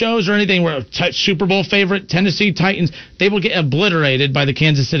of these shows or anything where Super Bowl favorite Tennessee Titans, they will get obliterated by the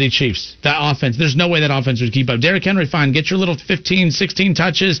Kansas City Chiefs. That offense, there's no way that offense would keep up. Derrick Henry, fine, get your little 15, 16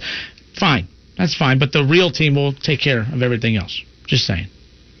 touches, fine. That's fine, but the real team will take care of everything else. Just saying.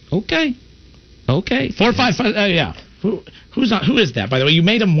 Okay. 4, 5, 5. Yeah. Who is that? By the way, you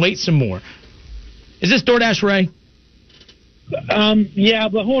made him wait some more. Is this DoorDash Ray? Yeah,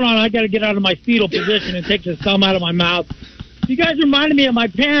 but hold on. I got to get out of my fetal position and take the thumb out of my mouth. You guys reminded me of my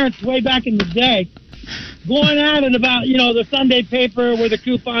parents way back in the day, going at it about the Sunday paper where the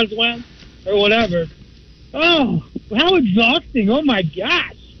coupons went or whatever. Oh, how exhausting! Oh my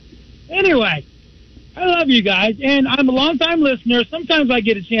gosh. Anyway, I love you guys, and I'm a long-time listener. Sometimes I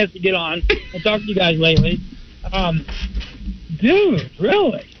get a chance to get on and talk to you guys lately. Dude,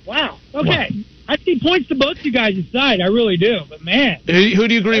 really? Wow. Okay. Wow. I see points to both you guys' side. I really do. But, man. Who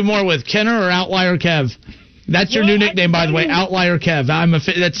do you agree more with, Kenner or Outlier Kev? That's your new nickname, by the way, Outlier Kev.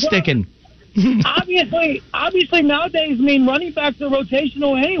 That's sticking. Obviously, nowadays, running backs are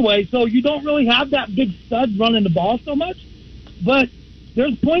rotational anyway, so you don't really have that big stud running the ball so much. But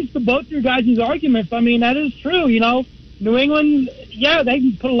there's points to both your guys' arguments. That is true. New England, yeah, they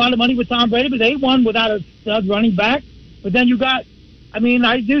put a lot of money with Tom Brady, but they won without a stud running back. But then you got, I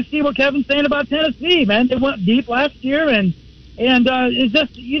do see what Kevin's saying about Tennessee, man. They went deep last year, and it's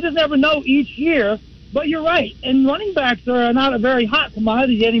just you just never know each year. But you're right, and running backs are not a very hot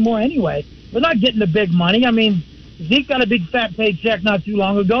commodity anymore anyway. They're not getting the big money. Zeke got a big fat paycheck not too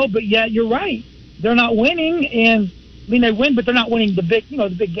long ago, but yet you're right, they're not winning, and they win, but they're not winning the big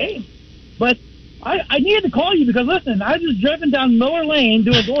game. But I needed to call you because, listen, I just driven down Miller Lane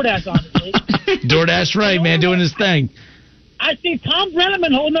doing DoorDash, honestly. DoorDash Ray, man, doing his thing. I see Tom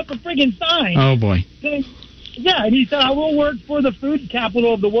Brenneman holding up a friggin' sign. Oh, boy. Yeah, and he said, I will work for the food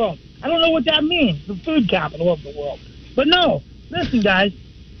capital of the world. I don't know what that means, the food capital of the world. But no, listen, guys,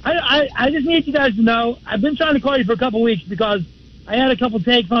 I just need you guys to know, I've been trying to call you for a couple weeks because I had a couple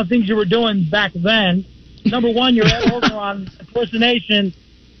takes on things you were doing back then. Number one, your Ed Orgeron impersonation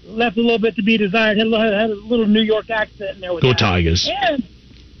left a little bit to be desired. Had a little New York accent in there with Go that. Tigers.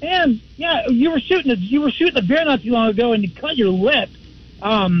 And yeah, you were shooting a beer not too long ago, and you cut your lip.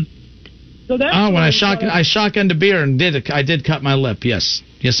 So that's when I shotgunned a beer and I did cut my lip. Yes,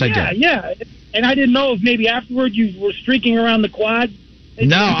 I did. Yeah. And I didn't know if maybe afterward you were streaking around the quad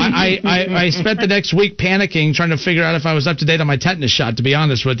No, I spent the next week panicking, trying to figure out if I was up to date on my tetanus shot, to be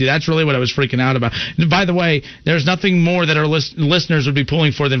honest with you. That's really what I was freaking out about. By the way, there's nothing more that our listeners would be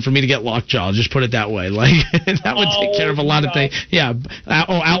pulling for than for me to get lockjaw. I'll just put it that way. Like, that would take care of a lot of things. Yeah.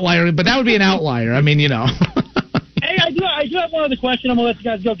 Outlier. But that would be an outlier. I mean, you know. Hey, I do have one other question. I'm going to let you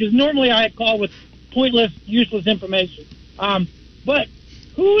guys go, because normally I call with pointless, useless information. But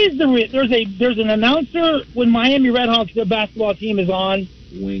who is there's an announcer when Miami Redhawks, their basketball team, is on.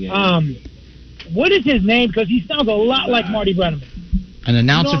 What is his name? Because he sounds a lot like Marty Brennaman. An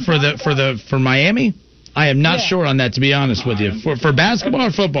announcer for Miami? I am not sure on that, to be honest with you. For basketball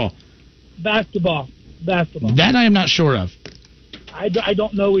or football? Basketball. That I am not sure of. I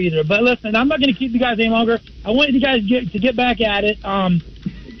don't know either. But listen, I'm not going to keep you guys any longer. I want you guys to get back at it.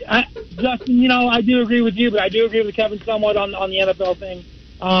 Justin, you know, I do agree with you, but I do agree with Kevin somewhat on the NFL thing.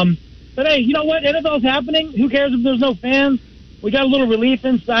 But hey, you know what? NFL's happening. Who cares if there's no fans? We got a little relief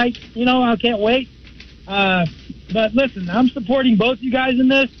in sight. You know, I can't wait. But listen, I'm supporting both you guys in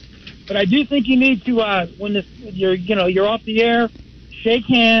this. But I do think you need to when you're off the air, shake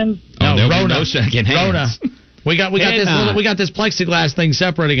hands. No, no shaking hands. Rona. We got this plexiglass thing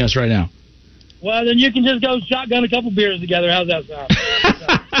separating us right now. Well, then you can just go shotgun a couple beers together. How's that sound?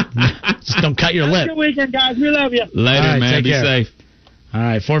 Just don't cut your lip. Have a good weekend, guys. We love you. Later, right, man. Be safe. All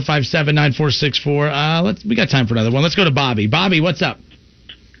right, 457-9464. We got time for another one. Let's go to Bobby. Bobby, what's up?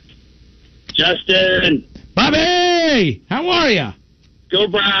 Justin. Bobby! How are you? Go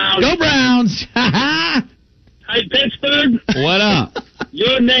Browns. Go Browns. Hi, Pittsburgh. What up?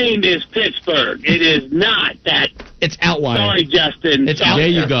 Your name is Pittsburgh. It is not that. It's Outlier. Sorry, Justin. There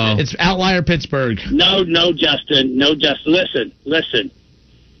you go. It's Outlier Pittsburgh. No, Justin. No, Justin. Listen.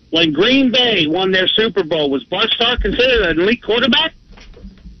 When Green Bay won their Super Bowl, was Bart Starr considered an elite quarterback?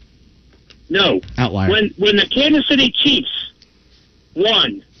 No. Outlier. When the Kansas City Chiefs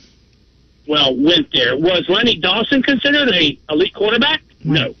went there, was Lenny Dawson considered an elite quarterback?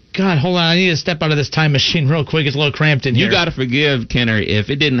 No. God, hold on. I need to step out of this time machine real quick. It's a little cramped in here. You got to forgive Kenner. If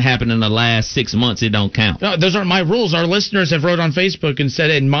it didn't happen in the last 6 months, it don't count. No, those aren't my rules. Our listeners have wrote on Facebook and said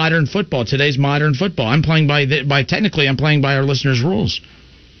in modern football, today's modern football. I'm playing technically I'm playing by our listeners' rules.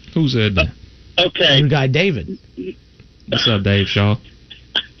 Who said that? Okay. Your guy, David. What's up, Dave Shaw?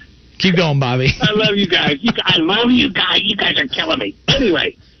 Keep going, Bobby. I love you guys. I love you guys. You guys are killing me.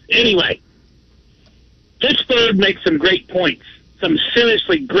 Anyway. Pittsburgh makes some great points. Some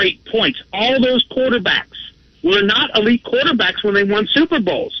seriously great points. All those quarterbacks were not elite quarterbacks when they won Super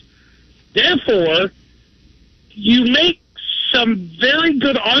Bowls. Therefore, you make some very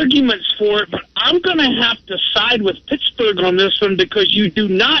good arguments for it, but I'm going to have to side with Pittsburgh on this one because you do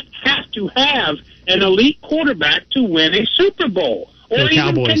not have to have an elite quarterback to win a Super Bowl or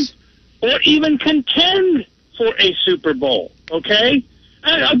even contend for a Super Bowl, okay?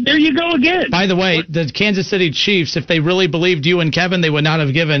 There you go again. By the way, the Kansas City Chiefs, if they really believed you and Kevin, they would not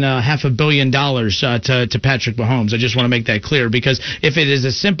have given $500 million to Patrick Mahomes. I just want to make that clear, because if it is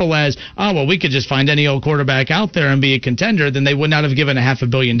as simple as, we could just find any old quarterback out there and be a contender, then they would not have given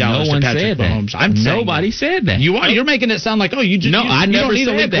 $500 million to Patrick Mahomes. Nobody said that. You're making it sound like, you don't need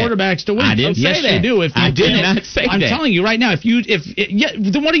elite quarterbacks to win. I didn't say that. You do. If you I did not say that. I'm telling you right now,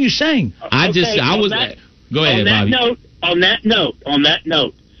 then what are you saying? Go ahead, Bobby. On that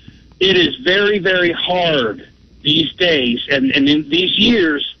note, it is very, very hard these days and in these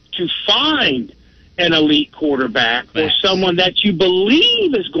years to find an elite quarterback or someone that you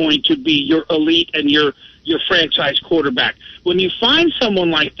believe is going to be your elite and your franchise quarterback. When you find someone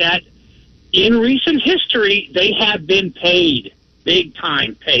like that, in recent history, they have been paid, big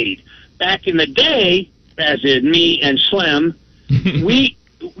time paid. Back in the day, as in me and Slim,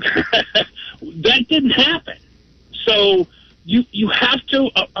 that didn't happen. So you have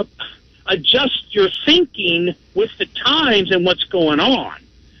to adjust your thinking with the times and what's going on.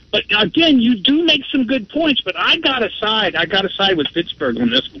 But again, you do make some good points. But I gotta side with Pittsburgh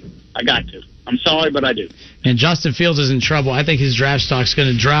on this one. I got to. I'm sorry, but I do. And Justin Fields is in trouble. I think his draft stock's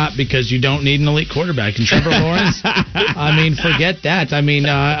going to drop because you don't need an elite quarterback. And Trevor Lawrence, forget that.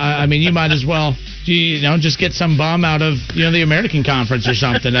 You might as well, just get some bum out of the American Conference or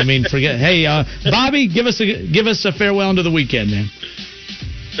something. Forget. Hey, Bobby, give us a farewell into the weekend, man.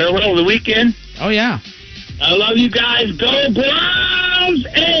 Farewell to the weekend. Oh yeah. I love you guys. Go Browns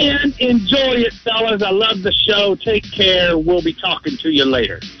and enjoy it, fellas. I love the show. Take care. We'll be talking to you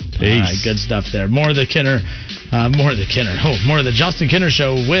later. Peace. All right, good stuff there. More of the Justin Kinner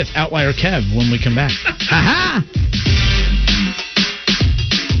Show with Outlier Kev when we come back. Ha-ha!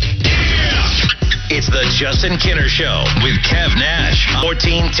 It's the Justin Kinner Show with Kev Nash,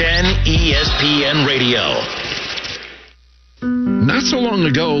 1410 ESPN Radio. Now Not so long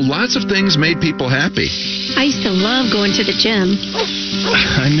ago, lots of things made people happy. I used to love going to the gym.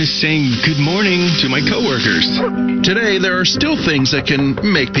 I miss saying good morning to my coworkers. Today, there are still things that can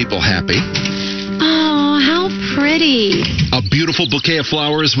make people happy. Oh, how pretty. A beautiful bouquet of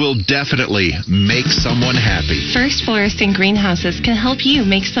flowers will definitely make someone happy. First Florist and Greenhouses can help you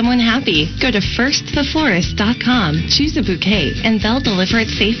make someone happy. Go to firsttheflorist.com, choose a bouquet, and they'll deliver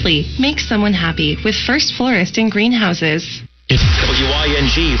it safely. Make someone happy with First Florist and Greenhouses.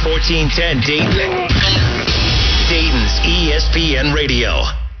 WING 1410 Dayton. Dayton's ESPN Radio.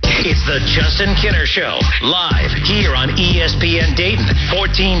 It's the Justin Kinner Show, live here on ESPN Dayton,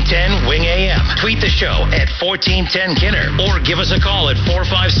 1410 Wing AM. Tweet the show at 1410 Kinner or give us a call at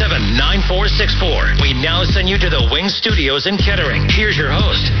 457-9464. We now send you to the Wing Studios in Kettering. Here's your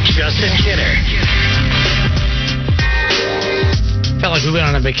host, Justin Kinner. Felt like we went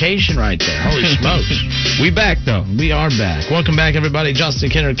on a vacation right there. Holy smokes. We back, though. We are back. Welcome back, everybody.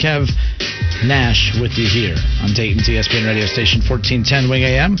 Justin Kinner, Kev Nash with you here on Dayton's ESPN radio station, 1410 Wing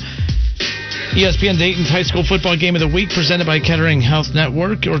AM. ESPN Dayton's high school football game of the week presented by Kettering Health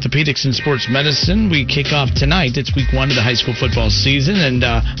Network, Orthopedics and Sports Medicine. We kick off tonight. It's week 1 of the high school football season, and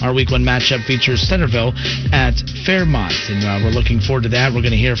our week 1 matchup features Centerville at Fairmont, and we're looking forward to that. We're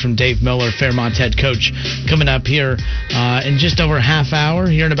going to hear from Dave Miller, Fairmont head coach, coming up here in just over a half hour.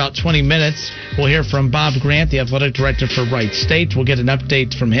 Here in about 20 minutes, we'll hear from Bob Grant, the athletic director for Wright State. We'll get an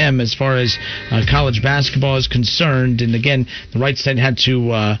update from him as far as college basketball is concerned, and again, the Wright State had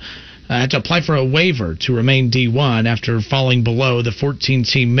to apply for a waiver to remain D1 after falling below the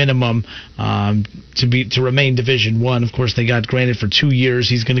 14-team minimum to remain Division I. Of course, they got granted for 2 years.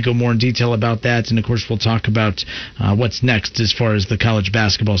 He's going to go more in detail about that, and of course, we'll talk about what's next as far as the college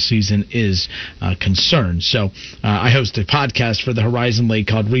basketball season is concerned. So, I host a podcast for the Horizon League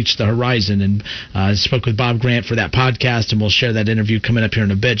called Reach the Horizon, and I spoke with Bob Grant for that podcast, and we'll share that interview coming up here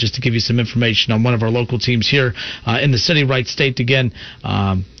in a bit, just to give you some information on one of our local teams here in the city, Wright State again.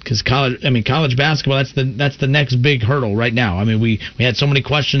 Because college basketball, that's the next big hurdle right now. I mean, we had so many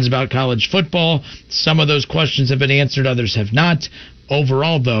questions about college football. Some of those questions have been answered, others have not.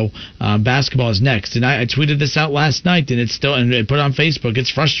 Overall, though, basketball is next. And I tweeted this out last night, and I put it on Facebook.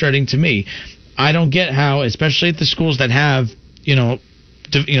 It's frustrating to me. I don't get how, especially at the schools that have,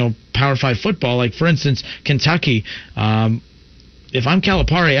 Power 5 football, like for instance Kentucky. If I'm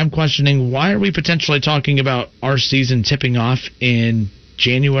Calipari, I'm questioning, why are we potentially talking about our season tipping off in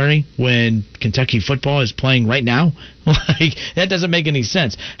January when Kentucky football is playing right now? Like, that doesn't make any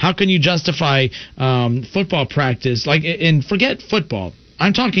sense. How can you justify football practice? And forget football.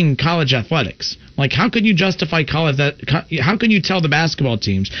 I'm talking college athletics. Like, how can you justify college? How can you tell the basketball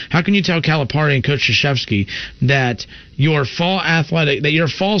teams? How can you tell Calipari and Coach Krzyzewski that your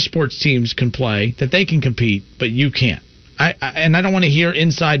fall sports teams can play, that they can compete, but you can't? And I don't want to hear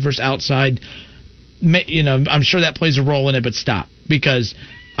inside versus outside. I'm sure that plays a role in it, but stop. Because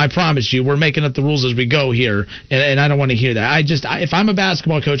I promise you, we're making up the rules as we go here, and I don't want to hear that. If I'm a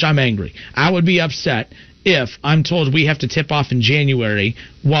basketball coach, I'm angry. I would be upset if I'm told we have to tip off in January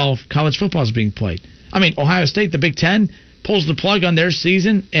while college football is being played. I mean, Ohio State, the Big Ten, pulls the plug on their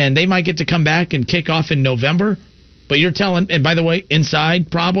season, and they might get to come back and kick off in November. But you're telling, and by the way,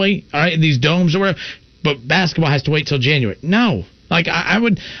 inside probably, all right, in these domes or whatever, but basketball has to wait till January. No.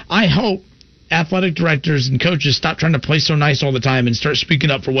 I hope athletic directors and coaches stop trying to play so nice all the time and start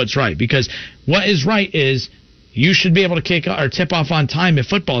speaking up for what's right. Because what is right is you should be able to kick or tip off on time if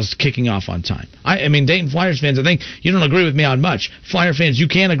football is kicking off on time. I mean, Dayton Flyers fans, I think you don't agree with me on much. Flyer fans, you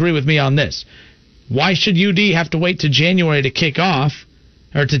can't agree with me on this. Why should UD have to wait to January to kick off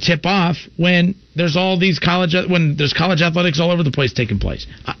or to tip off when there's all these college athletics all over the place taking place?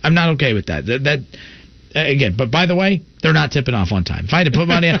 I'm not okay with that. Again, but by the way, they're not tipping off on time. If I had to put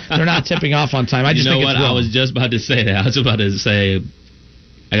money on, they're not tipping off on time. I just think it's wrong. I was just about to say that. I was about to say,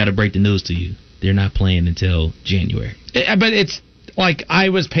 I got to break the news to you. They're not playing until January. But it's like, I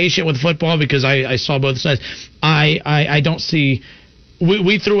was patient with football because I saw both sides. I don't see.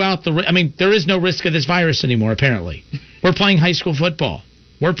 We threw out there is no risk of this virus anymore, apparently. We're playing high school football.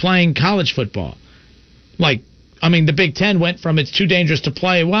 We're playing college football. The Big Ten went from it's too dangerous to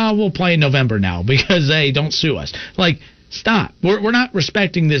play, well, we'll play in November now because, hey, don't sue us. Stop. We're not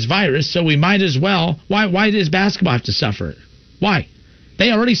respecting this virus, so we might as well. Why does basketball have to suffer? Why?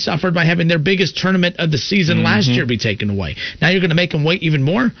 They already suffered by having their biggest tournament of the season last year be taken away. Now you're going to make them wait even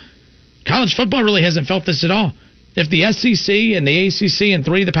more? College football really hasn't felt this at all. If the SEC and the ACC and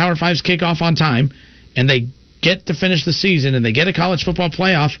 3 of the Power 5s kick off on time and they get to finish the season and they get a college football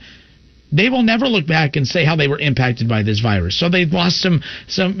playoff, They will never look back and say how they were impacted by this virus. So they lost some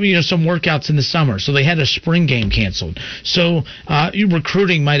workouts in the summer. So they had a spring game canceled. So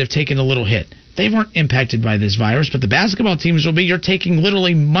recruiting might have taken a little hit. They weren't impacted by this virus, but the basketball teams will be. You're taking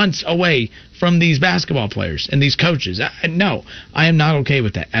literally months away from these basketball players and these coaches. No, I am not okay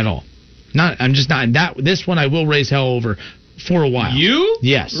with that at all. I'm just not. This one I will raise hell over for a while. You?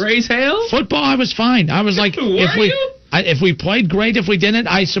 Yes. Raise hell? Football, I was fine. I was like, if we played great, if we didn't,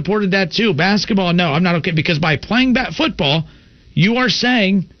 I supported that too. Basketball, no, I'm not okay, because by playing football, you are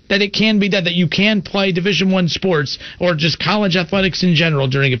saying that it can be done, that you can play Division I sports or just college athletics in general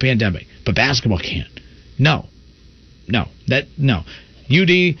during a pandemic, but basketball can't. No.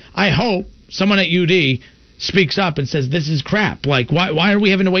 UD, I hope someone at UD speaks up and says this is crap. Like, why are we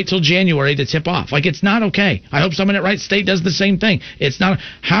having to wait till January to tip off? Like, it's not okay. I hope someone at Wright State does the same thing. It's not.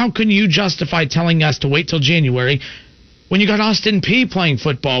 How can you justify telling us to wait till January when you got Austin Peay playing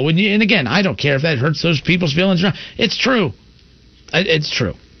football? And again, I don't care if that hurts those people's feelings. It's true. It's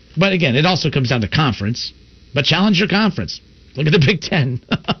true. But again, it also comes down to conference. But challenge your conference. Look at the Big Ten.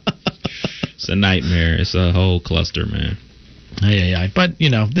 It's a nightmare. It's a whole cluster, man. Yeah. But,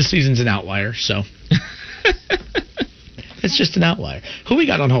 this season's an outlier, so. It's just an outlier. Who we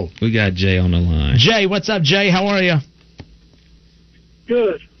got on hold? We got Jay on the line. Jay, what's up, Jay? How are you?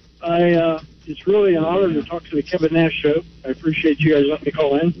 Good. It's really an honor to talk to the Kevin Nash Show. I appreciate you guys letting me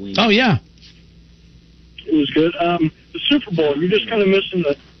call in. Oh, yeah. It was good. The Super Bowl, you're just kind of missing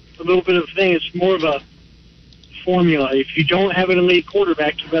a little bit of a thing. It's more of a formula. If you don't have an elite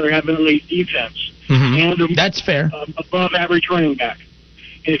quarterback, you better have an elite defense. Mm-hmm. And that's fair. Above average running back.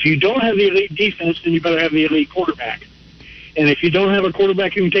 And if you don't have the elite defense, then you better have the elite quarterback. And if you don't have a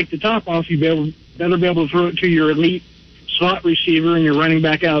quarterback who can take the top off, you better be able to throw it to your elite slot receiver and your running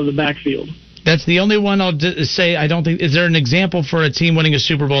back out of the backfield. That's the only one I'll say. I don't think. Is there an example for a team winning a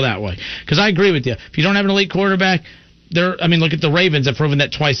Super Bowl that way? Because I agree with you. If you don't have an elite quarterback, look at the Ravens. Have proven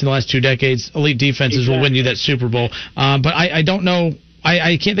that twice in the last 2 decades. Elite defenses will win you that Super Bowl. But I don't know.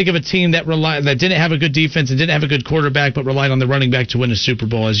 I can't think of a team that didn't have a good defense and didn't have a good quarterback, but relied on the running back to win a Super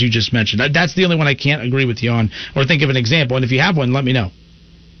Bowl, as you just mentioned. That's the only one I can't agree with you on, or think of an example. And if you have one, let me know.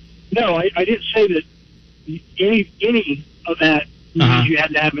 No, I didn't say that any of that means you had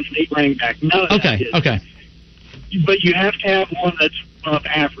to have an elite running back. None of that did. Okay. But you have to have one that's above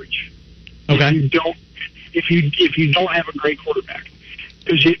average. Okay. If you don't have a great quarterback,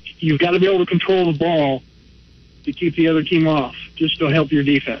 because you've got to be able to control the ball to keep the other team off, just to help your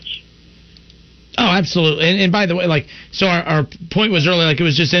defense. Oh, absolutely. And by the way, so our point was earlier, it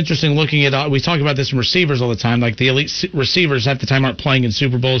was just interesting looking at, we talk about this in receivers all the time, the elite receivers half the time aren't playing in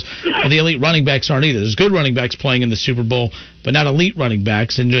Super Bowls, and the elite running backs aren't either. There's good running backs playing in the Super Bowl, but not elite running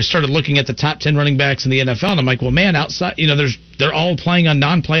backs. And I started looking at the top 10 running backs in the NFL, and I'm like, well, man, outside, they're all playing on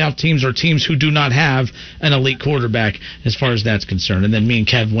non-playoff teams or teams who do not have an elite quarterback as far as that's concerned. And then me and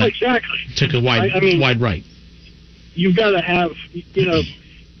Kev took a wide right. You've got to have,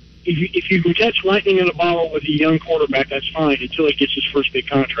 if you can catch lightning in a bottle with a young quarterback, that's fine until he gets his first big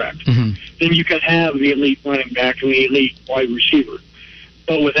contract. Mm-hmm. Then you can have the elite running back and the elite wide receiver.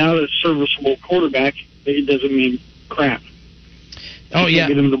 But without a serviceable quarterback, it doesn't mean crap. Oh, yeah.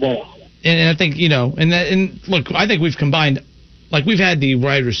 Get him the ball. And I think, and look, I think we've combined, we've had the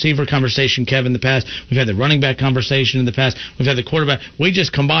wide receiver conversation, Kev, in the past. We've had the running back conversation in the past. We've had the quarterback. We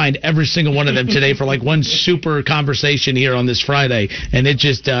just combined every single one of them today for one super conversation here on this Friday, and it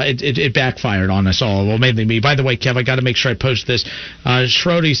just it backfired on us all. Well, mainly me. By the way, Kev, I got to make sure I post this.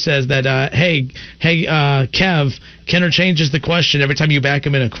 Schrody says that, hey, Kev, Kenner changes the question every time you back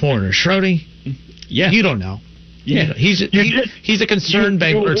him in a corner. Schrody? Yeah. You don't know. Yeah. He's a concerned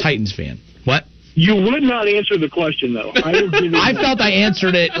Bengals or Titans fan. What? You would not answer the question, though. I felt I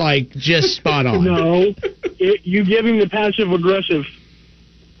answered it, just spot on. No. You give him the passive-aggressive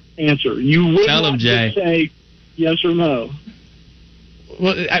answer. You would not just say yes or no.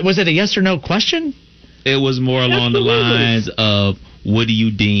 Well, was it a yes or no question? It was more along the lines of, what do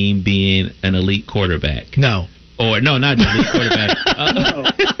you deem being an elite quarterback? No. Or, no, not an elite quarterback.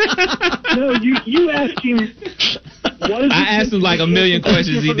 No, you asked him... I asked him a million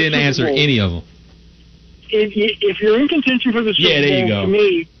questions. He didn't answer any of them. If you're in contention for the Super Bowl, there you go. To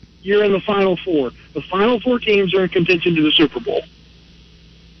me, you're in the Final Four. The Final Four teams are in contention to the Super Bowl.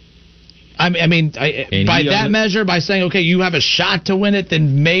 By that measure, by saying, okay, you have a shot to win it,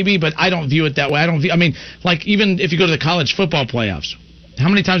 then maybe, but I don't view it that way. Even if you go to the college football playoffs, how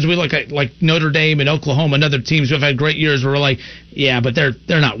many times do we look at Notre Dame and Oklahoma and other teams who have had great years where we're like, yeah, but they're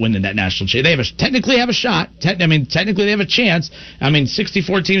not winning that national championship. They technically have a shot. Technically they have a chance.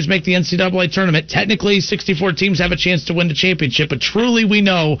 64 teams make the NCAA tournament. Technically, 64 teams have a chance to win the championship. But truly, we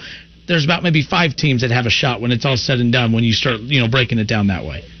know there's about maybe 5 teams that have a shot when it's all said and done when you start, breaking it down that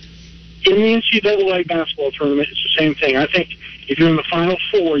way. In the NCAA basketball tournament, it's the same thing. I think if you're in the Final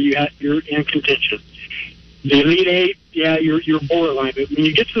Four, you're in contention. The Elite Eight, you're borderline. But when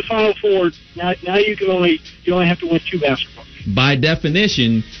you get to the Final Four, now you only have to win 2 basketball. By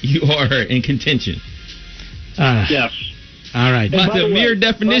definition, you are in contention. Yes. All right. But the mere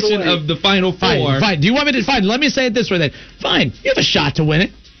definition of the Final Four. Fine. Do you want me to fine? Let me say it this way then. Fine. You have a shot to win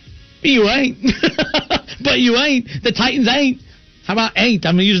it. You ain't. But you ain't. The Titans ain't. How about ain't?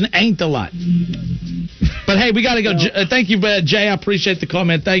 I'm using ain't a lot. But, hey, we got to go. Thank you, Jay. I appreciate the call,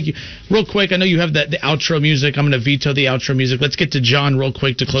 man. Thank you. Real quick, I know you have the outro music. I'm going to veto the outro music. Let's get to John real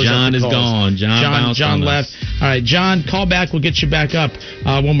quick to close out the calls. John is gone. John left. All right, John, call back. We'll get you back up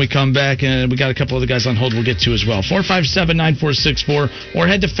when we come back. And we got a couple other guys on hold we'll get to as well. 457-9464. Or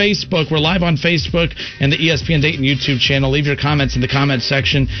head to Facebook. We're live on Facebook and the ESPN Dayton YouTube channel. Leave your comments in the comments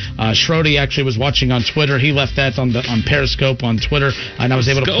section. Schrody actually was watching on Twitter. He left that on Periscope on Twitter, and I was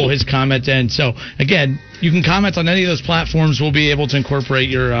able to pull his comment in. So, again, you can comment on any of those platforms. We'll be able to incorporate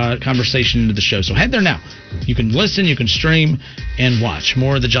your conversation into the show. So head there now. You can listen, you can stream, and watch.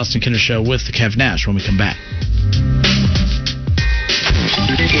 More of the Justin Kinner Show with Kev Nash when we come back.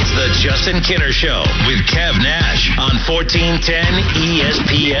 It's the Justin Kinner Show with Kev Nash on 1410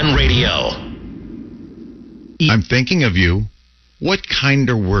 ESPN Radio. I'm thinking of you. What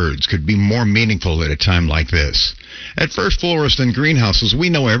kinder words could be more meaningful at a time like this? At First Florist and Greenhouses, we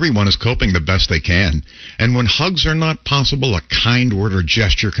know everyone is coping the best they can. And when hugs are not possible, a kind word or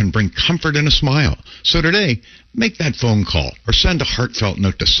gesture can bring comfort and a smile. So today, make that phone call or send a heartfelt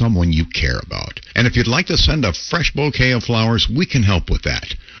note to someone you care about. And if you'd like to send a fresh bouquet of flowers, we can help with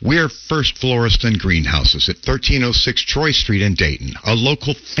that. We're First Florist and Greenhouses at 1306 Troy Street in Dayton, a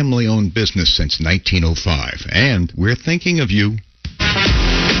local family-owned business since 1905. And we're thinking of you.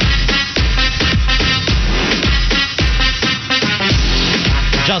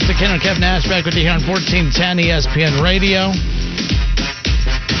 Justin Kinner, Kev Nash back with you here on 1410 ESPN Radio.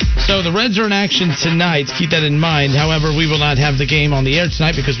 So the Reds are in action tonight. Keep that in mind. However, we will not have the game on the air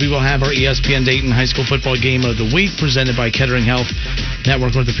tonight because we will have our ESPN Dayton High School Football Game of the Week presented by Kettering Health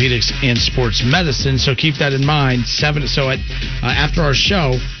Network Orthopedics and Sports Medicine. So keep that in mind. After our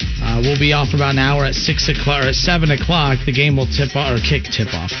show, we'll be off for about an hour at 6 o'clock or at 7 o'clock. The game will kick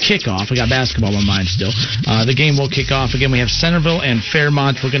off. I got basketball on my mind still. The game will kick off. Again, we have Centerville and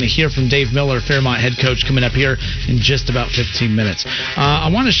Fairmont. We're going to hear from Dave Miller, Fairmont head coach, coming up here in just about 15 minutes. I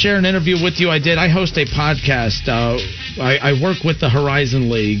want to share an interview with you. I host a podcast. I work with the Horizon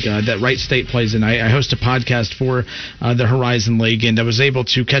League that Wright State plays in. I host a podcast for the Horizon League, and I was able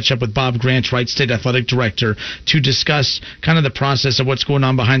to catch up with Bob Grant, Wright State athletic director, to discuss kind of the process of what's going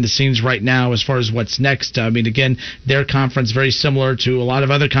on behind the scenes right now as far as what's next. I mean, again, their conference, very similar to a lot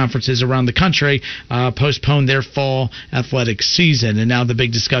of other conferences around the country, postponed their fall athletic season. And now the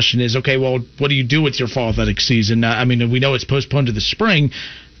big discussion is, okay, well, what do you do with your fall athletic season? I mean, we know it's postponed to the spring,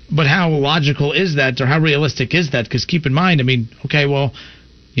 but how logical is that, or how realistic is that? Because keep in mind, I mean, okay, well,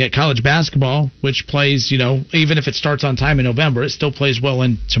 you got college basketball, which plays, even if it starts on time in November, it still plays well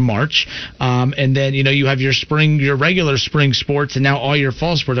into March. And then, you have your regular spring sports and now all your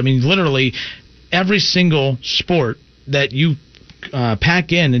fall sports. I mean, literally every single sport that you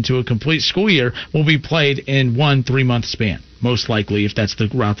pack into a complete school year will be played in 1 3-month span, most likely, if that's the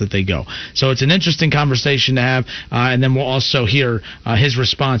route that they go. So it's an interesting conversation to have, and then we'll also hear his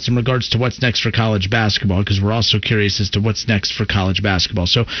response in regards to what's next for college basketball, because we're also curious as to what's next for college basketball.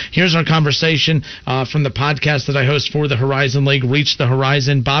 So here's our conversation from the podcast that I host for the Horizon League, Reach the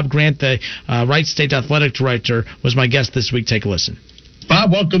Horizon. Bob Grant, the Wright State athletic director, was my guest this week. Take a listen.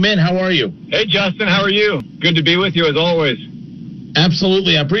 Bob, welcome in. How are you? Hey, Justin. How are you? Good to be with you as always.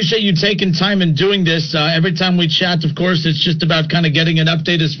 Absolutely. I appreciate you taking time and doing this. Every time we chat, of course, it's just about kind of getting an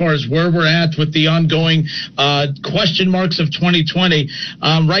update as far as where we're at with the ongoing question marks of 2020.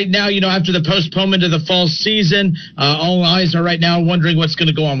 Right now, after the postponement of the fall season, all eyes are right now wondering what's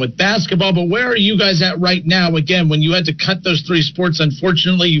going to go on with basketball. But where are you guys at right now? Again, when you had to cut those 3 sports,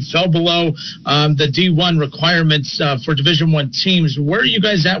 unfortunately, you fell below the D1 requirements for Division I teams. Where are you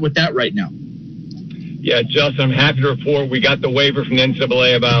guys at with that right now? Yeah, Justin, I'm happy to report we got the waiver from the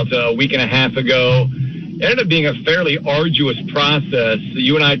NCAA about a week and a half ago. It ended up being a fairly arduous process.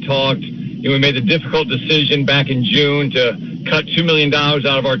 You and I talked, we made the difficult decision back in June to cut $2 million out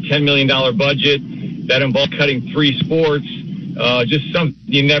of our $10 million budget. That involved cutting 3 sports. Just something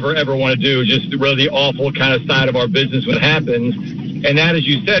you never, ever want to do, just really the awful kind of side of our business when it happens. And that, as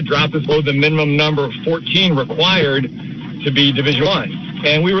you said, dropped us below the minimum number of 14 required to be Division I.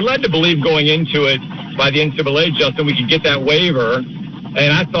 And we were led to believe going into it by the NCAA, Justin, we could get that waiver.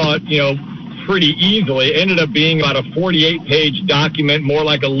 and I thought, pretty easily. It ended up being about a 48-page document, more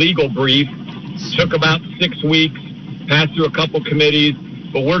like a legal brief. Took about 6 weeks, passed through a couple committees,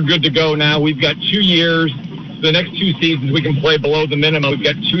 but we're good to go now. We've got 2 years. The next 2 seasons we can play below the minimum. We've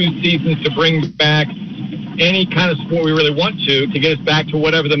got 2 seasons to bring back any kind of sport we really want to get us back to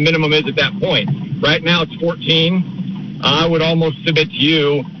whatever the minimum is at that point. Right now it's 14. I would almost submit to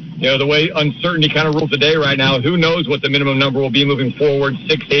you, the way uncertainty kind of rules the day right now, who knows what the minimum number will be moving forward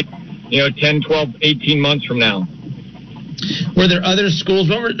 6, 8, 10, 12, 18 months from now. Were there other schools?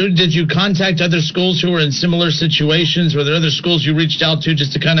 Did you contact other schools who were in similar situations? Were there other schools you reached out to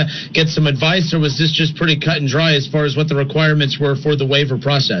just to kind of get some advice, or was this just pretty cut and dry as far as what the requirements were for the waiver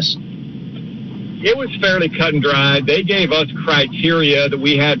process? It was fairly cut and dry. They gave us criteria that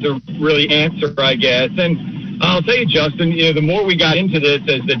we had to really answer, I guess. And I'll tell you, Justin, the more we got into this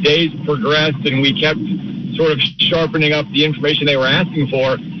as the days progressed and we kept sort of sharpening up the information they were asking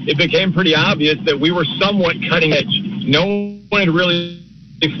for, it became pretty obvious that we were somewhat cutting edge. No one had really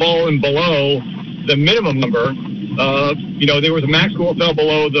fallen below the minimum number. There was a max school fell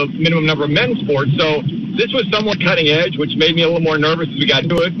below the minimum number of men's sports. So this was somewhat cutting edge, which made me a little more nervous as we got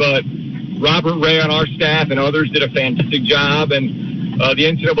into it. But Robert Ray on our staff and others did a fantastic job, and the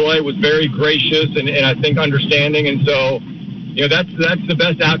NCAA was very gracious and I think understanding. And so, that's the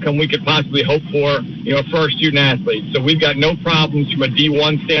best outcome we could possibly hope for, for our student athletes. So we've got no problems from a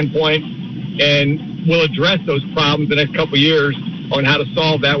D1 standpoint, and we'll address those problems the next couple of years on how to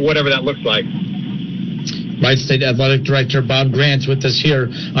solve that, whatever that looks like. Wright State Athletic Director Bob Grant with us here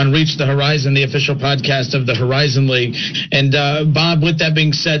on Reach the Horizon, the official podcast of the Horizon League. And Bob, with that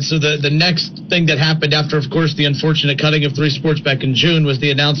being said, so the next thing that happened after, of course, the unfortunate cutting of 3 sports back in June was the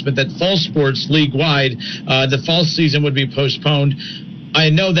announcement that fall sports league-wide, the fall season would be postponed. I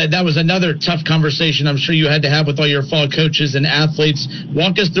know that was another tough conversation I'm sure you had to have with all your fall coaches and athletes.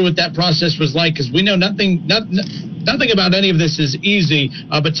 Walk us through what that process was like, because we know nothing about any of this is easy,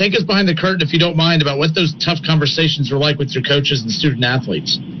 but take us behind the curtain, if you don't mind, about what those tough conversations were like with your coaches and student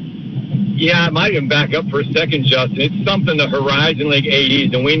athletes. Yeah, I might even back up for a second, Justin. It's something the Horizon League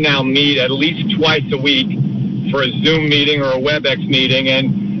ADs, and we now meet at least twice a week for a Zoom meeting or a WebEx meeting,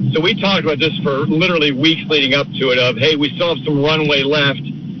 and so we talked about this for literally weeks leading up to it of, hey, we still have some runway left.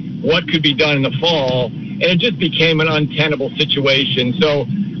 What could be done in the fall? And it just became an untenable situation. So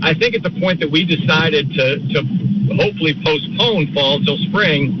I think at the point that we decided to hopefully postpone fall until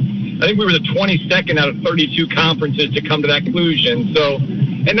spring, I think we were the 22nd out of 32 conferences to come to that conclusion. So,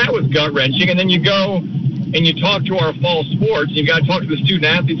 and that was gut-wrenching. And then you go and you talk to our fall sports. You got to talk to the student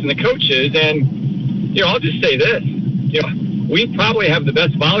athletes and the coaches. And, I'll just say this, we probably have the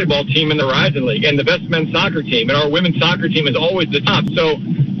best volleyball team in the Horizon League and the best men's soccer team, and our women's soccer team is always the top. So,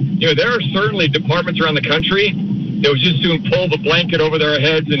 there are certainly departments around the country that would just soon pull the blanket over their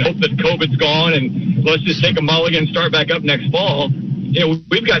heads and hope that COVID's gone and let's just take a mulligan and start back up next fall.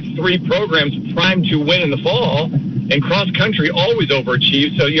 We've got 3 programs primed to win in the fall, and cross country always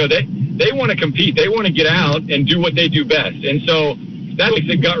overachieves. So, they want to compete. They want to get out and do what they do best. And so that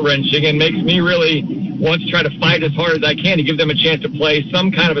makes it gut-wrenching and makes me really want to try to fight as hard as I can to give them a chance to play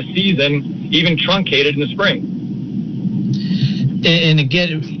some kind of a season, even truncated in the spring. And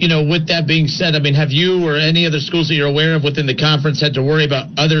again, with that being said, have you or any other schools that you're aware of within the conference had to worry about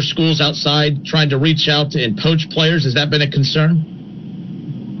other schools outside trying to reach out and poach players? Has that been a concern?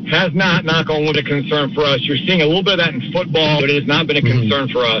 Has not, knock on wood, a concern for us. You're seeing a little bit of that in football, but it has not been a concern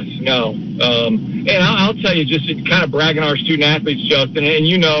for us, no. And I'll tell you, just kind of bragging our student athletes, Justin, and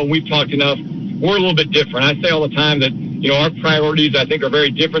we've talked enough, we're a little bit different. I say all the time that, our priorities, I think, are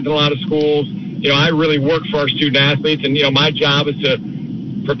very different than a lot of schools. I really work for our student athletes, and, my job is to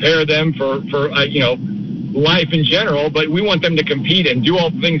prepare them for life in general, but we want them to compete and do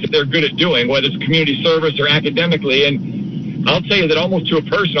all the things that they're good at doing, whether it's community service or academically. And I'll tell you that almost to a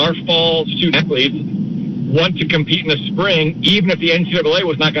person, our fall student athletes want to compete in the spring, even if the NCAA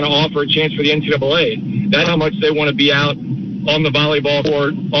was not going to offer a chance for the NCAA. That's how much they want to be out on the volleyball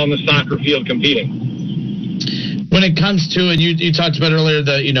court, on the soccer field competing. When it comes to, and you talked about earlier,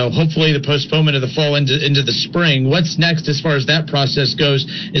 hopefully the postponement of the fall into the spring, what's next as far as that process goes?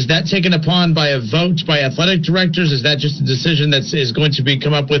 Is that taken upon by a vote by athletic directors? Is that just a decision that is going to be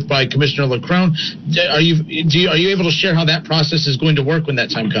come up with by Commissioner LeCrone? Are you able to share how that process is going to work when that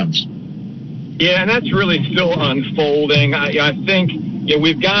time comes? Yeah, and that's really still unfolding. I think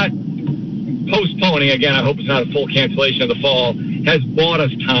we've got postponing, again, I hope it's not a full cancellation of the fall, has bought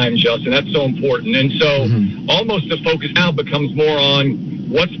us time, Justin. That's so important. And so almost the focus now becomes more on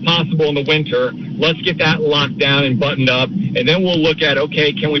what's possible in the winter. Let's get that locked down and buttoned up. And then we'll look at,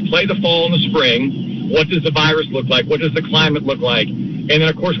 okay, can we play the fall and the spring? What does the virus look like? What does the climate look like? And then,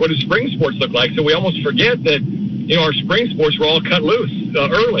 of course, what does spring sports look like? So we almost forget that, our spring sports were all cut loose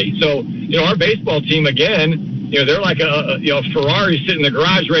early. So, our baseball team, again, they're like a Ferrari sitting in the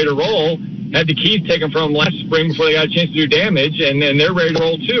garage ready to roll, had the keys taken from them last spring before they got a chance to do damage, and they're ready to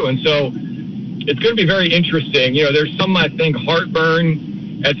roll too. And so it's going to be very interesting. There's some, I think,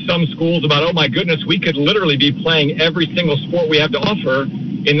 heartburn at some schools about, oh, my goodness, we could literally be playing every single sport we have to offer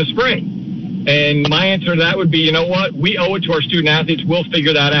in the spring. And my answer to that would be, you know what? We owe it to our student athletes. We'll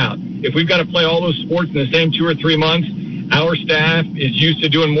figure that out. If we've got to play all those sports in the same 2 or 3 months, our staff is used to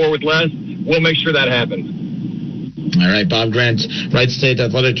doing more with less. We'll make sure that happens. All right, Bob Grant, Wright State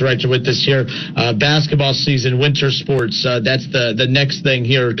Athletic Director with us here. Basketball season, winter sports, that's the next thing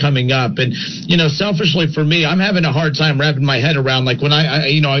here coming up. And, selfishly for me, I'm having a hard time wrapping my head around, like when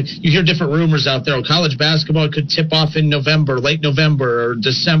you hear different rumors out there. College basketball could tip off in November, late November or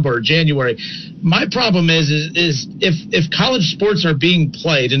December or January. My problem is if college sports are being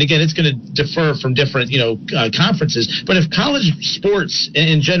played, and again, it's going to differ from different, conferences, but if college sports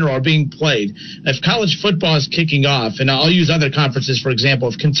in general are being played, if college football is kicking off, and I'll use other conferences, for example,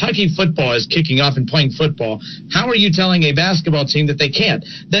 if Kentucky football is kicking off and playing football, how are you telling a basketball team that they can't?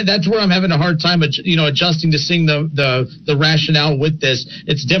 That's where I'm having a hard time, adjusting to seeing the rationale with this.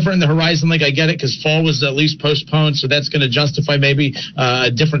 It's different in the Horizon League. I get it because fall was at least postponed, so that's going to justify maybe a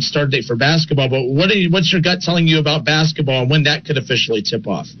different start date for basketball. But what's your gut telling you about basketball and when that could officially tip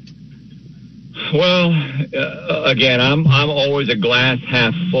off? Well, again, I'm always a glass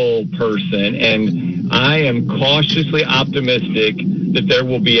half full person, and I am cautiously optimistic that there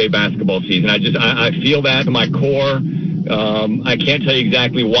will be a basketball season. I feel that in my core. I can't tell you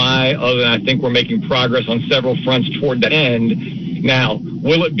exactly why, other than I think we're making progress on several fronts toward the end. Now,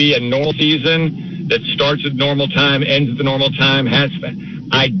 will it be a normal season that starts at normal time, ends at the normal time?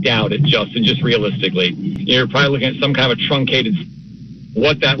 I doubt it, Justin, just realistically. You're probably looking at some kind of a truncated.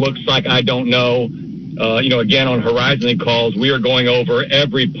 What that looks like, I don't know. Again, on Horizon League calls, we are going over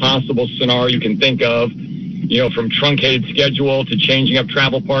every possible scenario you can think of, from truncated schedule to changing up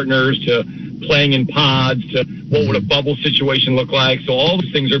travel partners to playing in pods to what would a bubble situation look like. So all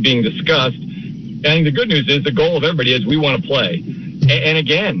these things are being discussed. And I think the good news is the goal of everybody is we want to play. And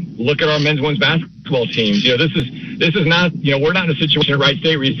again, look at our men's women's basketball teams. This is not, we're not in a situation at Wright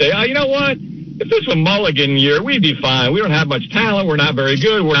State where you say, oh, you know what? If this was a Mulligan year, we'd be fine. We don't have much talent. We're not very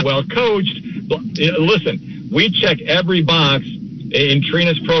good. We're not well coached. Listen, we check every box in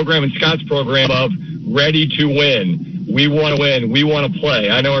Trina's program and Scott's program of ready to win. We want to win. We want to play.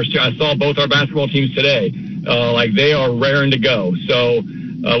 I saw both our basketball teams today. They are raring to go. So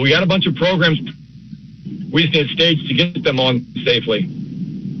we got a bunch of programs. We just need a stage to get them on safely.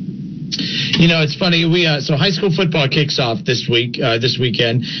 It's funny. So high school football kicks off this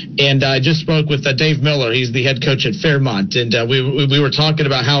weekend, and I just spoke with Dave Miller. He's the head coach at Fairmont, and we were talking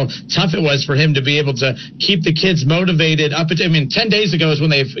about how tough it was for him to be able to keep the kids motivated. 10 days ago is when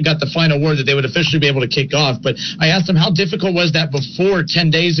they got the final word that they would officially be able to kick off. But I asked him how difficult was that before 10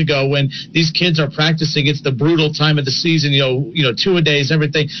 days ago when these kids are practicing. It's the brutal time of the season. 2-a-days,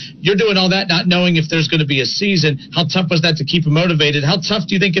 everything. You're doing all that, not knowing if there's going to be a season. How tough was that to keep them motivated? How tough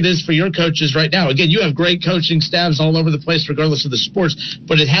do you think it is for your coaches right now? Again, you have great coaching staffs all over the place, regardless of the sports,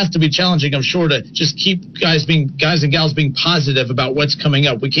 but it has to be challenging, I'm sure, to just keep guys and gals being positive about what's coming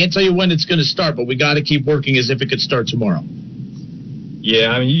up. We can't tell you when it's going to start, but we got to keep working as if it could start tomorrow.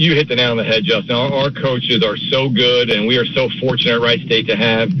 Yeah, you hit the nail on the head, Justin. Our coaches are so good, and we are so fortunate at Wright State to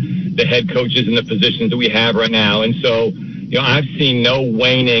have the head coaches in the positions that we have right now. And so, I've seen no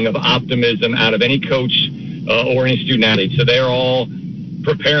waning of optimism out of any coach or any student athlete. So they're all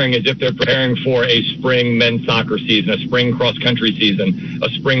preparing as if they're preparing for a spring men's soccer season, a spring cross-country season, a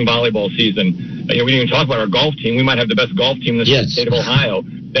spring volleyball season. We didn't even talk about our golf team. We might have the best golf team in the state of Ohio.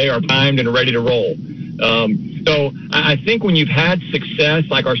 They are primed and ready to roll. So I think when you've had success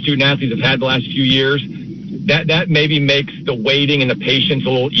like our student athletes have had the last few years, that maybe makes the waiting and the patience a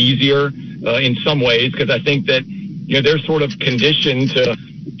little easier in some ways, because I think that they're sort of conditioned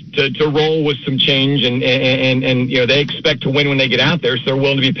to roll with some change, and they expect to win when they get out there, so they're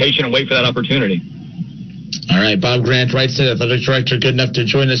willing to be patient and wait for that opportunity. All right, Bob Grant, Wright State Athletic Director, good enough to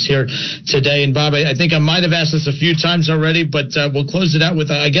join us here today. And Bob, I think I might have asked this a few times already, but we'll close it out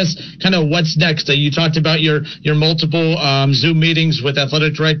with, I guess, kind of what's next. You talked about your multiple Zoom meetings with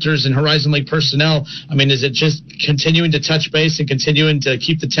athletic directors and Horizon League personnel. Is it just continuing to touch base and continuing to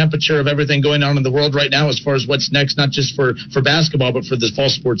keep the temperature of everything going on in the world right now as far as what's next, not just for basketball, but for the fall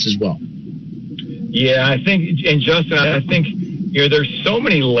sports as well? Yeah, I think, and Justin, I think there's so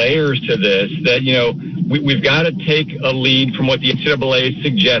many layers to this that, we've got to take a lead from what the NCAA is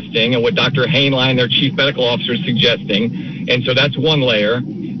suggesting and what Dr. Hainline, their chief medical officer, is suggesting. And so that's one layer.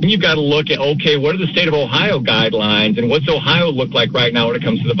 Then you've got to look at, okay, what are the state of Ohio guidelines and what's Ohio look like right now when it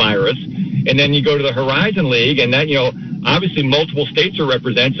comes to the virus? And then you go to the Horizon League, and that, obviously multiple states are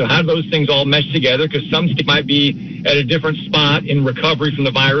represented. So how do those things all mesh together? Because some states might be at a different spot in recovery from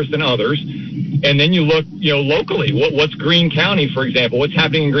the virus than others. And then you look, locally, what's Greene County, for example? What's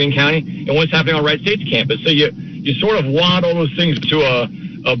happening in Greene County and what's happening on Wright State's campus? So you sort of wad all those things to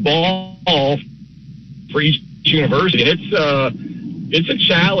a ball for each university. And it's a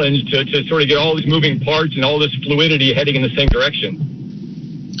challenge to sort of get all these moving parts and all this fluidity heading in the same direction.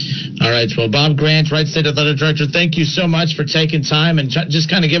 All right. Well, Bob Grant, Wright State Athletic Director, thank you so much for taking time and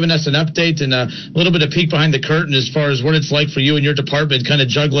just kind of giving us an update and a little bit of peek behind the curtain as far as what it's like for you and your department kind of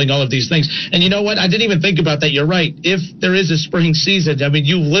juggling all of these things. And you know what? I didn't even think about that. You're right. If there is a spring season, I mean,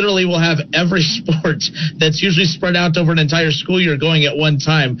 you literally will have every sport that's usually spread out over an entire school year going at one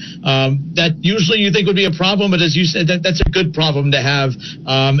time. That usually you think would be a problem, but as you said, that's a good problem to have.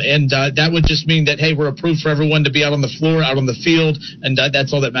 And that would just mean that, hey, we're approved for everyone to be out on the floor, out on the field, and that's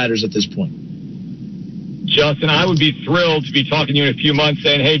all that matters at this point. Justin, I would be thrilled to be talking to you in a few months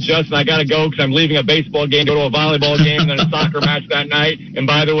saying, hey, Justin, I got to go because I'm leaving a baseball game to go to a volleyball game and then a soccer match that night. And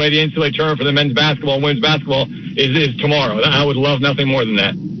by the way, the NCAA tournament for the men's basketball and women's basketball is tomorrow. I would love nothing more than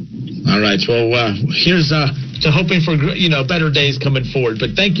that. All right. Well, here's to hoping for, better days coming forward.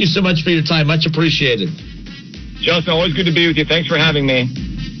 But thank you so much for your time. Much appreciated. Justin, always good to be with you. Thanks for having me.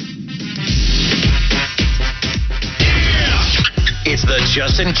 It's the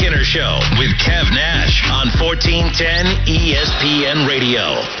Justin Kinner Show with Kev Nash on 1410 ESPN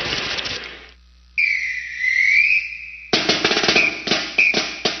Radio.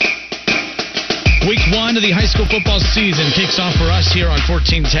 Week 1 of the high school football season kicks off for us here on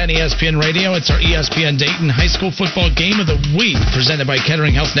 1410 ESPN Radio. It's our ESPN Dayton High School Football Game of the Week, presented by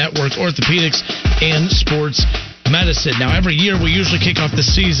Kettering Health Network, Orthopedics, and Sports Medicine. Now, every year we usually kick off the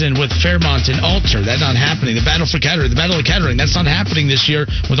season with Fairmont and Alter. That's not happening. The Battle of Kettering, that's not happening this year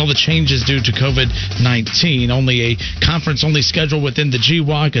with all the changes due to COVID-19. Only a conference-only schedule within the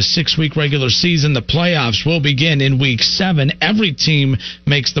GWAC, a 6-week regular season. The playoffs will begin in Week 7. Every team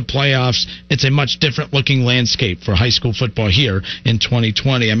makes the playoffs. It's a much different-looking landscape for high school football here in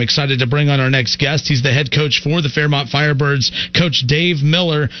 2020. I'm excited to bring on our next guest. He's the head coach for the Fairmont Firebirds, Coach Dave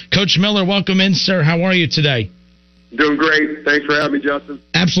Miller. Coach Miller, welcome in, sir. How are you today? Doing great. Thanks for having me, Justin.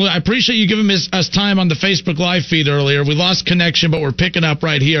 Absolutely. I appreciate you giving us time on the Facebook Live feed earlier. We lost connection, but we're picking up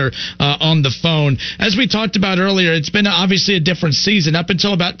right here on the phone. As we talked about earlier, it's been obviously a different season. Up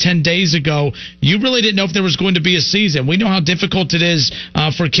until about 10 days ago, you really didn't know if there was going to be a season. We know how difficult it is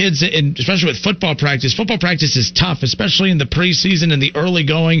for kids, and especially with football practice. Football practice is tough, especially in the preseason and the early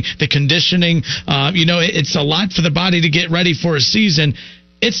going, the conditioning. It's a lot for the body to get ready for a season.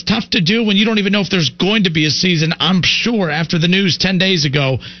 It's tough to do when you don't even know if there's going to be a season. I'm sure after the news 10 days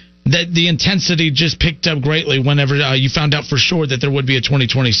ago that the intensity just picked up greatly whenever you found out for sure that there would be a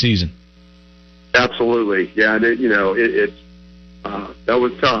 2020 season. Absolutely. Yeah, and that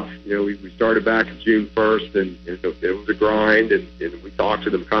was tough. We started back on June 1st, and it was a grind, and we talked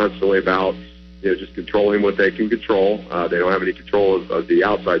to them constantly about just controlling what they can control. They don't have any control of the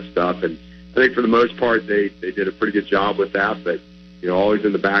outside stuff, and I think for the most part they did a pretty good job with that, but always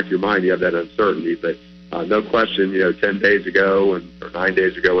in the back of your mind, you have that uncertainty. But no question, 10 days ago or 9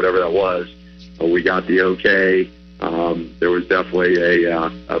 days ago, whatever that was, we got the okay. There was definitely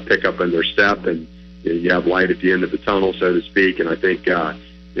a pickup in their step, and you have light at the end of the tunnel, so to speak. And I think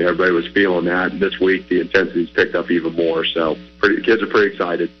everybody was feeling that. And this week, the intensity's picked up even more. So kids are pretty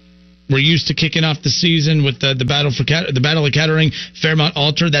excited. We're used to kicking off the season with the Battle of Kettering, Fairmont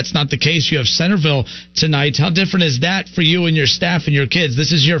Alter. That's not the case. You have Centerville tonight. How different is that for you and your staff and your kids?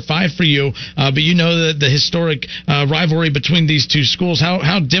 This is year 5 for you, but you know the historic rivalry between these two schools.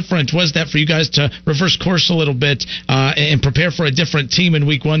 How different was that for you guys to reverse course a little bit and prepare for a different team in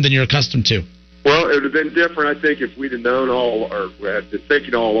week 1 than you're accustomed to? Well, it would have been different, I think, if we'd have known or had been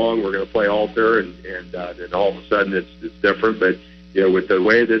thinking all along we're going to play Alter, and then all of a sudden it's different. But with the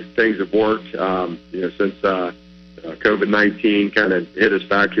way that things have worked, since COVID-19 kind of hit us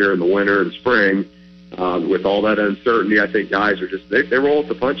back here in the winter and spring, with all that uncertainty, I think guys are just they roll with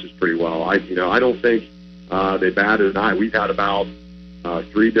the punches pretty well. I don't think they batted an eye. We've had about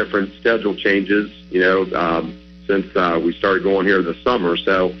 3 different schedule changes, since we started going here this summer.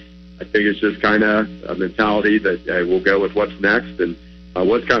 So I think it's just kind of a mentality that we'll go with what's next. And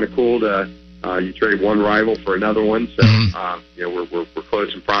what's kind of cool to you trade one rival for another one, so we're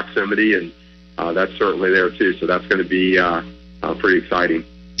close in proximity, and that's certainly there too. So that's going to be pretty exciting.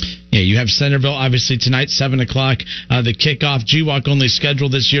 Yeah, you have Centerville, obviously, tonight, 7 o'clock, the kickoff. GWAC only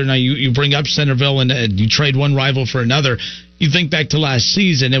scheduled this year. Now, you bring up Centerville and you trade one rival for another. You think back to last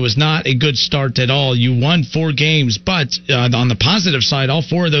season, it was not a good start at all. You won 4 games, but on the positive side, all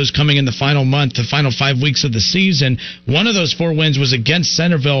 4 of those coming in the final month, the final 5 weeks of the season. One of those 4 wins was against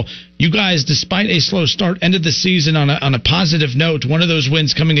Centerville. You guys, despite a slow start, ended the season on a positive note. One of those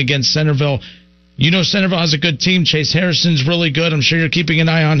wins coming against Centerville. You know Centerville has a good team. Chase Harrison's really good. I'm sure you're keeping an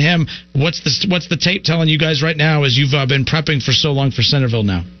eye on him. What's the tape telling you guys right now as you've been prepping for so long for Centerville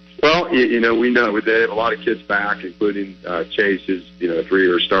now? Well, we know they have a lot of kids back, including Chase, who's a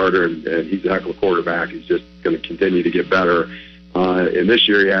 3-year starter, and he's a heck of a quarterback. He's just going to continue to get better. And this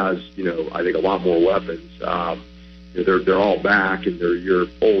year he has, I think a lot more weapons. They're all back and they're a year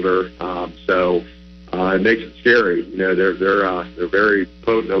older, so it makes it scary. They're very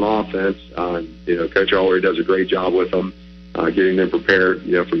potent on offense. Coach Allery does a great job with them, getting them prepared,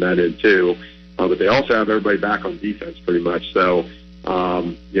 from that end too. But they also have everybody back on defense pretty much. So,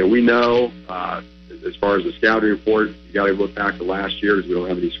 we know as far as the scouting report, you got to look back to last year because we don't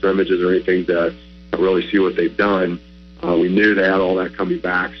have any scrimmages or anything to really see what they've done. We knew they had all that coming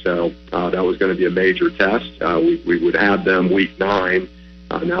back, so that was going to be a major test. We would have them week 9.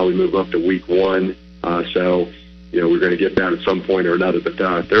 Now we move up to week 1. So, we're going to get that at some point or another. But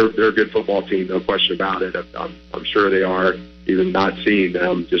they're a good football team, no question about it. I'm sure they are, even not seeing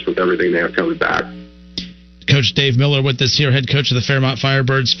them, just with everything they have coming back. Coach Dave Miller with us here, head coach of the Fairmont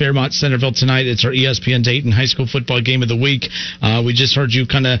Firebirds. Fairmont Centerville tonight. It's our ESPN Dayton high school football game of the week. We just heard you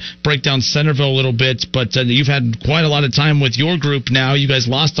kind of break down Centerville a little bit, but you've had quite a lot of time with your group now. You guys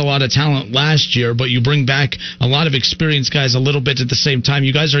lost a lot of talent last year, but you bring back a lot of experienced guys a little bit at the same time.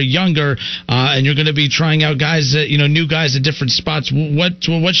 You guys are younger, and you're going to be trying out guys, new guys at different spots.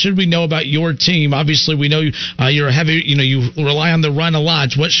 What should we know about your team? Obviously, we know you're a heavy, you rely on the run a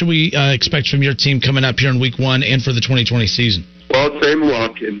lot. What should we expect from your team coming up here in week 1 and for the 2020 season? Well, same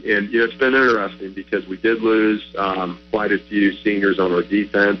look, and it's been interesting because we did lose quite a few seniors on our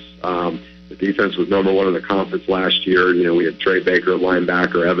defense. The defense was number 1 in the conference last year. We had Trey Baker at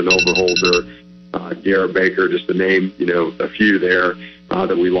linebacker, Evan Overholder, Garrett Baker, just to name a few there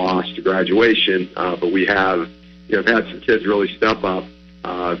that we lost to graduation. But we have had some kids really step up.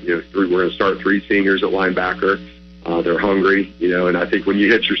 We're going to start 3 seniors at linebacker. They're hungry, and I think when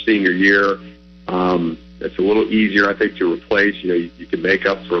you hit your senior year, it's a little easier, I think, to replace. You can make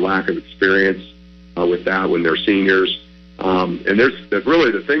up for lack of experience with that when they're seniors. And there's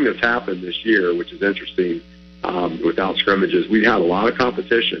really the thing that's happened this year, which is interesting, without scrimmages. We had a lot of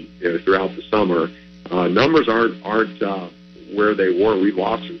competition throughout the summer. Numbers aren't where they were. We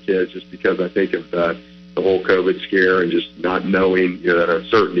lost some kids just because I think of the whole COVID scare and just not knowing that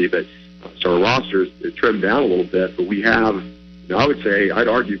uncertainty. But so our rosters it trimmed down a little bit, but we have, I would say, I'd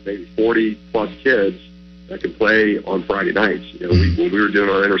argue maybe 40-plus kids that can play on Friday nights. When we were doing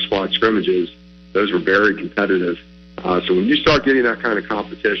our inter-squad scrimmages, those were very competitive. So when you start getting that kind of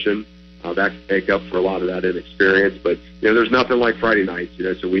competition, that can make up for a lot of that inexperience. But, there's nothing like Friday nights,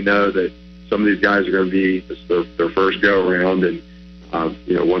 so we know that some of these guys are going to be their first go-around. And,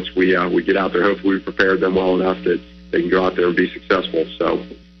 once we get out there, hopefully we prepared them well enough that they can go out there and be successful. So.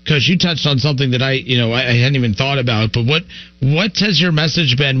 Coach, you touched on something that I hadn't even thought about, but what has your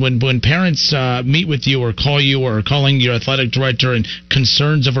message been when parents meet with you or call you or calling your athletic director and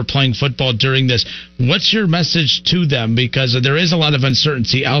concerns over playing football during this? What's your message to them? Because there is a lot of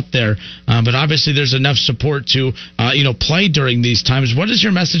uncertainty out there, but obviously there's enough support to play during these times. What is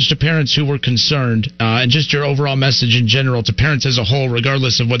your message to parents who were concerned, and just your overall message in general to parents as a whole,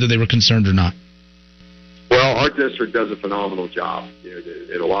 regardless of whether they were concerned or not? Well, our district does a phenomenal job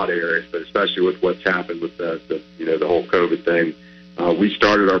in a lot of areas, but especially with what's happened with the whole COVID thing. We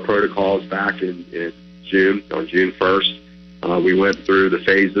started our protocols back in June, on June 1st. We went through the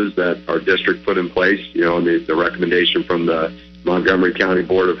phases that our district put in place, on the recommendation from the Montgomery County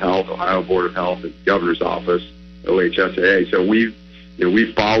Board of Health, Ohio Board of Health, and Governor's Office, OHSAA. So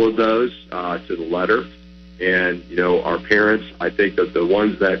we followed those to the letter. And, our parents, I think that the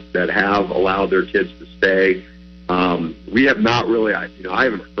ones that have allowed their kids to stay, we have not really, I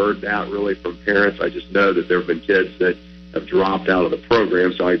haven't heard that really from parents. I just know that there have been kids that have dropped out of the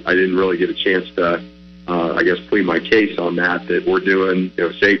program, so I didn't really get a chance to, plead my case on that we're doing,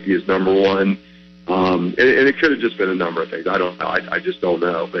 safety is number 1. And it could have just been a number of things. I don't know. I just don't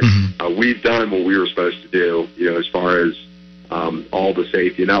know. But we've done what we were supposed to do, as far as all the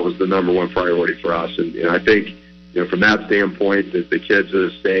safety, and that was the number 1 priority for us. And I think, from that standpoint, that the kids that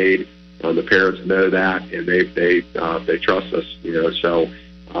have stayed, the parents know that, and they trust us, so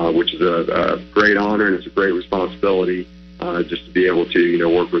which is a great honor and it's a great responsibility. just to be able to,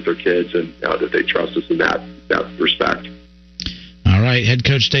 work with their kids and that they trust us in that respect. All right, head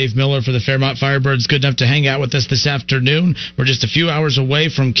coach Dave Miller for the Fairmont Firebirds, good enough to hang out with us this afternoon. We're just a few hours away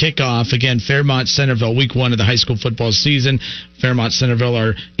from kickoff. Again, Fairmont Centerville, week 1 of the high school football season. Fairmont Centerville,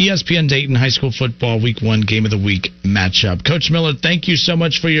 our ESPN Dayton high school football week 1 game of the week matchup. Coach Miller, thank you so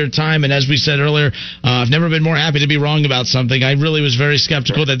much for your time. And as we said earlier, I've never been more happy to be wrong about something. I really was very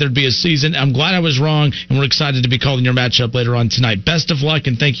skeptical that there'd be a season. I'm glad I was wrong, and we're excited to be calling your matchup later on tonight. Best of luck,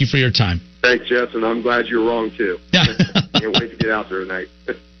 and thank you for your time. Thanks, Jess, and I'm glad you're wrong, too. Can't wait to get out there tonight.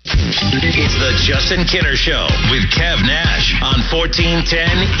 It's the Justin Kinner Show with Kev Nash on 1410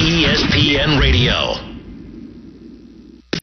 ESPN Radio.